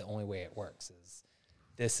 and that's the only way it works. Is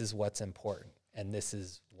this is what's important, and this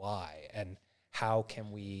is why, and how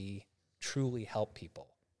can we truly help people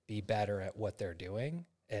be better at what they're doing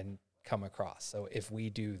and come across. So if we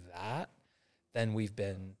do that, then we've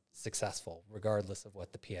been successful, regardless of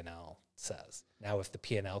what the P&L says. Now, if the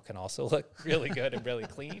P&L can also look really good and really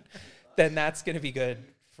clean, then that's going to be good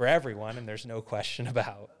for everyone, and there's no question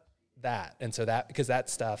about that. And so because that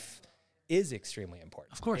stuff is extremely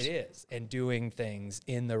important. Of course. It is. And doing things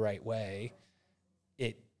in the right way,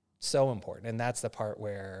 it's so important. And that's the part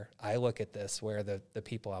where I look at this, where the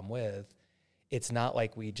people I'm with, it's not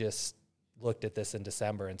like we just looked at this in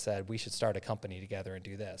December and said, we should start a company together and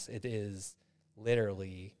do this. It is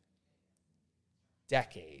literally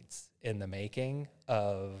decades in the making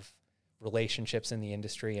of relationships in the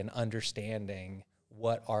industry and understanding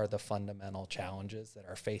what are the fundamental challenges that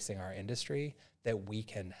are facing our industry that we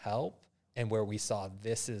can help, and where we saw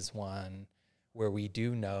this is one where we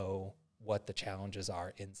do know what the challenges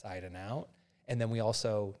are inside and out. And then we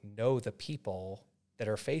also know the people that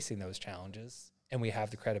are facing those challenges, and we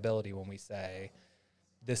have the credibility when we say,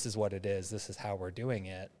 this is what it is, this is how we're doing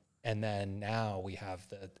it. And then now we have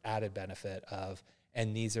the added benefit of,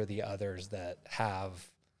 and these are the others that have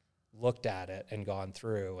looked at it and gone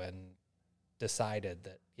through and decided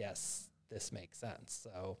that, yes, this makes sense.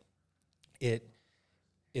 So it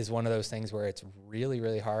is one of those things where it's really,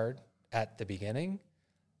 really hard at the beginning.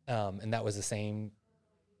 And that was the same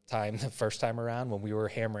time, the first time around, when we were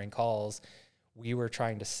hammering calls, we were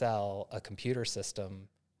trying to sell a computer system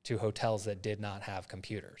to hotels that did not have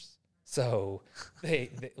computers. So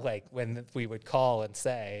they like, when we would call and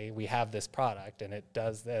say, we have this product and it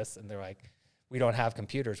does this, and they're like, we don't have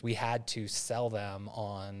computers. We had to sell them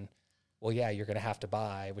on, well, yeah, you're going to have to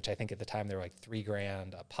buy, which I think at the time they were like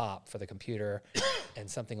 $3,000 a pop for the computer, and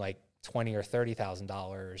something like $20,000 or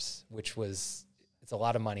 $30,000, which was, it's a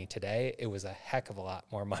lot of money today. It was a heck of a lot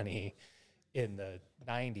more money in the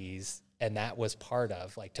 90s. And that was part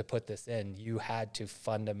of, like, to put this in, you had to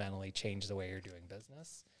fundamentally change the way you're doing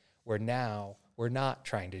business, where now we're not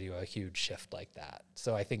trying to do a huge shift like that.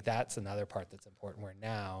 So I think that's another part that's important, where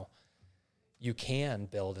now you can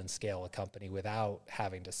build and scale a company without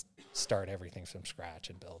having to start everything from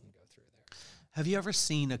scratch and build and go through there. Have you ever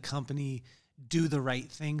seen a company do the right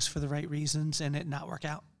things for the right reasons and it not work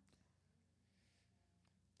out?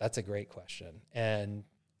 That's a great question. And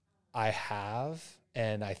I have,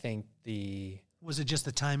 and I think was it just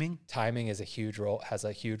the timing? Timing has a huge role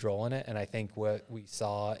in it. And I think what we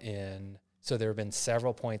saw so there have been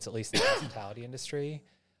several points, at least in the hospitality industry,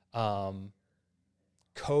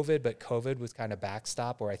 COVID was kind of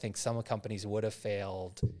backstop, where I think some companies would have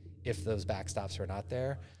failed if those backstops were not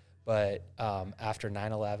there. But after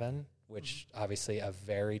 9/11, which obviously a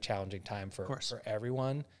very challenging time for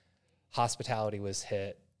everyone, hospitality was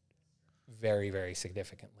hit very, very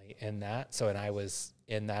significantly in that. So, and I was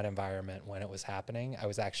in that environment when it was happening. I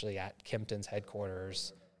was actually at Kimpton's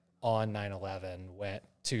headquarters on 9/11, went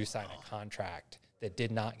to sign a contract that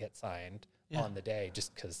did not get signed on the day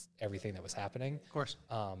just because everything that was happening. Of course.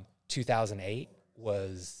 2008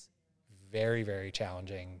 was very, very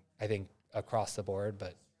challenging, I think, across the board,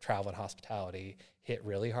 but travel and hospitality hit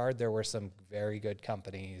really hard. There were some very good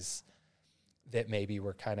companies that maybe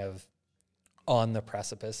were kind of on the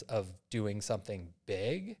precipice of doing something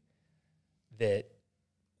big that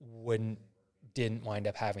didn't wind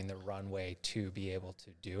up having the runway to be able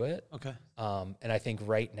to do it. Okay. And I think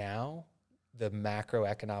right now, the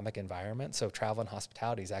macroeconomic environment, so travel and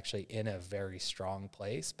hospitality is actually in a very strong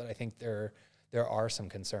place, but I think there are some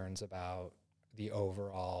concerns about the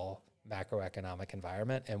overall macroeconomic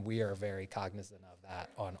environment, and we are very cognizant of that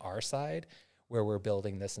on our side, where we're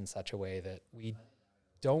building this in such a way that we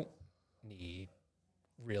don't need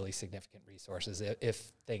really significant resources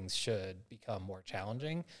if things should become more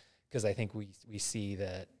challenging, because I think we see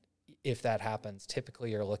that if that happens,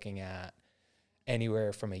 typically you're looking at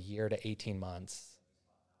anywhere from a year to 18 months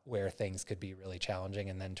where things could be really challenging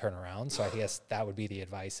and then turn around. So I guess that would be the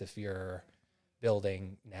advice if you're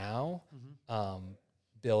building now,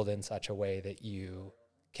 build in such a way that you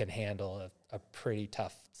can handle a pretty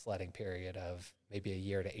tough sledding period of maybe a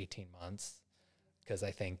year to 18 months, because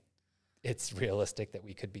I think it's realistic that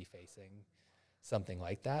we could be facing something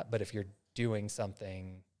like that. But if you're doing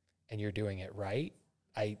something and you're doing it right,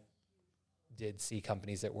 I did see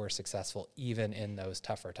companies that were successful even in those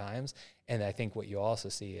tougher times. And I think what you also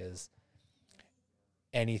see is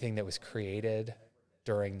anything that was created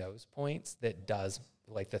during those points that does,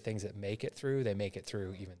 like the things that make it through, they make it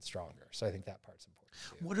through even stronger. So I think that part's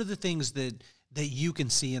important too. What are the things that you can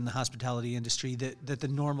see in the hospitality industry that the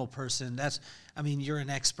normal person, you're an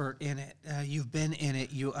expert in it. You've been in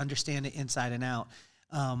it. You understand it inside and out.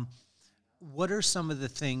 What are some of the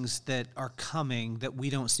things that are coming that we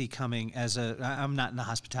don't see coming I'm not in the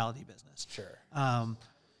hospitality business. Sure.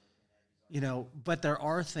 But there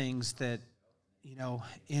are things that,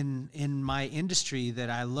 in my industry that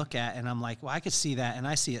I look at and I'm like, well, I could see that and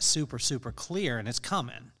I see it super, super clear and it's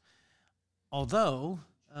coming. Although,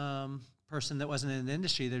 person that wasn't in the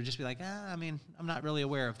industry, they'd just be like, I'm not really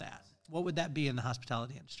aware of that. What would that be in the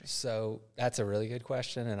hospitality industry? So that's a really good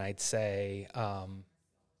question. And I'd say,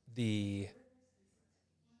 the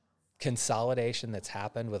consolidation that's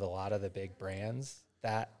happened with a lot of the big brands,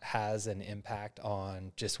 that has an impact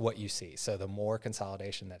on just what you see. So the more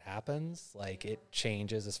consolidation that happens, like it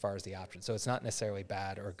changes as far as the options. So it's not necessarily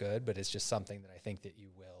bad or good, but it's just something that I think that you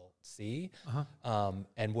will see.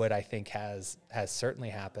 And what I think has certainly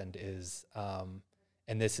happened is,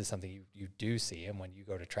 and this is something you do see, and when you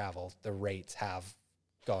go to travel, the rates have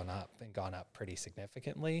gone up pretty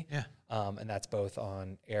significantly. Yeah. And that's both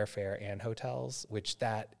on airfare and hotels, which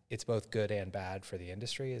it's both good and bad for the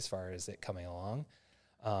industry as far as it coming along.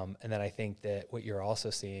 And then I think that what you're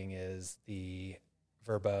also seeing is the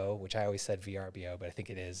Vrbo, which I always said VRBO, but I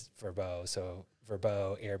think it is Vrbo. So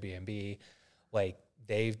Vrbo, Airbnb, like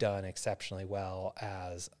they've done exceptionally well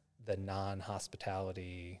as the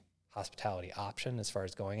hospitality option as far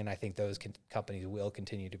as going. And I think those companies will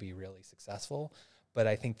continue to be really successful. But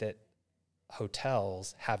I think that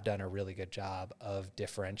hotels have done a really good job of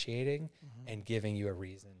differentiating and giving you a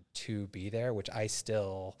reason to be there, which I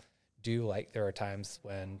still do like. There are times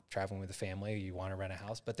when traveling with a family, you want to rent a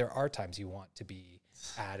house, but there are times you want to be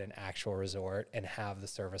at an actual resort and have the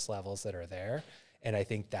service levels that are there. And I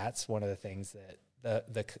think that's one of the things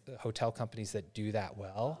that the hotel companies that do that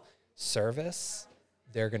well, service,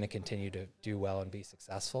 they're going to continue to do well and be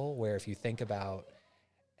successful. Where if you think about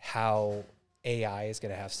how AI is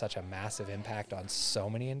going to have such a massive impact on so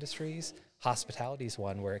many industries, hospitality is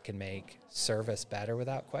one where it can make service better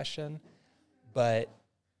without question. But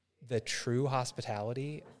the true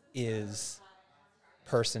hospitality is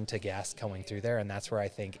person to guest coming through there. And that's where I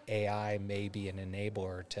think AI may be an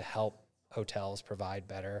enabler to help hotels provide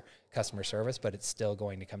better customer service, but it's still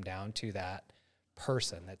going to come down to that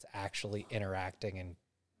person that's actually interacting and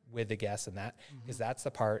with the guests, and that, because that's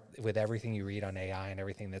the part with everything you read on AI and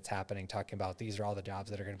everything that's happening, talking about these are all the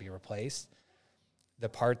jobs that are going to be replaced. The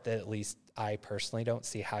part that at least I personally don't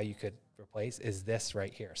see how you could replace is this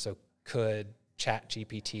right here. So could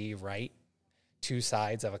ChatGPT write two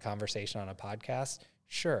sides of a conversation on a podcast?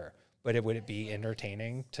 Sure. But would it be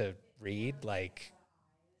entertaining to read? Like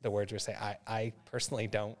the words would say, I personally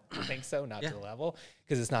don't think so, not to the level,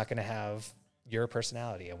 because it's not going to have your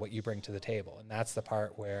personality and what you bring to the table. And that's the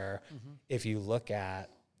part where if you look at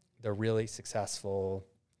the really successful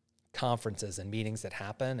conferences and meetings that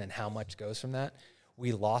happen and how much goes from that,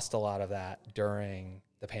 we lost a lot of that during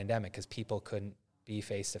the pandemic because people couldn't be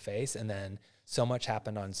face-to-face. And then so much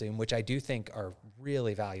happened on Zoom, which I do think are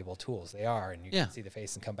really valuable tools. They are, and you can see the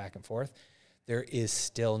face and come back and forth. there is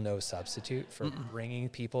still no substitute for bringing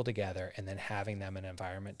people together and then having them in an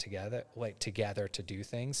environment together to do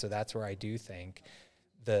things. So that's where I do think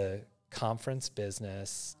the conference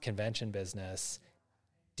business, convention business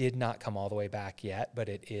did not come all the way back yet, but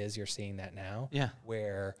it is. You're seeing that now,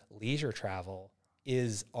 where leisure travel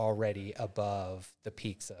is already above the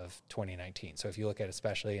peaks of 2019. So if you look at,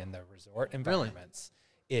 especially in the resort environments,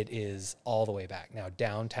 it is all the way back. Now,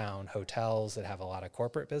 downtown hotels that have a lot of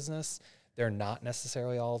corporate business, they're not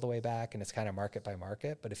necessarily all the way back, and it's kind of market by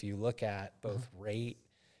market. But if you look at both rate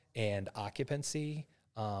and occupancy,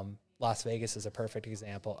 Las Vegas is a perfect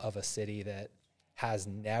example of a city that has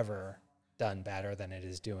never done better than it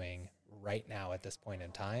is doing right now at this point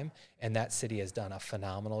in time. And that city has done a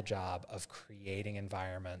phenomenal job of creating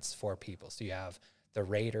environments for people. So you have the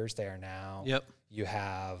Raiders there now. Yep. You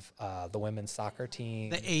have the women's soccer team.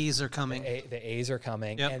 The A's are coming. The A's are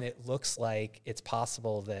coming. Yep. And it looks like it's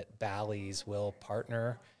possible that Bally's will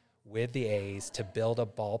partner with the A's to build a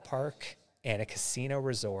ballpark and a casino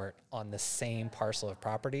resort on the same parcel of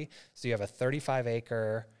property. So you have a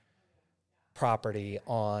 35-acre property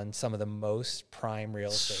on some of the most prime real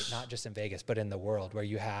estate, not just in Vegas, but in the world, where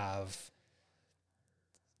you have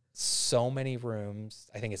so many rooms.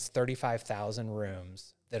 I think it's 35,000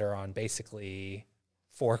 rooms that are on basically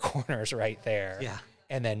four corners right there. Yeah.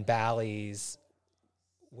 And then Bally's,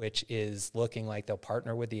 which is looking like they'll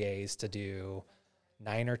partner with the A's to do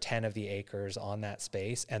 9 or 10 of the acres on that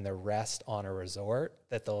space and the rest on a resort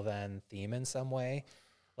that they'll then theme in some way.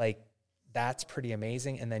 Like, that's pretty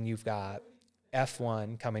amazing. And then you've got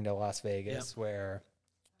F1 coming to Las Vegas, where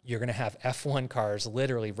you're going to have F1 cars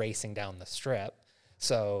literally racing down the strip.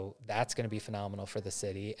 So that's going to be phenomenal for the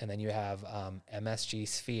city. And then you have MSG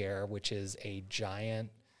Sphere, which is a giant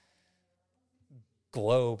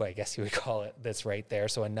globe, I guess you would call it, that's right there.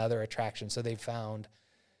 So another attraction. So they've found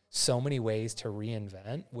so many ways to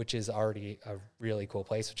reinvent, which is already a really cool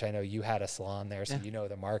place, which I know you had a salon there, so you know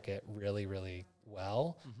the market really, really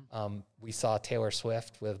well. We saw Taylor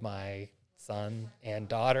Swift with my son and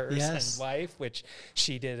daughters and wife, which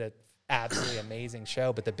she did an absolutely amazing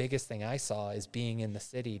show. But the biggest thing I saw is being in the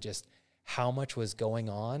city, just how much was going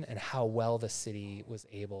on and how well the city was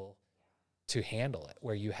able to handle it,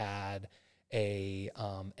 where you had a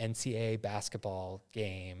NCAA basketball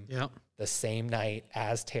game the same night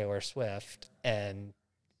as Taylor Swift, and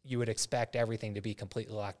you would expect everything to be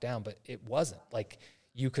completely locked down, but it wasn't. Like,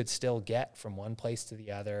 you could still get from one place to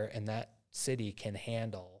the other, and that city can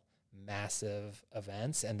handle massive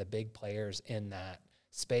events, and the big players in that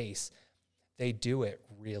space, they do it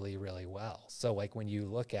really, really well. So like when you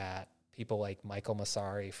look at people like Michael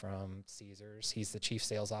Massari from Caesars, he's the chief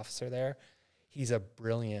sales officer there. He's a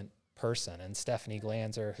brilliant person. And Stephanie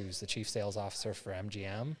Glanzer, who's the chief sales officer for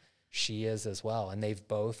MGM, she is as well. And they've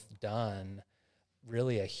both done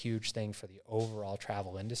really a huge thing for the overall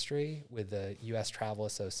travel industry with the U.S. Travel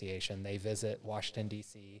Association. They visit Washington,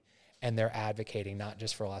 D.C., and they're advocating not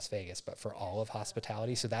just for Las Vegas, but for all of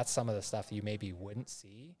hospitality. So that's some of the stuff you maybe wouldn't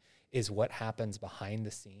see, is what happens behind the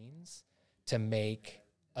scenes to make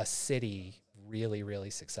a city really, really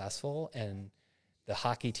successful. And the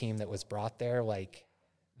hockey team that was brought there, like,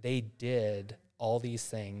 they did all these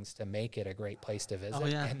things to make it a great place to visit.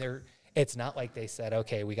 And it's not like they said,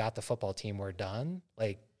 okay, we got the football team, we're done.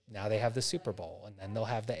 Like, now they have the Super Bowl, and then they'll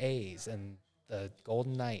have the A's and the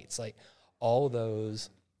Golden Knights. Like, all those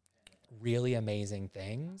really amazing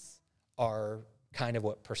things are kind of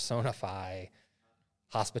what personify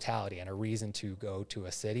hospitality and a reason to go to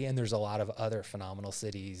a city. And there's a lot of other phenomenal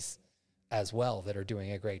cities as well that are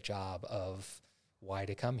doing a great job of why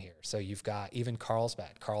to come here. So you've got even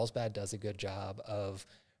Carlsbad. Carlsbad does a good job of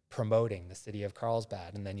promoting the city of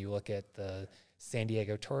Carlsbad. And then you look at the San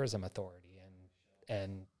Diego Tourism Authority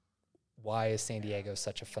and why is San Diego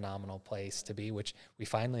such a phenomenal place to be, which we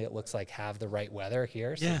finally, it looks like, have the right weather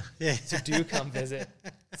here. So, so do come visit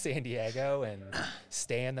San Diego and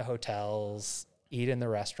stay in the hotels, eat in the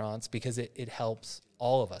restaurants, because it helps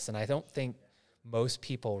all of us. And I don't think most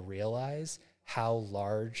people realize how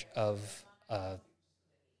large of a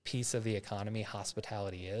piece of the economy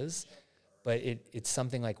hospitality is, but it's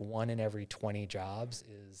something like 1 in every 20 jobs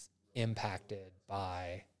is impacted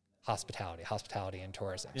by hospitality and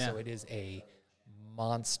tourism. So it is a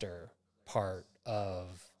monster part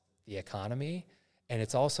of the economy, and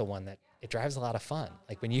it's also one that it drives a lot of fun.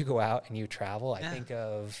 Like, when you go out and you travel, I think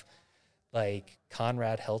of like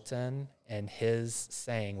Conrad Hilton and his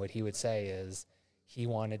saying, what he would say is he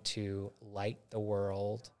wanted to light the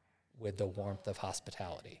world with the warmth of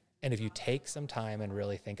hospitality. And if you take some time and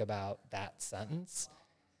really think about that sentence,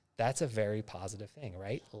 that's a very positive thing,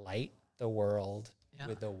 right? Light the world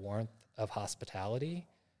with the warmth of hospitality.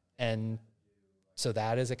 And so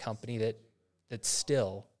that is a company that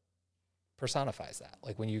still personifies that.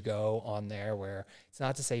 Like when you go on there, where it's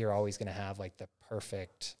not to say you're always going to have like the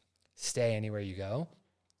perfect stay anywhere you go,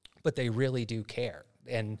 but they really do care.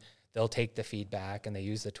 And they'll take the feedback and they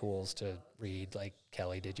use the tools to read, like,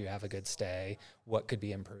 Kelly, did you have a good stay? What could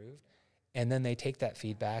be improved? And then they take that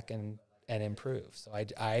feedback and improve. So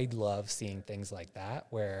I love seeing things like that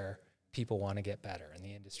where people want to get better and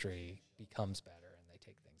the industry becomes better and they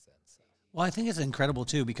take things in. So. Well, I think it's incredible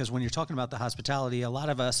too, because when you're talking about the hospitality, a lot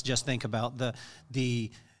of us just think about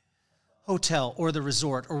the hotel or the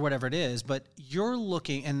resort or whatever it is, but you're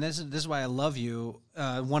looking, and this is why I love you,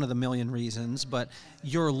 one of the million reasons, but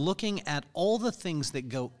you're looking at all the things that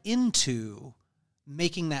go into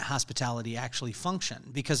making that hospitality actually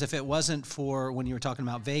function. Because if it wasn't for, when you were talking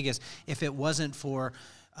about Vegas, if it wasn't for,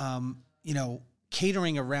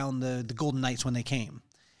 catering around the Golden Knights when they came,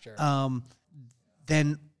 Sure.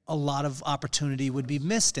 Then a lot of opportunity would be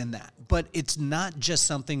missed in that. But it's not just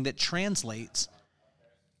something that translates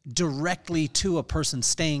directly to a person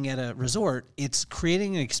staying at a resort. It's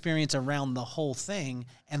creating an experience around the whole thing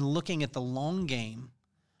and looking at the long game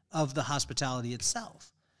of the hospitality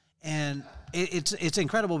itself. And it's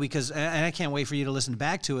incredible because, and I can't wait for you to listen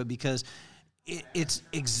back to it, because it's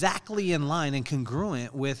exactly in line and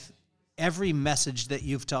congruent with every message that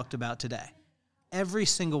you've talked about today. Every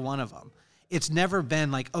single one of them. It's never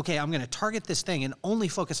been like, okay, I'm going to target this thing and only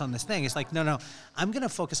focus on this thing. It's like, no, I'm going to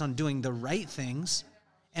focus on doing the right things.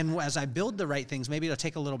 And as I build the right things, maybe it'll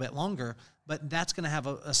take a little bit longer, but that's going to have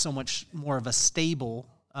a so much more of a stable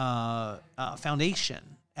foundation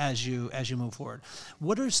as you move forward.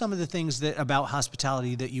 What are some of the things about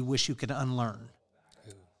hospitality that you wish you could unlearn?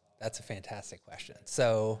 Ooh, that's a fantastic question.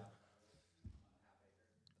 So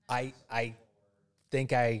I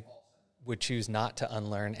think I would choose not to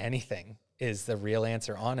unlearn anything is the real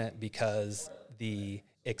answer on it, because the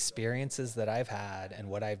experiences that I've had and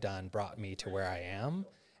what I've done brought me to where I am.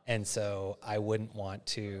 And so I wouldn't want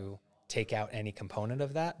to take out any component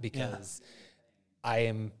of that, because I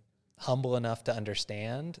am humble enough to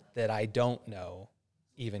understand that I don't know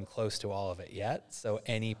even close to all of it yet. So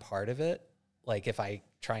any part of it, like if I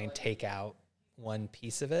try and take out one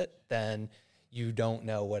piece of it, then you don't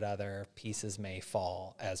know what other pieces may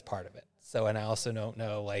fall as part of it. So, and I also don't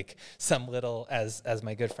know, like, some little, as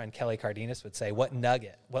my good friend Kelly Cardenas would say, what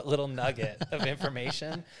little nugget of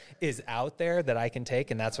information is out there that I can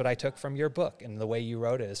take. And that's what I took from your book and the way you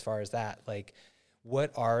wrote it as far as that. Like,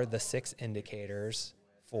 what are the 6 indicators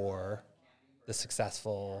for the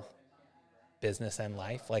successful business and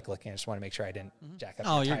life? Like, looking, I just want to make sure I didn't jack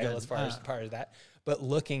up your title as far as part of that. But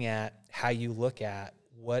looking at how you look at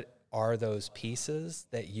what are those pieces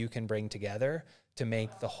that you can bring together to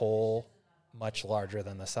make the whole much larger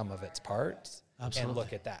than the sum of its parts. Absolutely. And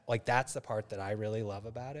look at that. Like, that's the part that I really love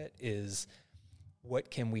about it, is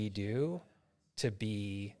what can we do to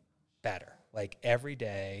be better? Like, every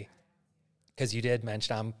day, because you did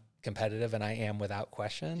mention I'm competitive, and I am without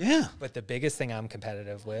question. Yeah. But the biggest thing I'm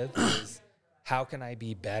competitive with is how can I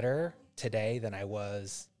be better today than I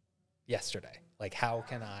was yesterday? Like, how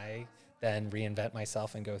can I then reinvent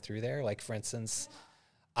myself and go through there? Like, for instance,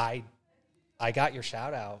 I got your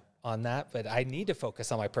shout out on that, but I need to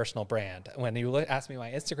focus on my personal brand. When you asked me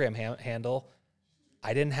my Instagram handle,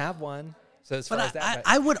 I didn't have one. So as far as that,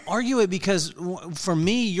 I would argue it, because for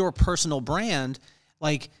me, your personal brand,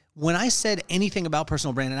 like, when I said anything about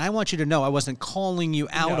personal brand, and I want you to know I wasn't calling you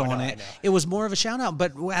out on it. It was more of a shout out.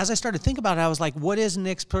 But as I started to think about it, I was like, what is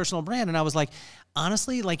Nick's personal brand? And I was like,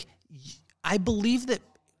 honestly, like, I believe that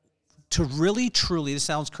to really, truly, this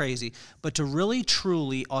sounds crazy, but to really,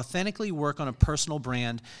 truly, authentically work on a personal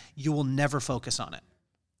brand, you will never focus on it.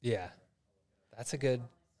 Yeah, that's a good.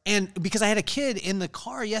 And because I had a kid in the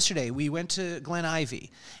car yesterday, we went to Glen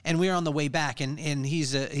Ivy, and we were on the way back, and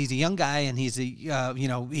he's a young guy, and he's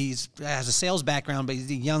has a sales background, but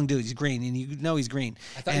he's a young dude. He's green, and you know he's green.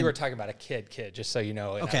 I thought you were talking about a kid, just so you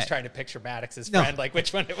know. And okay. I was trying to picture Maddox's friend, like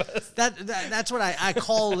which one it was. That's what I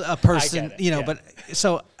call a person, I get it, But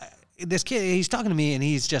so this kid, he's talking to me, and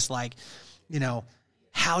he's just like,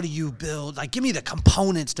 how do you build? Like, give me the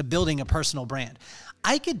components to building a personal brand.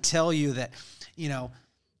 I could tell you that,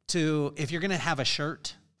 if you're going to have a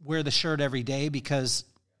shirt, wear the shirt every day, because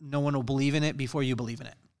no one will believe in it before you believe in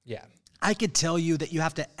it. Yeah. I could tell you that you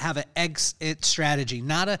have to have an exit strategy,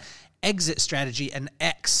 not an exit strategy, an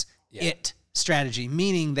X-it strategy,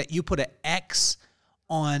 meaning that you put an X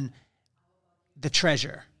on the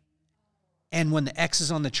treasure. And when the X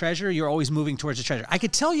is on the treasure, you're always moving towards the treasure. I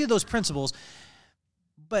could tell you those principles,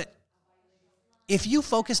 but If you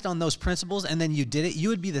focused on those principles and then you did it, you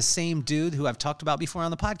would be the same dude who I've talked about before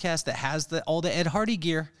on the podcast that has all the Ed Hardy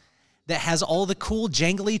gear, that has all the cool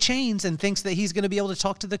jangly chains and thinks that he's going to be able to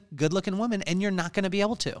talk to the good-looking women, and you're not going to be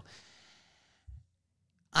able to.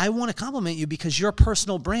 I want to compliment you because your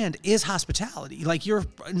personal brand is hospitality. Like, you're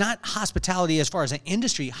not hospitality as far as an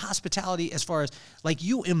industry, hospitality as far as, like,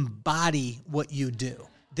 you embody what you do.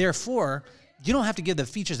 Therefore, you don't have to give the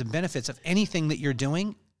features and benefits of anything that you're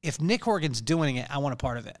doing. If Nick Horgan's doing it, I want a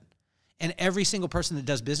part of it. And every single person that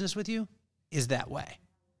does business with you is that way,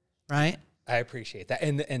 right? I appreciate that.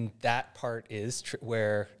 And that part is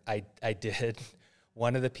where I did,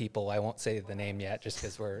 one of the people, I won't say the name yet just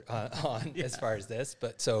because we're on as far as this,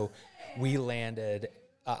 but so we landed,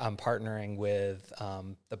 I'm partnering with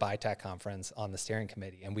the BITAC conference on the steering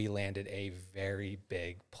committee, and we landed a very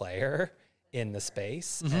big player in the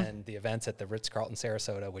space, and the event's at the Ritz-Carlton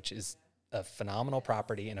Sarasota, which is a phenomenal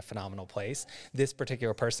property in a phenomenal place. This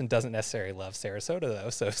particular person doesn't necessarily love Sarasota, though,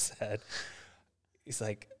 so he's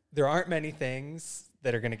like, there aren't many things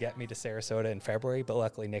that are going to get me to Sarasota in February, but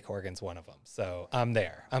luckily Nick Horgan's one of them. So I'm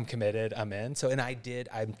there. I'm committed. I'm in. So, and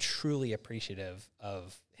I'm truly appreciative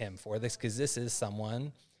of him for this, because this is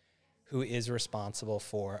someone who is responsible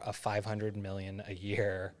for a $500 million a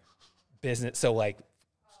year business. So, like,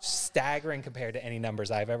 staggering compared to any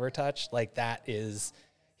numbers I've ever touched. Like, that is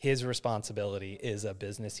his responsibility, is a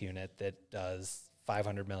business unit that does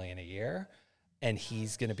 $500 million a year. And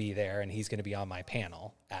he's going to be there, and he's going to be on my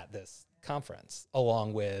panel at this conference,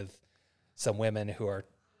 along with some women who are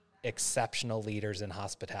exceptional leaders in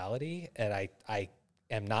hospitality. And I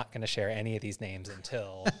am not going to share any of these names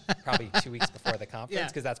until probably 2 weeks before the conference,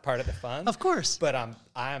 because that's part of the fun. Of course. But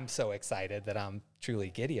I'm so excited that I'm truly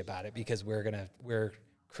giddy about it, because we're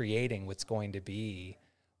creating what's going to be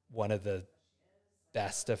one of the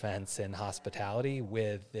best events in hospitality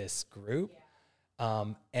with this group.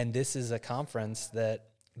 And this is a conference that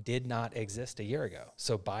did not exist a year ago.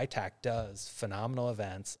 So BITAC does phenomenal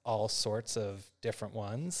events, all sorts of different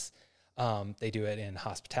ones. They do it in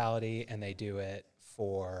hospitality, and they do it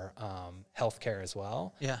for healthcare as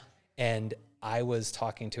well. Yeah. And I was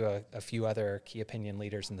talking to a few other key opinion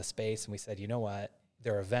leaders in the space, and we said, you know what?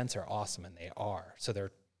 Their events are awesome, and they are. So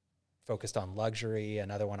they're focused on luxury,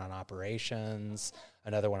 another one on operations,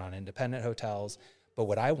 another one on independent hotels. But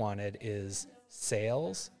what I wanted is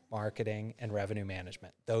sales, marketing, and revenue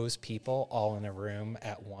management. Those people all in a room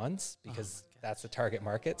at once, because that's the target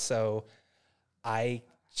market. So I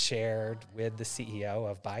shared with the CEO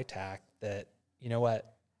of BITAC that, you know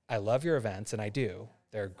what, I love your events, and I do.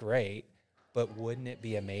 They're great, but wouldn't it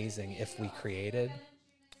be amazing if we created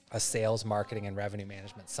a sales, marketing, and revenue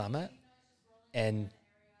management summit? And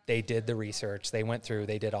they did the research. They went through,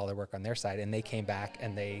 they did all their work on their side, and they came back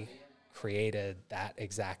and they created that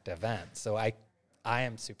exact event. So I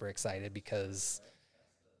am super excited, because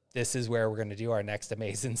this is where we're going to do our next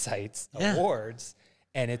Amaze Insights Awards.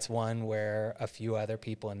 And it's one where a few other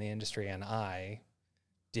people in the industry and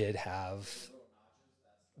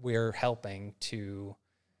we're helping to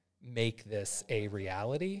make this a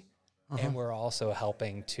reality. And we're also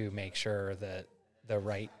helping to make sure that the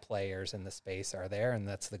right players in the space are there. And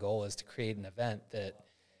that's the goal, is to create an event that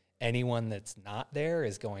anyone that's not there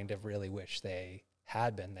is going to really wish they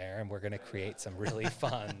had been there. And we're going to create some really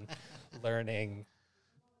fun learning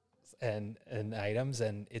and items,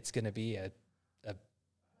 and it's going to be a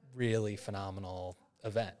really phenomenal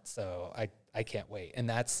event. So I can't wait. And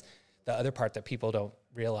that's the other part that people don't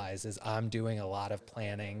realize, is I'm doing a lot of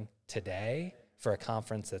planning today for a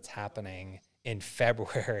conference that's happening in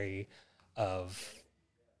February of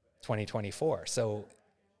 2024. So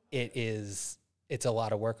it's a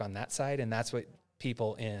lot of work on that side. And that's what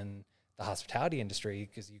people in the hospitality industry,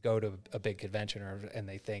 because you go to a big convention and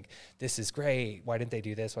they think, this is great, why didn't they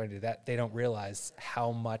do this, why didn't they do that? They don't realize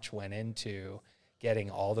how much went into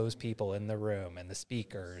getting all those people in the room, and the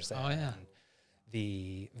speakers, and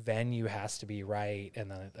the venue has to be right,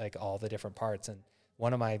 and like all the different parts. And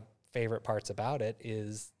one of my favorite parts about it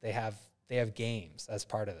is they have games as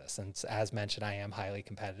part of this. And as mentioned, I am highly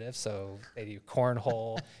competitive. So they do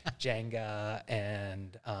cornhole, Jenga,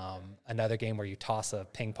 and another game where you toss a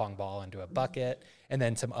ping pong ball into a bucket, and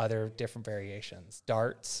then some other different variations,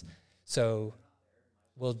 darts. So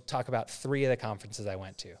we'll talk about 3 of the conferences I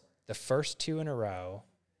went to. The first 2 in a row,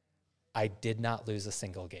 I did not lose a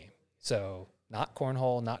single game. So not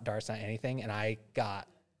cornhole, not darts, not anything. And I got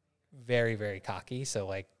very, very cocky. So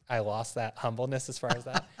like I lost that humbleness as far as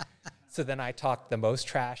that. So then I talked the most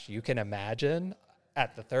trash you can imagine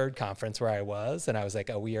at the 3rd conference where I was. And I was like,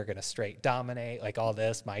 oh, we are going to straight dominate, like all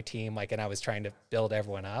this, my team. Like, and I was trying to build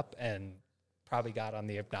everyone up, and probably got on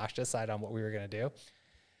the obnoxious side on what we were going to do.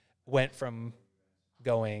 Went from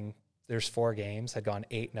going, there's 4 games, had gone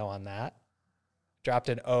 8-0 on that. Dropped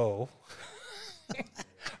an O.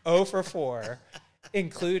 0 for 4,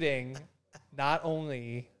 including not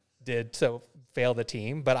only did so fail the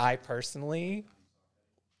team, but I personally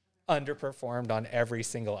underperformed on every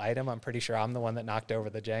single item. I'm pretty sure I'm the one that knocked over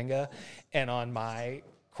the Jenga. And on my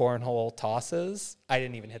cornhole tosses, I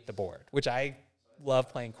didn't even hit the board, which I love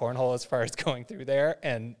playing cornhole as far as going through there,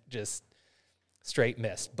 and just straight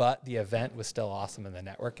missed. But the event was still awesome in the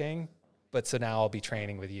networking. But so now I'll be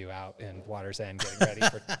training with you out in Water's End, getting ready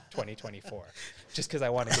for 2024, just because I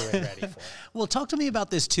want to get ready for it. Well, talk to me about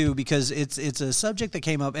this too, because it's a subject that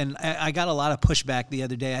came up, and I got a lot of pushback the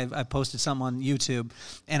other day. I posted something on YouTube,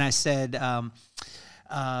 and I said,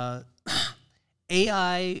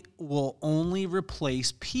 AI will only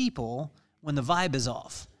replace people when the vibe is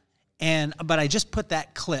off. But I just put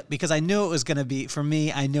that clip because I knew it was going to be, for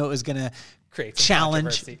me, I knew it was going to create some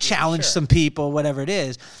challenge some people, whatever it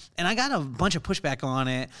is. And I got a bunch of pushback on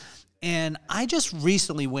it. And I just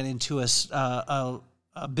recently went into a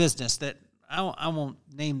business that I won't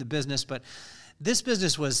name the business, but this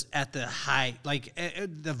business was at the high, like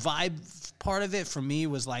the vibe part of it for me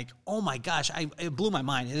was like, oh my gosh, it blew my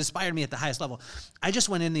mind. It inspired me at the highest level. I just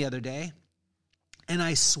went in the other day, and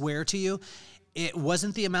I swear to you, it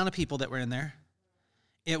wasn't the amount of people that were in there.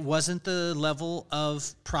 It wasn't the level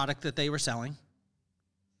of product that they were selling.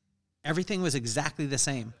 Everything was exactly the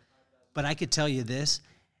same. But I could tell you this.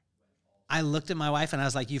 I looked at my wife and I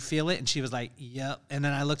was like, you feel it? And she was like, yep. And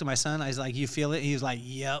then I looked at my son. I was like, you feel it? He was like,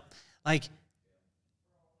 yep. Like,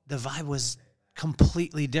 the vibe was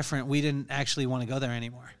completely different. We didn't actually want to go there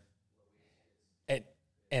anymore.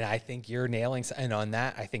 And I think you're nailing, and on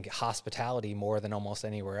that, I think hospitality more than almost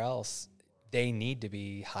anywhere else, they need to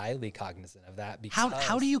be highly cognizant of that. Because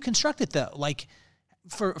how do you construct it though? Like,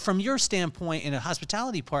 from your standpoint in a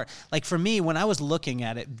hospitality part, like for me, when I was looking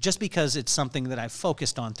at it, just because it's something that I've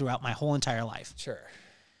focused on throughout my whole entire life. Sure.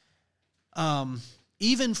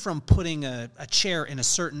 Even from putting a chair in a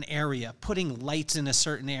certain area, putting lights in a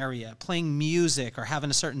certain area, playing music or having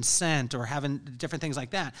a certain scent or having different things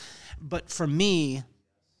like that. But for me,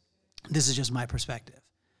 this is just my perspective.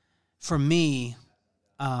 For me,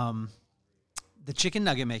 the chicken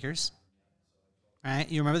nugget makers, right?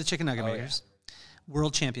 You remember the chicken nugget makers? Yeah.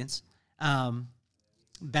 World champions.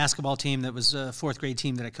 Basketball team that was a 4th grade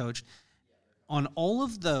team that I coached. On all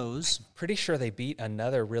of those, pretty sure they beat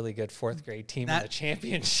another really good 4th grade team in the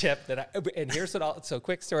championship. And here's so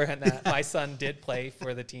quick story on that. My son did play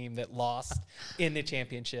for the team that lost in the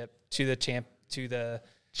championship to the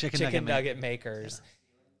chicken nugget makers. Yeah.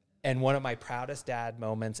 And one of my proudest dad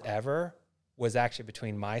moments ever was actually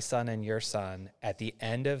between my son and your son. At the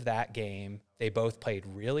end of that game, they both played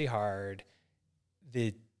really hard.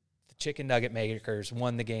 The chicken nugget makers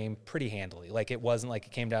won the game pretty handily. Like, it wasn't like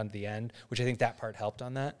it came down to the end, which I think that part helped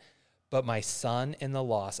on that. But my son in the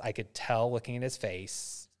loss, I could tell looking at his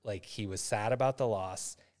face, like he was sad about the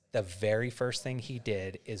loss. The very first thing he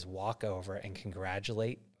did is walk over and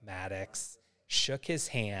congratulate Maddox, shook his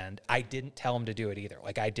hand. I didn't tell him to do it either.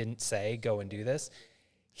 Like, I didn't say, go and do this.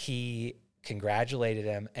 He congratulated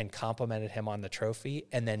him and complimented him on the trophy.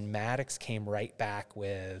 And then Maddox came right back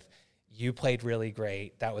with, you played really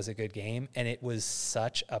great. That was a good game. And it was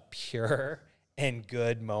such a pure and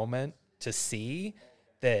good moment to see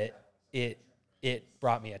that it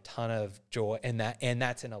brought me a ton of joy. And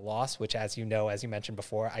that's in a loss, which, as you know, as you mentioned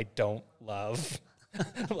before, I don't love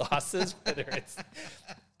losses, whether it's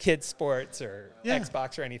kids sports or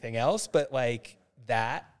Xbox or anything else. But like,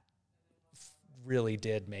 that really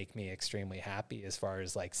did make me extremely happy as far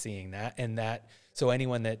as like seeing that. And that, so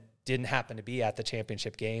anyone that didn't happen to be at the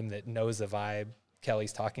championship game that knows the vibe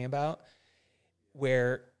Kelly's talking about,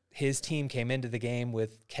 where his team came into the game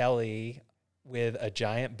with Kelly with a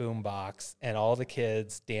giant boombox and all the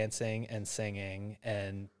kids dancing and singing,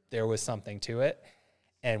 and there was something to it.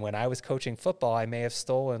 And when I was coaching football, I may have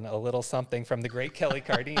stolen a little something from the great Kelly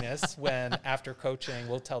Cardenas when, after coaching,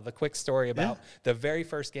 we'll tell the quick story about the very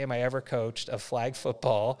first game I ever coached of flag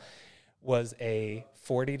football was a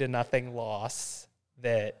 40-0 loss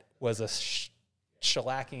that was a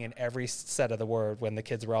shellacking in every set of the word when the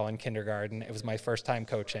kids were all in kindergarten. It was my first time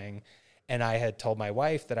coaching. And I had told my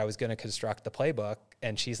wife that I was going to construct the playbook,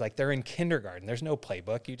 and she's like, they're in kindergarten. There's no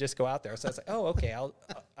playbook. You just go out there. So I was like, oh, okay,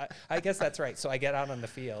 I guess that's right. So I get out on the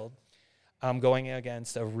field. I'm going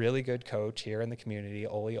against a really good coach here in the community,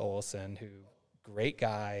 Ole Olson, who, great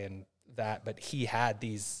guy and that, but he had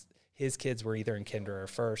his kids were either in kinder or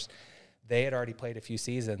first. they had already played a few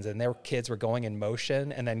seasons, and their kids were going in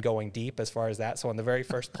motion and then going deep as far as that. So on the very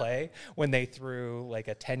first play, when they threw like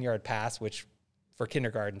a 10-yard pass, which for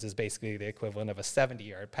kindergartens is basically the equivalent of a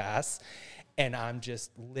 70-yard pass, and I'm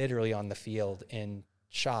just literally on the field in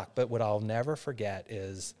shock. But what I'll never forget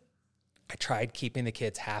is I tried keeping the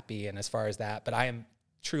kids happy, and as far as that, but I am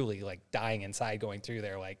truly like dying inside going through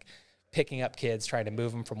there, like picking up kids, trying to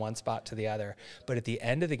move them from one spot to the other. But at the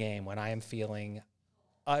end of the game, when I am feeling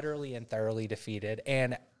utterly and thoroughly defeated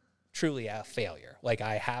and truly a failure, like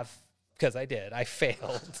I have, because I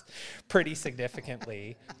failed pretty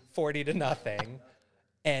significantly, 40-0.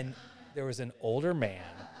 And there was an older man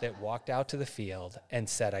that walked out to the field and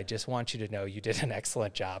said, "I just want you to know you did an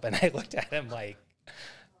excellent job." And I looked at him like,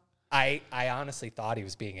 I honestly thought he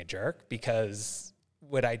was being a jerk, because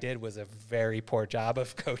what I did was a very poor job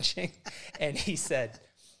of coaching. And he said,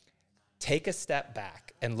 "Take a step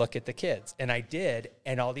back and look at the kids." And I did.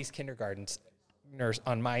 And all these kindergartners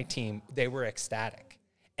on my team, they were ecstatic.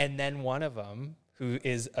 And then one of them, who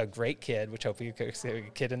is a great kid, which hopefully you could see a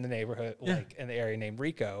kid in the neighborhood, like in the area named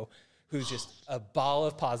Rico, who's just a ball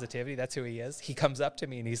of positivity. That's who he is. He comes up to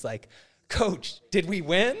me and he's like, "Coach, did we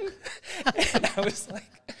win?" And I was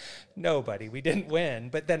like, "No, buddy, we didn't win."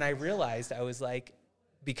 But then I realized, I was like,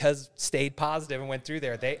 because stayed positive and went through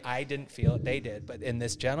there, I didn't feel it, they did. But and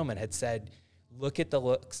this gentleman had said, "Look at the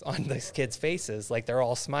looks on these kids' faces, like they're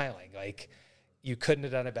all smiling. Like, you couldn't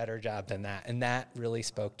have done a better job than that." And that really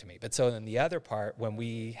spoke to me. But so then the other part, when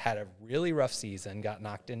we had a really rough season, got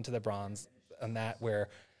knocked into the bronze, and that where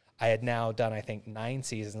I had now done, I think, 9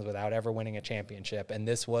 seasons without ever winning a championship. And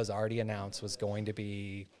this was already announced was going to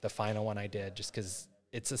be the final one I did, just because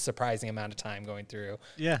it's a surprising amount of time going through.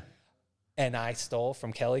 Yeah. And I stole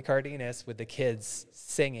from Kelly Cardenas with the kids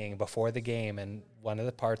singing before the game. And one of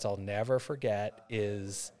the parts I'll never forget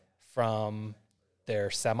is from their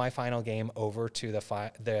semifinal game over to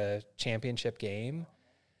the championship game.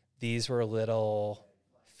 These were little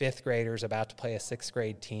 5th graders about to play a 6th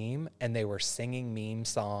grade team, and they were singing meme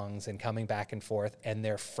songs and coming back and forth, and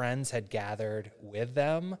their friends had gathered with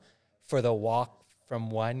them for the walk from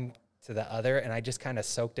one to the other. And I just kind of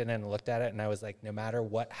soaked it in and looked at it, and I was like, no matter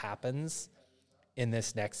what happens in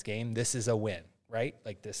this next game, this is a win, right?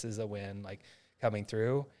 Like, this is a win, like, coming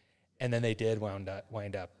through. And then they did wind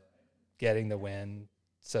up getting the win,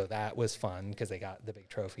 so that was fun because they got the big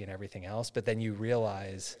trophy and everything else. But then you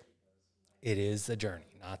realize it is the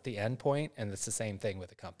journey, not the end point. And it's the same thing with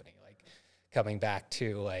the company, like coming back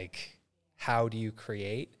to like, how do you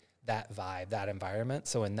create that vibe, that environment?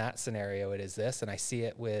 So in that scenario, it is this, and I see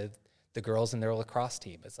it with the girls in their lacrosse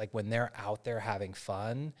team. It's like when they're out there having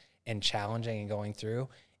fun and challenging and going through,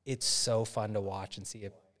 it's so fun to watch and see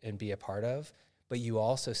it and be a part of. But you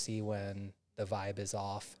also see when the vibe is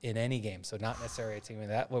off in any game. So not necessarily a team like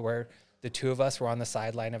that, where the two of us were on the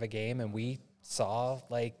sideline of a game and we saw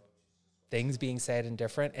like things being said and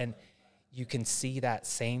different. And you can see that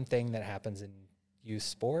same thing that happens in youth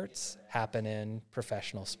sports happen in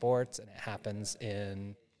professional sports, and it happens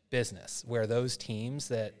in business, where those teams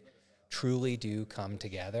that truly do come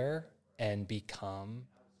together and become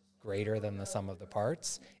greater than the sum of the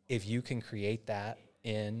parts, if you can create that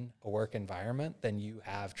in a work environment, then you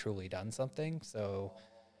have truly done something. So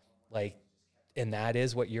like, and that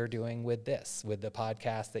is what you're doing with this, with the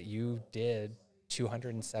podcast that you did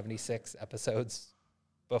 276 episodes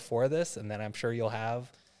before this. And then I'm sure you'll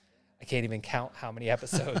have, I can't even count how many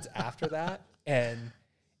episodes after that. And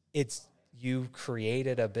it's, you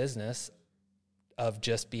created a business of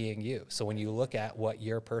just being you. So when you look at what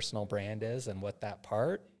your personal brand is and what that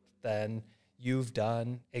part, then you've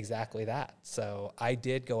done exactly that. So I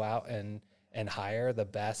did go out and hire the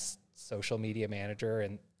best social media manager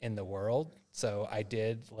in the world. So I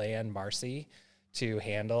did land Marcy to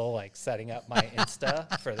handle like setting up my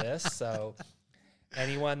Insta for this. So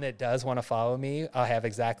anyone that does want to follow me, I'll have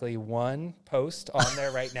exactly 1 post on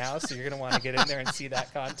there right now. So you're going to want to get in there and see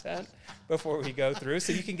that content before we go through.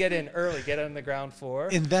 So you can get in early, get on the ground floor.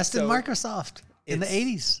 Invest in Microsoft in the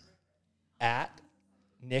 80s. At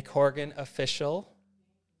Nick Horgan Official.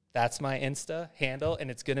 That's my Insta handle,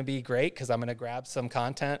 and it's going to be great because I'm going to grab some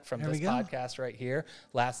content from this podcast right here.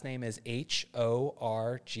 Last name is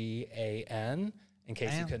Horgan, in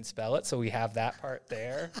case you couldn't spell it. So we have that part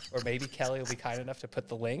there, or maybe Kelly will be kind enough to put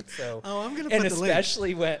the link. So, I'm going to put the link. And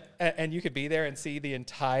especially when, and you could be there and see the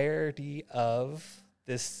entirety of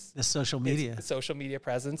the social media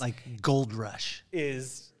presence. Like Gold Rush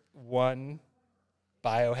is one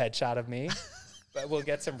bio headshot of me. but we'll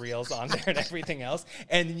get some reels on there and everything else.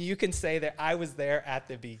 And you can say that I was there at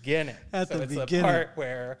the beginning. The part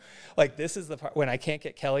where, like, this is the part when I can't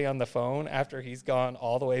get Kelly on the phone after he's gone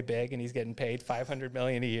all the way big and he's getting paid $500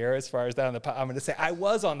 million a year as far as that on the I'm going to say, I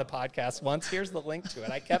was on the podcast once. Here's the link to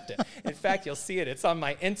it. I kept it. In fact, you'll see it. It's on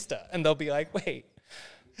my Insta. And they'll be like, wait,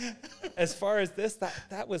 as far as this,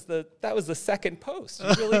 that was the second post. You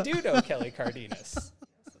really do know Kelly Cardenas.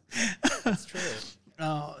 That's true.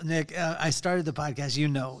 Oh, Nick, I started the podcast. You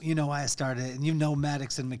know why I started it, and you know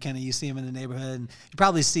Maddox and McKenna. You see them in the neighborhood, and you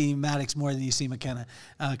probably see Maddox more than you see McKenna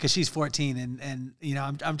because she's 14, and you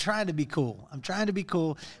know I'm trying to be cool.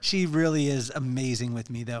 She really is amazing with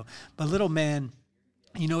me though. But little man,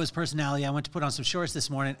 you know his personality. I went to put on some shorts this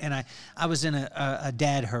morning, and I was in a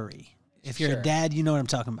dad hurry. If you're a dad, you know what I'm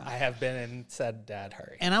talking about. I have been in said dad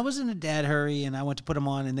hurry. And I was in a dad hurry, and I went to put them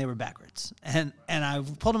on, and they were backwards. And I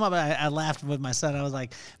pulled them up, and I laughed with my son. I was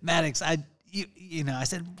like, Maddox, I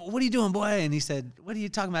said, what are you doing, boy? And he said, what are you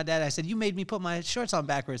talking about, Dad? I said, you made me put my shorts on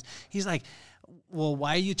backwards. He's like, well,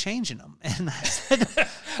 why are you changing them? And I said,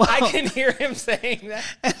 well, I can hear him saying that.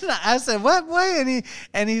 And I said, what way?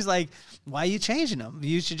 And he's like, why are you changing them?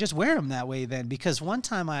 You should just wear them that way then. Because one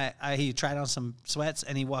time he tried on some sweats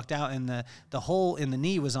and he walked out and the hole in the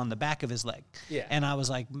knee was on the back of his leg. Yeah. And I was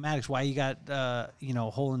like, Maddox, why you got a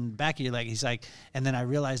hole in the back of your leg? He's like, and then I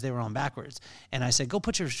realized they were on backwards. And I said, go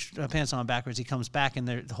put your pants on backwards. He comes back and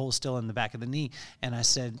the hole's still in the back of the knee. And I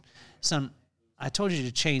said, son, I told you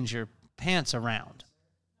to change your pants around.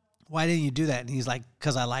 Why didn't you do that? And he's like,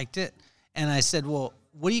 because I liked it. And I said, well,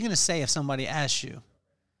 what are you going to say if somebody asks you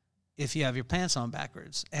if you have your pants on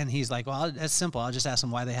backwards? And he's like, well, that's simple. I'll just ask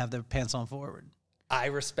them why they have their pants on forward. I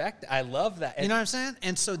love that. You know what I'm saying?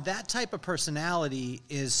 And so that type of personality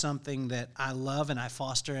is something that I love and I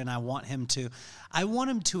foster, and I want him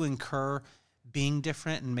to incur being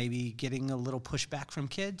different and maybe getting a little pushback from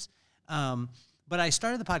kids. But I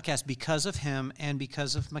started the podcast because of him and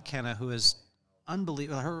because of McKenna, who is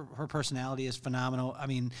unbelievable. Her personality is phenomenal. I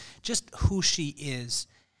mean, just who she is.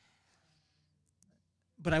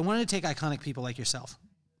 But I wanted to take iconic people like yourself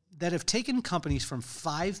that have taken companies from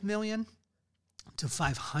 5 million to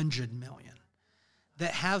 500 million,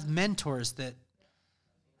 that have mentors that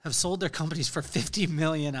have sold their companies for 50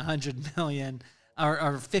 million, 100 million,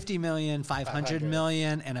 or 50 million, 500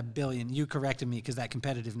 million, and $1 billion. You corrected me because that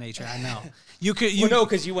competitive nature. I know.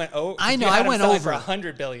 Because you went over. I know. I went over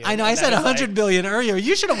 100 billion. I know. I said 100 billion earlier.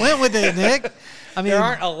 You should have went with it, Nick. I mean, there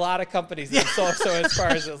aren't a lot of companies that sold. So as far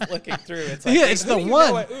as looking through, it's like, it's the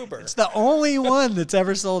one. Uber? It's the only one that's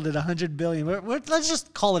ever sold at 100 billion. Let's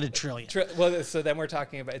just call it a trillion. Well, so then we're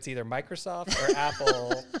talking about it's either Microsoft or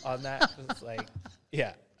Apple on that. It's like,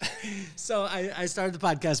 yeah. So I started the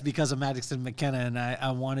podcast because of Maddox and McKenna, and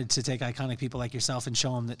I wanted to take iconic people like yourself and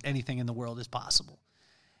show them that anything in the world is possible.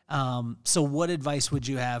 So what advice would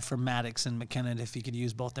you have for Maddox and McKenna? If you could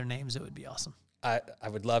use both their names, it would be awesome. I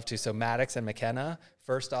would love to. So Maddox and McKenna,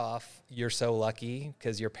 first off, you're so lucky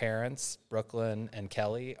because your parents, Brooklyn and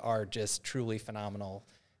Kelly, are just truly phenomenal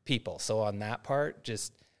people. So on that part,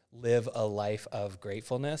 just live a life of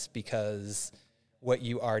gratefulness because what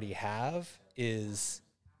you already have is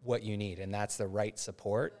what you need, and that's the right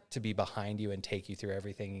support to be behind you and take you through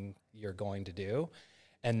everything you're going to do.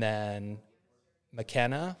 And then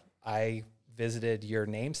McKenna, I visited your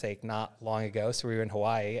namesake not long ago, so we were in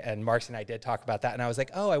Hawaii, and Marcy and I did talk about that, and I was like,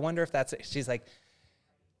 oh, I wonder if that's it. She's like,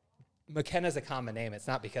 McKenna's a common name. It's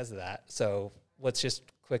not because of that. So let's just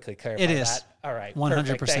quickly clarify that. It is. All right.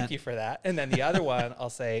 100%. Perfect. Thank you for that. And then the other one, I'll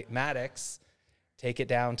say, Maddox, take it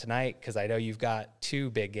down tonight because I know you've got 2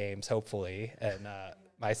 big games, hopefully, and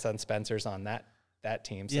my son Spencer's on that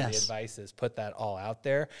team. So yes. The advice is put that all out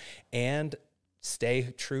there and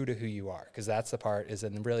stay true to who you are, because that's the part is,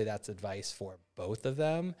 and really that's advice for both of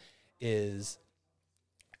them, is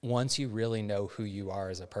once you really know who you are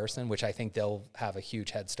as a person, which I think they'll have a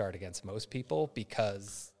huge head start against most people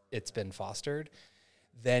because it's been fostered,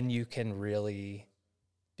 then you can really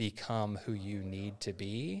become who you need to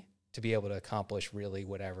be able to accomplish really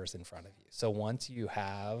whatever's in front of you. So once you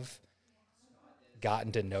have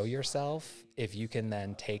gotten to know yourself, if you can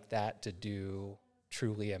then take that to do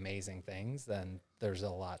truly amazing things, then there's a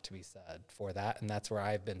lot to be said for that. And that's where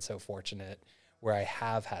I've been so fortunate, where I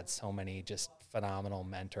have had so many just phenomenal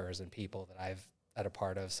mentors and people that I've had a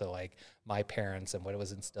part of. So like my parents and what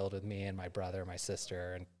was instilled with me and my brother, my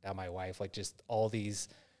sister, and now my wife, like just all these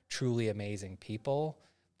truly amazing people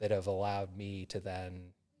that have allowed me to then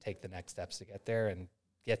take the next steps to get there and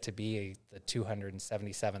get to be the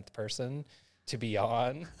 277th person to be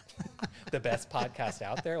on the best podcast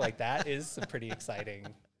out there. Like that is some pretty exciting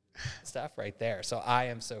stuff right there. So I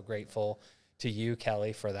am so grateful to you,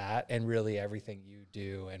 Kelly, for that, and really everything you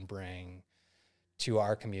do and bring to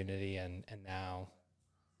our community and now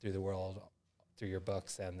through the world, through your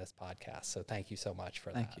books and this podcast. So thank you so much for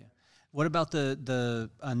that. Thank you. What about the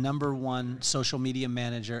number one social media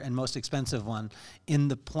manager and most expensive one in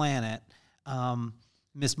the planet,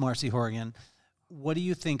 Miss Marcy Horgan? What do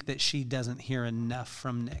you think that she doesn't hear enough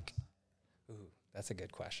from Nick? Ooh, that's a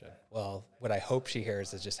good question. Well, what I hope she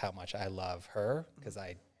hears is just how much I love her, because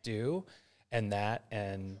I do, and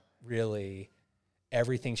really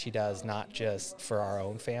everything she does, not just for our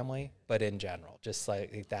own family, but in general, just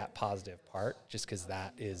like that positive part, just because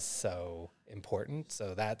that is so important.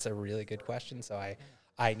 So that's a really good question. So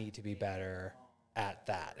I need to be better at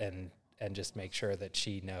that and just make sure that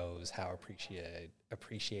she knows how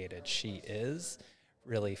appreciated she is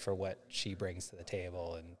really for what she brings to the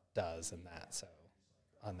table and does and that. So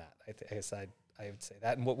on that, I guess I would say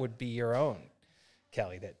that. And what would be your own,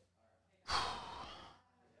 Kelly, that...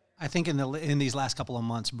 I think in these last couple of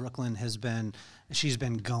months, Brooklyn she's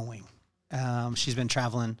been going. She's been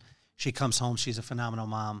traveling. She comes home. She's a phenomenal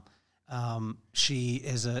mom. She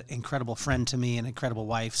is an incredible friend to me, an incredible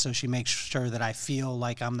wife. So she makes sure that I feel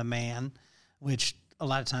like I'm the man, which a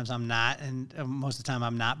lot of times I'm not, and most of the time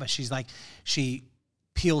I'm not. But she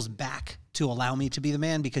peels back to allow me to be the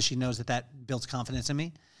man because she knows that builds confidence in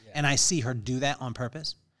me, and I see her do that on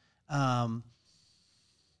purpose.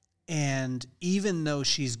 And even though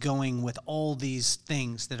she's going with all these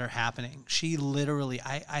things that are happening, she literally,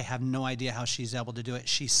 I have no idea how she's able to do it.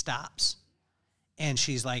 She stops and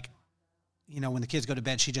she's like, when the kids go to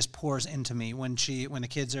bed, she just pours into me. When the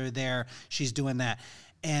kids are there, she's doing that.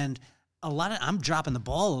 And I'm dropping the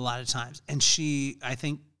ball a lot of times. And I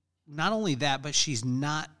think not only that, but she's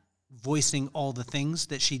not voicing all the things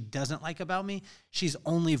that she doesn't like about me. She's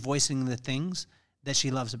only voicing the things that she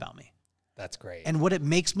loves about me. That's great. And what it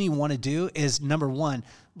makes me want to do is, number one,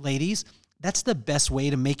 ladies, that's the best way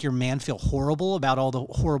to make your man feel horrible about all the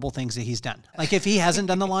horrible things that he's done. Like if he hasn't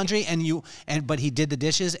done the laundry but he did the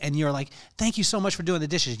dishes and you're like, thank you so much for doing the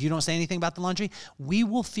dishes. You don't say anything about the laundry. We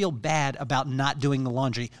will feel bad about not doing the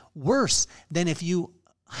laundry. Worse than if you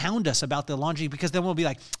hound us about the laundry, because then we'll be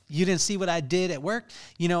like, you didn't see what I did at work.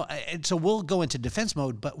 And so we'll go into defense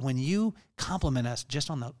mode. But when you compliment us just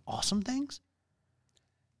on the awesome things,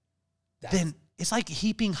 then it's like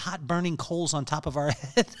heaping hot burning coals on top of our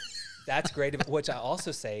head. That's great. Which I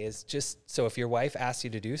also say is just, so if your wife asks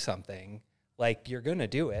you to do something, like you're going to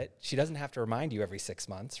do it. She doesn't have to remind you every 6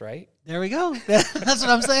 months, right? There we go. That's what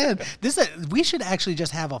I'm saying. We should actually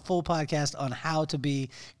just have a full podcast on how to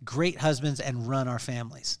be great husbands and run our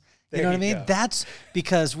families. You know what I mean? Go. That's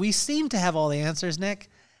because we seem to have all the answers, Nick.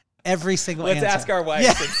 Every single Let's answer. ask our wives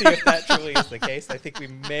and see if that truly is the case. I think we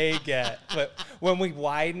may but when we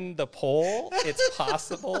widen the poll, it's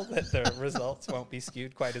possible that the results won't be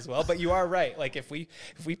skewed quite as well. But you are right. Like if we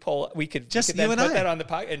poll, we could then put that on the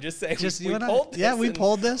podcast and just say we polled this. Yeah, we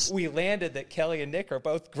polled this. We landed that Kelly and Nick are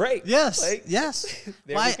both great. Yes, yes.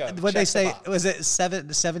 There we go. What they say, was it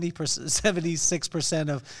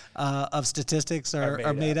 76% of statistics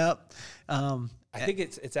are made up? I think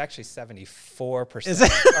it's actually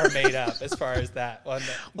 74% are made up as far as that one.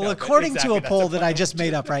 According to a poll that I just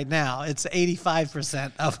made up right now, it's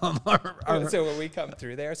 85% of them are. So when we come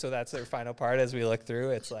through there, so that's their final part as we look through,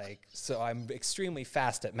 it's like, so I'm extremely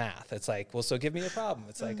fast at math. It's like, well, so give me a problem.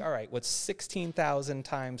 It's like, all right, what's 16,000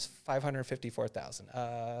 times 554,000?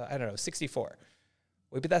 I don't know, 64.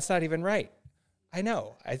 Wait, but that's not even right. I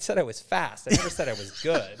know. I said I was fast. I never said I was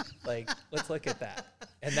good. Like, let's look at that.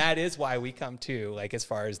 And that is why we come to, like, as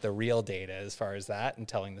far as the real data, as far as that and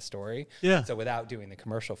telling the story. Yeah. So without doing the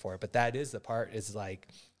commercial for it. But that is the part, is like,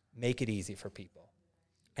 make it easy for people.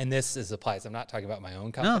 And this applies. I'm not talking about my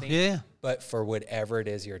own company. No, yeah. But for whatever it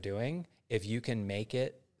is you're doing, if you can make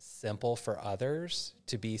it simple for others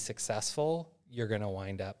to be successful, you're going to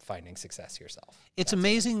wind up finding success yourself. It's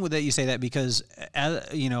amazing that you say that because,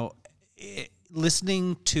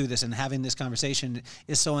 listening to this and having this conversation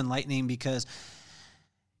is so enlightening because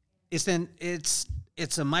it's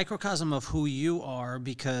a microcosm of who you are,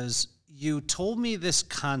 because you told me this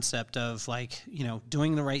concept of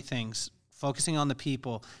doing the right things, focusing on the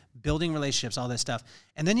people, building relationships, all this stuff.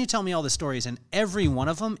 And then you tell me all the stories, and every one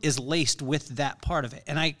of them is laced with that part of it.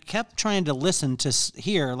 And I kept trying to listen to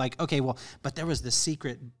hear okay, well, but there was this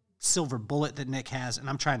secret silver bullet that Nick has, and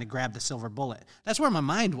I'm trying to grab the silver bullet. That's where my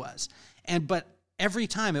mind was. But every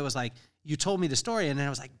time it was like, you told me the story, and then I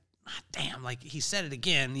was like, damn, he said it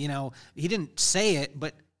again. He didn't say it,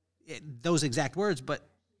 but those exact words, but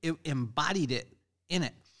it embodied it in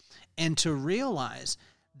it. And to realize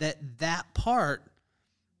that part,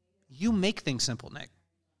 you make things simple, Nick.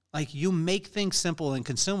 Like, you make things simple and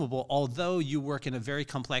consumable, although you work in a very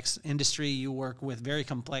complex industry, you work with very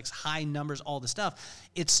complex, high numbers, all the stuff.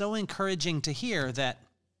 It's so encouraging to hear that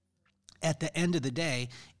at the end of the day,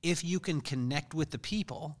 if you can connect with the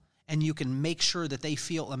people and you can make sure that they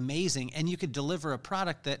feel amazing and you can deliver a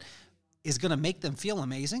product that is going to make them feel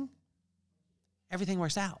amazing, everything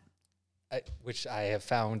works out. Which I have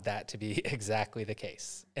found that to be exactly the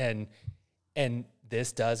case. And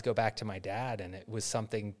this does go back to my dad, and it was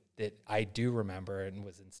something that I do remember and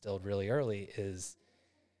was instilled really early, is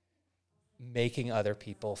making other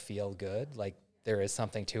people feel good. Like, there is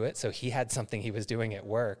something to it. So he had something he was doing at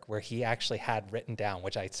work where he actually had written down,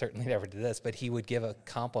 which I certainly never did this, but he would give a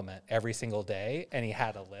compliment every single day, and he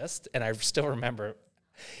had a list. And I still remember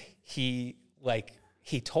he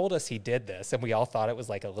told us he did this, and we all thought it was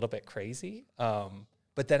like a little bit crazy.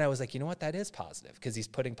 But then I was like, you know what? That is positive, because he's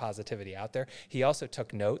putting positivity out there. He also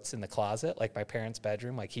took notes in the closet, like my parents'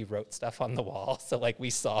 bedroom. Like, he wrote stuff on the wall. So like, we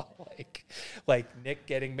saw like Nick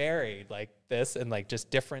getting married, like this, and like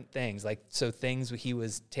just different things. Like, so things he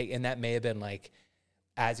was taking, and that may have been like,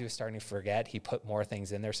 as he was starting to forget, he put more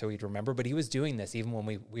things in there so he'd remember. But he was doing this even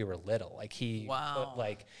when we were little. Like, he put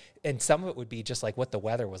like, and some of it would be just like what the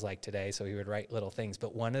weather was like today. So he would write little things.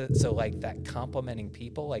 But so like that complimenting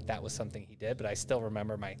people, like that was something he did. But I still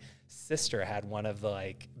remember my sister had one of the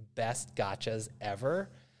like best gotchas ever,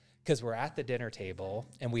 because we're at the dinner table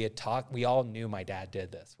and we had talked. We all knew my dad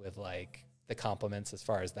did this with like the compliments as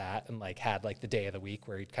far as that, and like had like the day of the week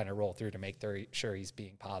where he'd kind of roll through to make sure he's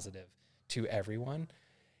being positive to everyone.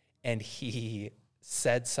 And he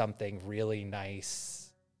said something really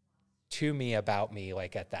nice to me about me,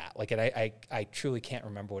 like at that. Like, and I truly can't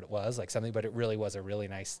remember what it was, like something, but it really was a really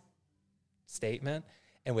nice statement.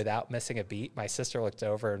 And without missing a beat, my sister looked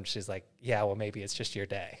over and she's like, yeah, well, maybe it's just your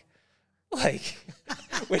day. Like,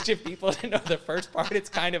 which if people didn't know the first part, it's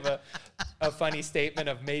kind of a funny statement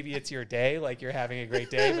of maybe it's your day, like you're having a great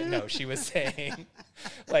day. But no, she was saying,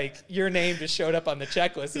 like, your name just showed up on the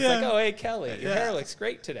checklist. It's like, oh, hey, Kelly, your hair looks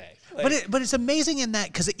great today. Like, but it's amazing in that,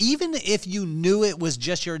 because even if you knew it was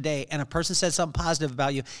just your day and a person said something positive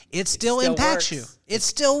about you, it still impacts you. It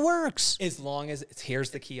still works. As long as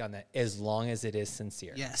here's the key on that, as long as it is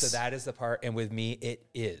sincere. Yes. So that is the part. And with me, it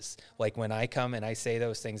is. Like, when I come and I say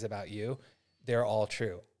those things about you, they're all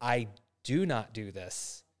true. I do not do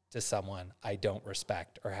this to someone I don't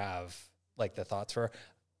respect or have like the thoughts for.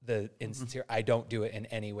 The insincere, I don't do it in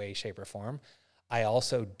any way, shape, or form. I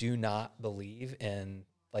also do not believe in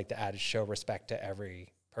like the adage, show respect to every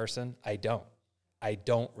person. I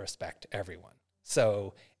don't respect everyone.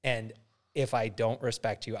 So, and if I don't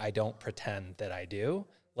respect you, I don't pretend that I do.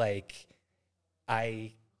 Like,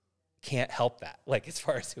 I can't help that. Like, as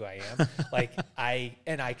far as who I am, like I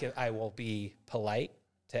will be polite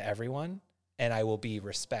to everyone, and I will be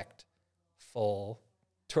respectful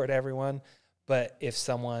toward everyone. But if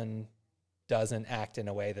someone doesn't act in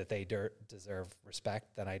a way that they deserve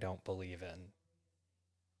respect, then I don't believe in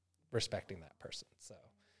respecting that person. So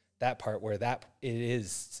that part where it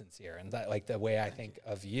is sincere, and that, like, the way I think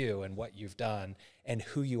of you and what you've done and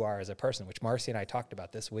who you are as a person, which Marcy and I talked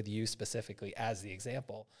about this with you specifically as the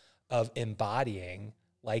example of embodying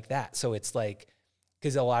like that. So it's like,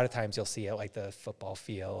 because a lot of times you'll see it like the football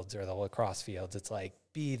fields or the lacrosse fields. It's like,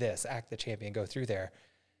 be this, act the champion, go through there.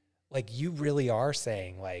 Like, you really are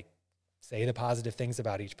saying, like, say the positive things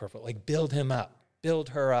about each person, like build him up, build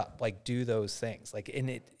her up, like do those things. Like, and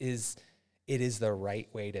it is the right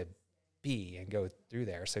way to be and go through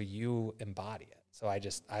there. So you embody it. So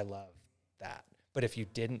I love that. But if you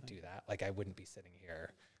didn't do that, like, I wouldn't be sitting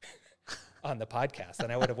here on the podcast,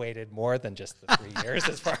 and I would have waited more than just the 3 years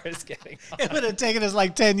as far as getting on. It would have taken us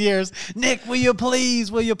like 10 years. Nick, will you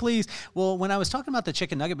please? Well, when I was talking about the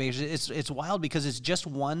chicken nugget makers, it's wild because it's just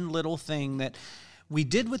one little thing that we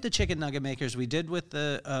did with the chicken nugget makers. We did with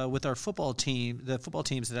the with our football team, the football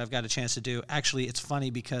teams that I've got a chance to do. Actually, it's funny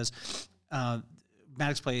because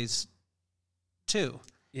Maddox plays 2.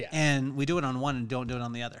 Yeah. And we do it on one and don't do it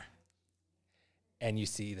on the other. And you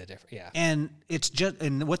see the difference, yeah. And it's just,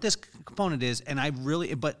 and what this component is,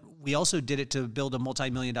 but we also did it to build a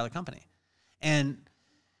multi-million-dollar company. And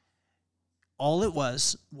all it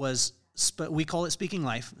was we call it Speaking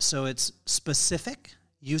Life. So it's specific,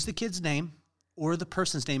 use the kid's name or the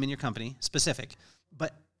person's name in your company, specific.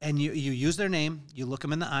 And you use their name, you look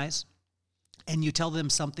them in the eyes, and you tell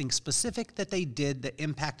them something specific that they did that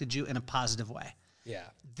impacted you in a positive way. Yeah.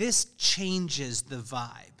 This changes the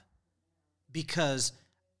vibe. Because,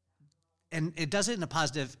 and it does it in a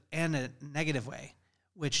positive and a negative way,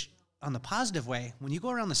 which on the positive way, when you go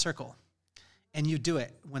around the circle and you do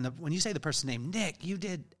it, when you say the person's name, Nick, you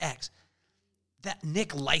did X, that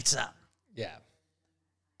Nick lights up. Yeah.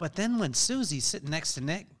 But then when Susie's sitting next to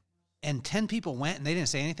Nick and 10 people went and they didn't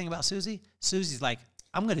say anything about Susie, Susie's like,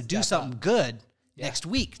 I'm going to do something good next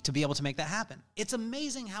week to be able to make that happen. It's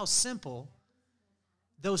amazing how simple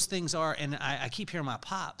those things are. And I keep hearing my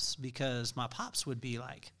pops, because my pops would be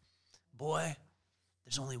like, boy,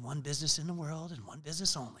 there's only one business in the world and one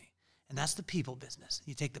business only. And that's the people business.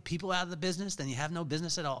 You take the people out of the business, then you have no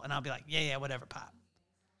business at all. And I'll be like, yeah, whatever, Pop.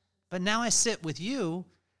 But now I sit with you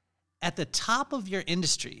at the top of your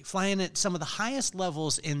industry, flying at some of the highest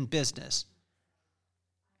levels in business.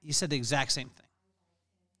 You said the exact same thing.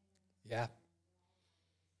 Yeah.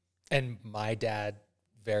 And my dad,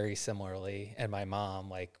 very similarly, and my mom,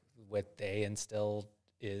 like, what they instilled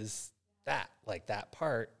is that, like, that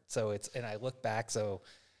part. So it's, and I look back, so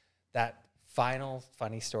that final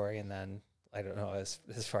funny story, and then I don't know as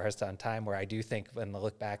far as on time, where I do think when I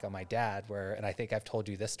look back on my dad, where, and I think I've told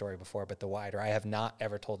you this story before, but the wider, I have not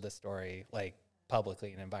ever told this story like publicly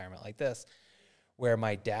in an environment like this, where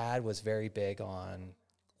my dad was very big on,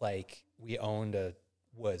 like, we owned a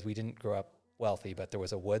woods. We didn't grow up wealthy, but there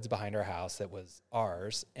was a woods behind our house that was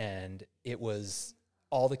ours, and it was,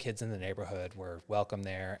 all the kids in the neighborhood were welcome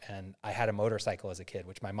there. And I had a motorcycle as a kid,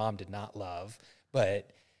 which my mom did not love,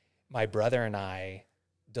 but my brother and I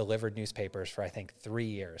delivered newspapers for, I think, 3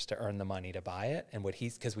 years to earn the money to buy it. And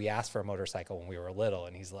because we asked for a motorcycle when we were little,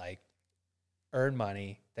 and he's like, earn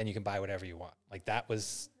money, then you can buy whatever you want. Like, that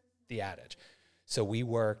was the adage. So we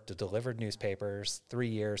worked, delivered newspapers, 3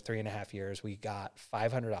 years, 3.5 years. We got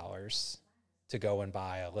 $500 to go and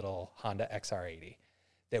buy a little Honda XR80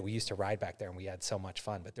 that we used to ride back there, and we had so much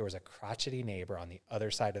fun. But there was a crotchety neighbor on the other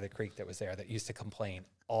side of the creek that was there that used to complain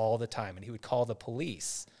all the time, and he would call the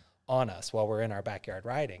police on us while we're in our backyard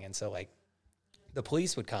riding. And so, like, the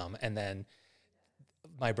police would come, and then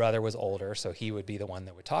my brother was older, so he would be the one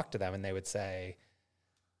that would talk to them, and they would say,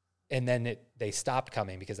 and then they stopped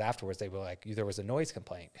coming, because afterwards they were like, there was a noise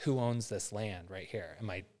complaint. Who owns this land right here? And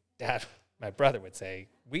my brother would say,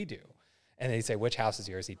 we do. And they'd say, which house is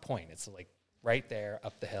yours? He'd point. It's like right there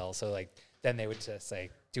up the hill. So, like, then they would just say,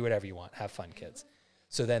 do whatever you want. Have fun, kids.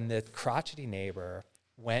 So then the crotchety neighbor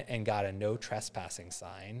went and got a no trespassing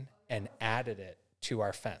sign and added it to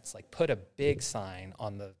our fence. Like, put a big sign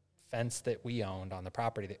on the fence that we owned on the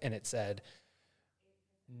property, and it said,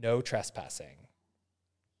 no trespassing.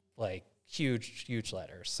 Like, huge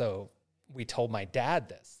letters. So we told my dad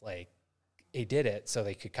this, like, he did it so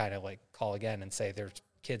they could kind of, like, call again and say, there's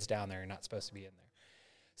kids down there, you're not supposed to be in there.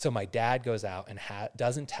 So my dad goes out and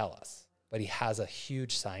doesn't tell us, but he has a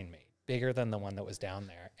huge sign made, bigger than the one that was down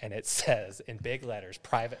there. And it says in big letters,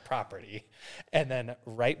 private property. And then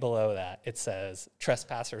right below that, it says,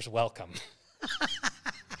 trespassers welcome.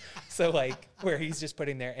 So, like, where he's just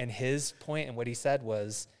putting there, and his point and what he said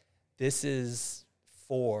was, this is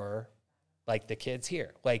for, like, the kids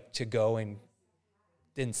here, like, to go and,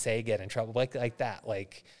 didn't say get in trouble, like that,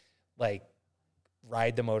 like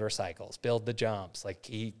ride the motorcycles, build the jumps. Like,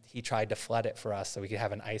 he tried to flood it for us so we could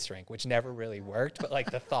have an ice rink, which never really worked, but,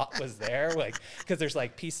 like, the thought was there, like, because there's,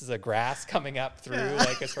 like, pieces of grass coming up through,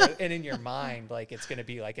 like, as far as, and in your mind, like, it's going to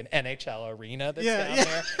be like an NHL arena that's down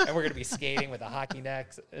there, and we're going to be skating with a hockey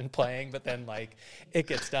necks and playing, but then, like, it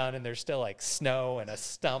gets done and there's still, like, snow and a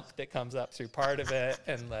stump that comes up through part of it,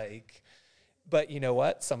 and, like, but you know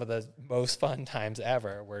what? Some of the most fun times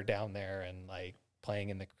ever were down there and, like, playing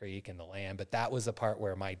in the creek and the land. But that was the part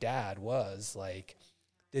where my dad was like,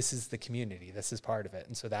 this is the community, this is part of it.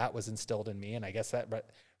 And so that was instilled in me. And I guess that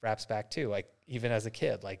wraps back too, like, even as a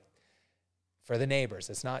kid, like, for the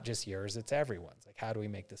neighbors, it's not just yours, it's everyone's. Like, how do we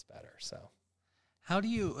make this better? So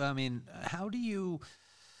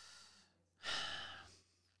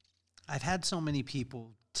I've had so many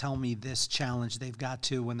people tell me this challenge they've got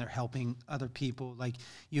to when they're helping other people. Like,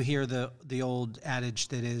 you hear the old adage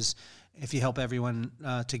that is, if you help everyone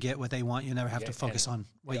to get what they want, you never have to focus on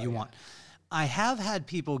what you want. I have had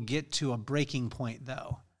people get to a breaking point,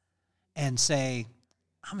 though, and say,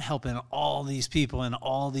 I'm helping all these people, and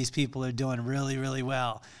all these people are doing really, really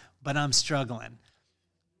well, but I'm struggling.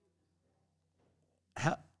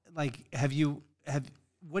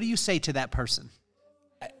 What do you say to that person?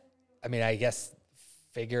 I mean, I guess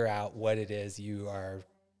figure out what it is you are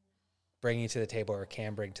bringing to the table or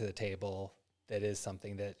can bring to the table that is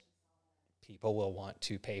something that people will want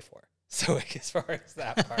to pay for. So, like, as far as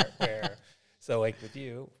that part where, so, like, with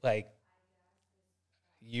you, like,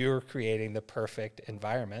 you're creating the perfect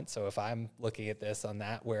environment. So if I'm looking at this on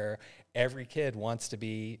that, where every kid wants to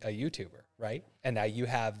be a YouTuber, right? And now you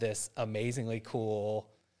have this amazingly cool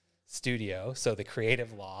studio. So the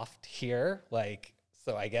creative loft here, like,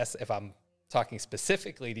 so I guess if I'm talking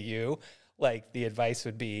specifically to you, like the advice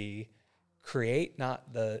would be create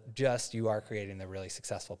not the just you are creating the really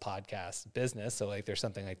successful podcast business. So like there's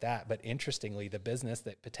something like that. But interestingly, the business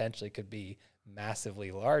that potentially could be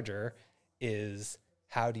massively larger is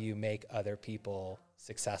how do you make other people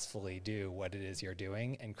successfully do what it is you're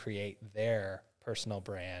doing and create their personal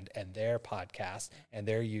brand and their podcast and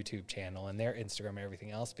their YouTube channel and their Instagram and everything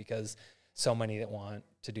else, because so many that want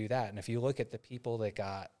to do that. And if you look at the people that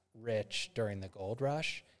got rich during the gold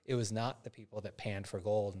rush, it was not the people that panned for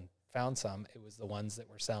gold and found some. It was the ones that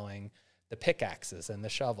were selling the pickaxes and the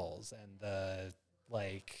shovels and the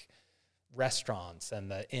like restaurants and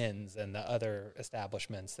the inns and the other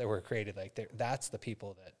establishments that were created. Like that's the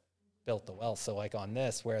people that built the wealth. So like on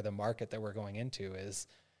this, where the market that we're going into is,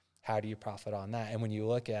 how do you profit on that? And when you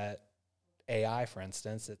look at AI, for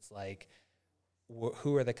instance, it's like,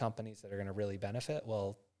 who are the companies that are going to really benefit?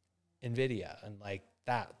 Well, NVIDIA and like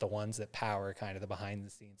that, the ones that power kind of the behind the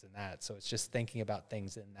scenes in that. So it's just thinking about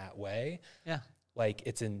things in that way. Yeah. Like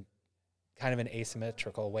it's in kind of an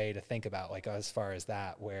asymmetrical way to think about, like as far as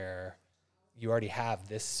that, where you already have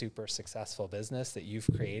this super successful business that you've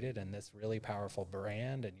created and this really powerful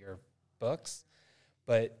brand and your books,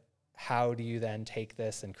 but how do you then take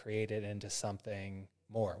this and create it into something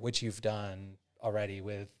more, which you've done already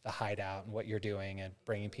with the Hideout and what you're doing and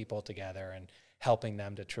bringing people together and helping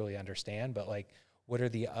them to truly understand. But like, what are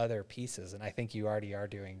the other pieces? And I think you already are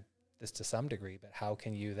doing this to some degree, but how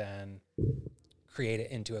can you then create it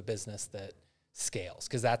into a business that scales?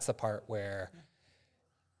 Because that's the part where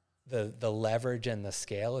the leverage and the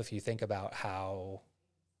scale, if you think about how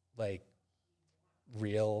like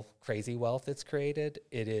real crazy wealth it's created,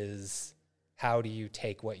 it is how do you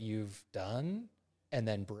take what you've done and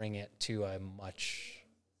then bring it to a much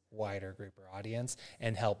wider group or audience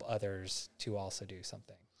and help others to also do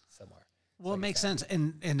something similar. Well, it makes sense.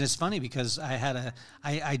 And it's funny because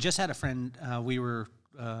I just had a friend, we were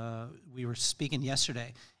speaking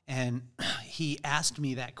yesterday, and he asked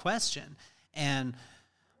me that question. And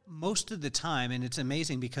most of the time, and it's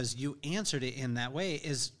amazing because you answered it in that way,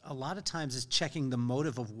 is a lot of times is checking the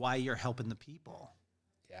motive of why you're helping the people,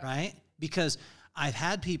 right? Because I've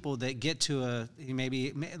had people that get to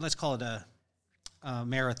maybe let's call it a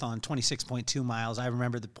marathon, 26.2 miles. I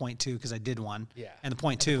remember the 0.2 because I did one. Yeah. And the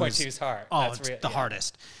 0.2 is hard. Oh, it's the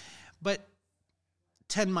hardest. But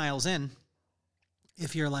 10 miles in,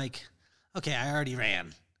 if you're like, okay, I already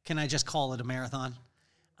ran, can I just call it a marathon?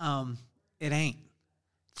 It ain't.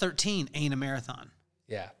 13 ain't a marathon.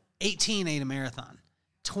 Yeah. 18 ain't a marathon.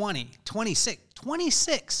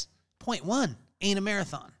 26.1 ain't a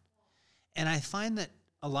marathon. And I find that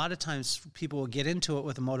a lot of times people will get into it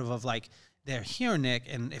with a motive of like, they're here, Nick,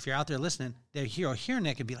 and if you're out there listening, they're here,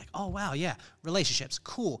 Nick, and be like, oh, wow, yeah, relationships,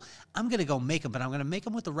 cool. I'm going to go make them, but I'm going to make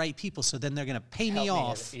them with the right people, so then they're going to pay me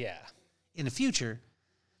off in the future.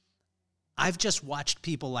 I've just watched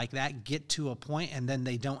people like that get to a point, and then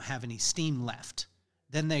they don't have any steam left.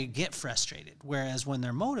 Then they get frustrated. Whereas when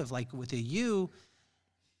their motive, like with you're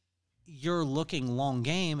looking long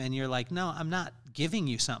game, and you're like, no, I'm not giving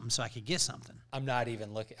you something so I could get something. I'm not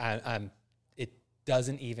even looking. It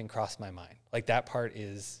doesn't even cross my mind. Like that part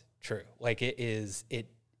is true. Like it is.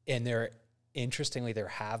 And interestingly, there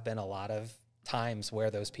have been a lot of times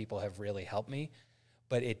where those people have really helped me,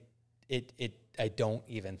 but I don't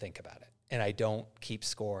even think about it, and I don't keep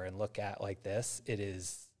score and look at like this. It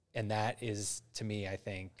is. And that is, to me, I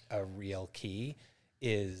think, a real key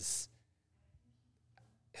is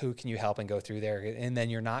who can you help and go through there? And then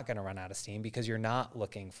you're not going to run out of steam because you're not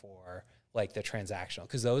looking for, like, the transactional.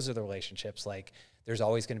 Because those are the relationships, like, there's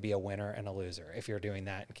always going to be a winner and a loser. If you're doing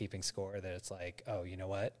that and keeping score, that it's like, oh, you know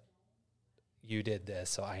what? You did this,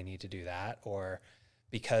 so I need to do that. Or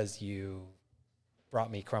because you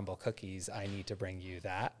brought me crumble cookies, I need to bring you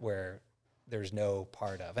that, where there's no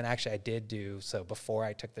part of. And actually I did so before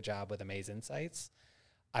I took the job with Amaze Insights,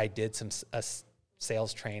 I did some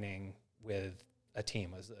sales training with a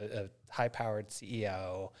team. It was a high-powered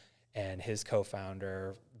CEO and his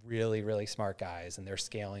co-founder, really, really smart guys, and they're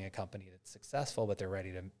scaling a company that's successful, but they're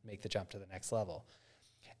ready to make the jump to the next level.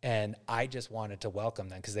 And I just wanted to welcome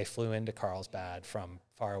them because they flew into Carlsbad from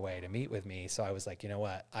far away to meet with me. So I was like, you know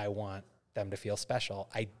what? I want them to feel special.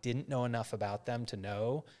 I didn't know enough about them to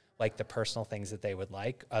know like the personal things that they would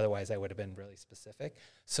like. Otherwise, I would have been really specific.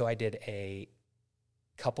 So I did a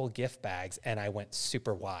couple gift bags, and I went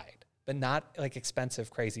super wide, but not like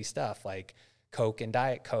expensive, crazy stuff like Coke and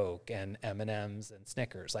Diet Coke and M&Ms and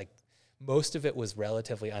Snickers, like most of it was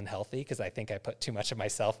relatively unhealthy because I think I put too much of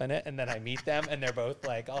myself in it. And then I meet them and they're both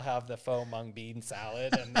like, I'll have the faux mung bean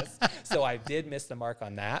salad and this. So I did miss the mark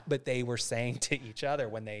on that, but they were saying to each other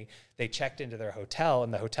when they checked into their hotel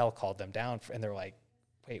and the hotel called them down and they're like,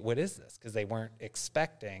 wait, what is this? Because they weren't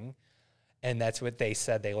expecting. And that's what they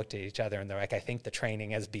said. They looked at each other and they're like, I think the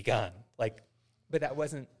training has begun. Like, but it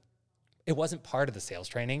wasn't part of the sales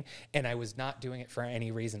training. And I was not doing it for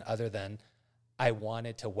any reason other than I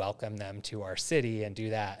wanted to welcome them to our city and do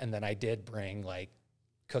that. And then I did bring like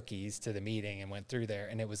cookies to the meeting and went through there.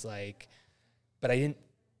 And it was like, but I didn't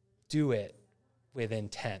do it with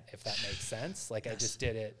intent, if that makes sense. Like I just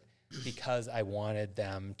did it because I wanted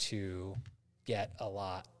them to get a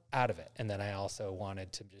lot out of it. And then I also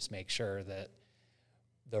wanted to just make sure that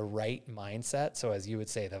the right mindset, so as you would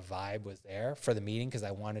say, the vibe was there for the meeting because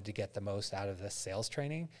I wanted to get the most out of this sales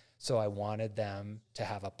training. So I wanted them to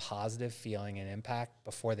have a positive feeling and impact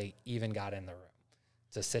before they even got in the room,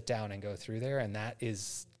 to sit down and go through there. And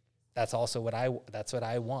that's also what I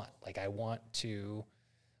want. Like I want to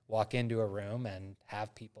walk into a room and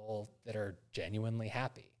have people that are genuinely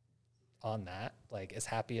happy on that, like as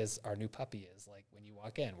happy as our new puppy is, like when you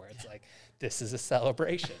walk in, where it's like, this is a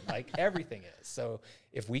celebration, like everything is. So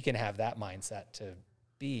if we can have that mindset to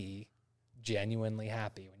be genuinely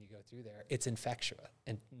happy when you go through there, it's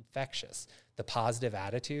infectious. The positive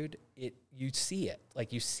attitude, you see it,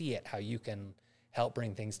 how you can help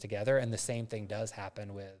bring things together. And the same thing does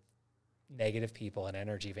happen with negative people and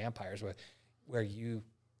energy vampires, where you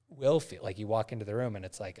will feel like you walk into the room and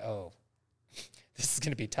it's like, oh, this is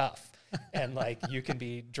going to be tough. And like, you can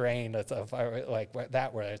be drained like that,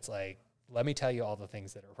 where it's like, let me tell you all the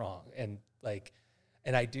things that are wrong. And like,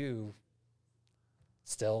 and I do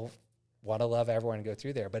still want to love everyone and go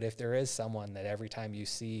through there. But if there is someone that every time you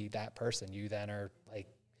see that person, you then are like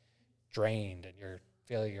drained and you're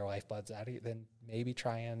feeling your lifeblood's out of you, then maybe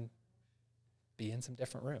try and be in some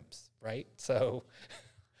different rooms. Right. So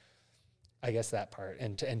I guess that part,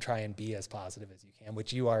 and try and be as positive as you can,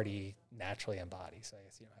 which you already naturally embody. So I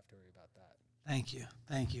guess you don't have to worry about that.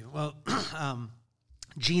 Thank you. Well,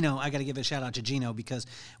 Gino, I got to give a shout out to Gino because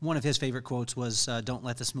one of his favorite quotes was, don't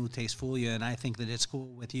let the smooth taste fool you. And I think that it's cool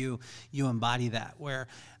with you. You embody that, where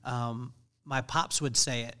my pops would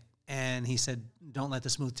say it. And he said, don't let the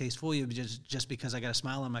smooth taste fool you. Just because I got a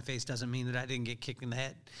smile on my face doesn't mean that I didn't get kicked in the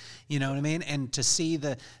head. You know what I mean? And to see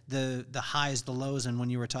the highs, the lows, and when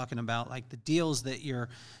you were talking about like the deals that you're,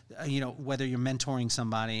 whether you're mentoring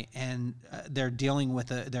somebody and they're dealing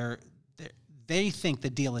with they think the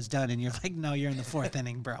deal is done, and you're like, no, you're in the fourth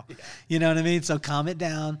inning, bro. Yeah. You know what I mean? So calm it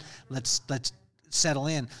down. Let's settle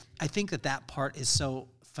in. I think that part is so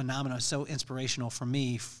phenomenal, so inspirational for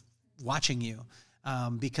me watching you.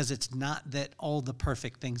 Because it's not that all the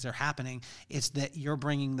perfect things are happening. It's that you're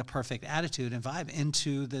bringing the perfect attitude and vibe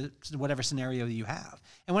into the whatever scenario you have.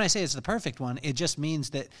 And when I say it's the perfect one, it just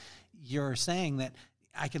means that you're saying that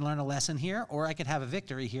I can learn a lesson here or I could have a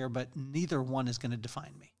victory here, but neither one is going to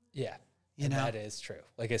define me. Yeah. And that is true.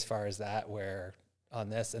 Like as far as that, where on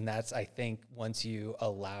this, and that's, I think once you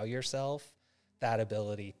allow yourself that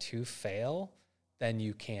ability to fail, then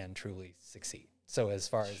you can truly succeed. So as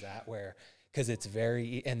far as that, where, because it's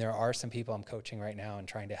and there are some people I'm coaching right now and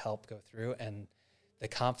trying to help go through, and the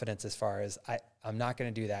confidence as far as I'm not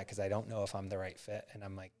going to do that because I don't know if I'm the right fit. And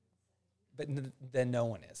I'm like, but then no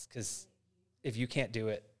one is, because if you can't do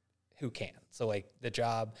it, who can? So like the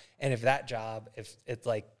job, and if it's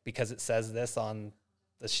like, because it says this on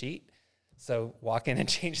the sheet, so walk in and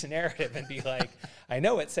change the narrative and be like, I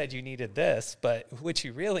know it said you needed this, but what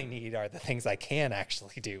you really need are the things I can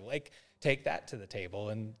actually do. Like take that to the table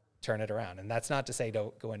and turn it around. And that's not to say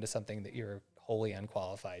don't go into something that you're wholly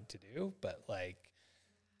unqualified to do, but like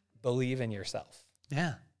believe in yourself.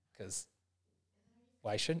 Yeah. Because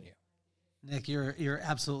why shouldn't you? Nick, you're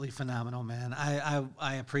absolutely phenomenal, man.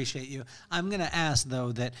 I appreciate you. I'm going to ask,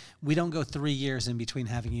 though, that we don't go 3 years in between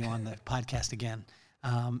having you on the podcast again.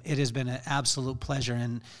 It has been an absolute pleasure.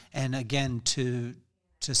 And again, to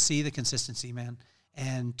see the consistency, man,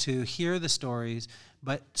 and to hear the stories,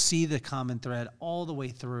 but see the common thread all the way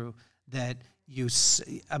through, that you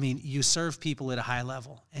serve people at a high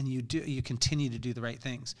level, and you continue to do the right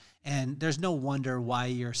things. And there's no wonder why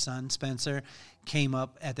your son, Spencer, came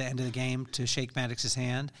up at the end of the game to shake Maddox's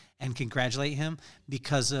hand and congratulate him,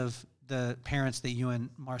 because of the parents that you and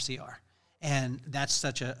Marcy are. And that's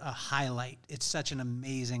such a highlight. It's such an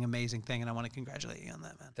amazing, amazing thing, and I want to congratulate you on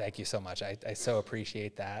that, man. Thank you so much. I so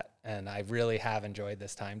appreciate that, and I really have enjoyed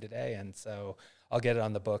this time today, and so I'll get it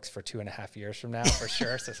on the books for 2.5 years from now for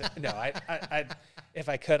sure. So no, I if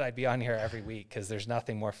I could, I'd be on here every week, because there's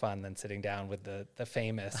nothing more fun than sitting down with the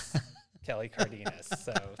famous Kelly Cardenas.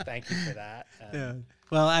 So thank you for that. Yeah.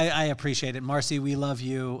 Well, I appreciate it. Marcy, we love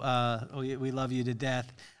you. We love you to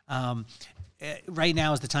death. Right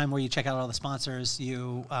now is the time where you check out all the sponsors.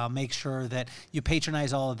 You make sure that you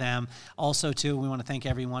patronize all of them. Also, too, we want to thank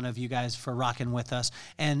every one of you guys for rocking with us.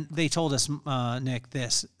 And they told us, Nick,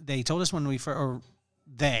 this. They told us when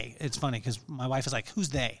it's funny because my wife is like, who's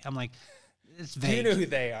they? I'm like, it's vague. You know who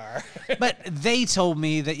they are. But they told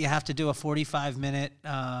me that you have to do a 45-minute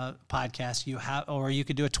podcast. Or you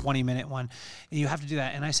could do a 20-minute one. You have to do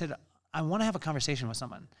that. And I said, I want to have a conversation with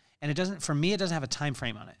someone. And it doesn't have a time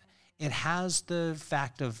frame on it. It has the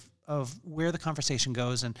fact of where the conversation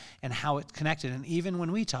goes and how it's connected. And even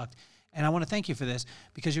when we talked, and I want to thank you for this,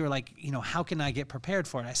 because you were like, how can I get prepared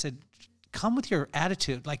for it? I said, come with your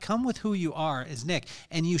attitude, like come with who you are as Nick.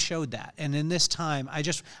 And you showed that. And in this time, I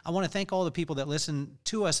want to thank all the people that listen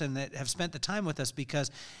to us and that have spent the time with us, because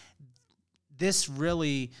this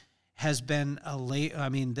really has been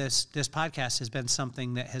this podcast has been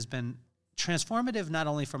something that has been transformative, not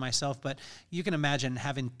only for myself, but you can imagine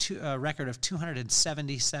having a record of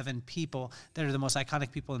 277 people that are the most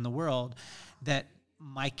iconic people in the world that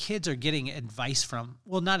my kids are getting advice from.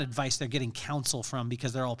 Well, not advice, they're getting counsel from,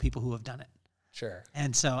 because they're all people who have done it. Sure.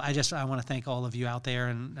 And so I want to thank all of you out there.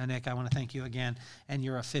 And Nick, I want to thank you again. And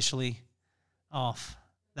you're officially off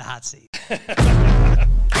the hot seat.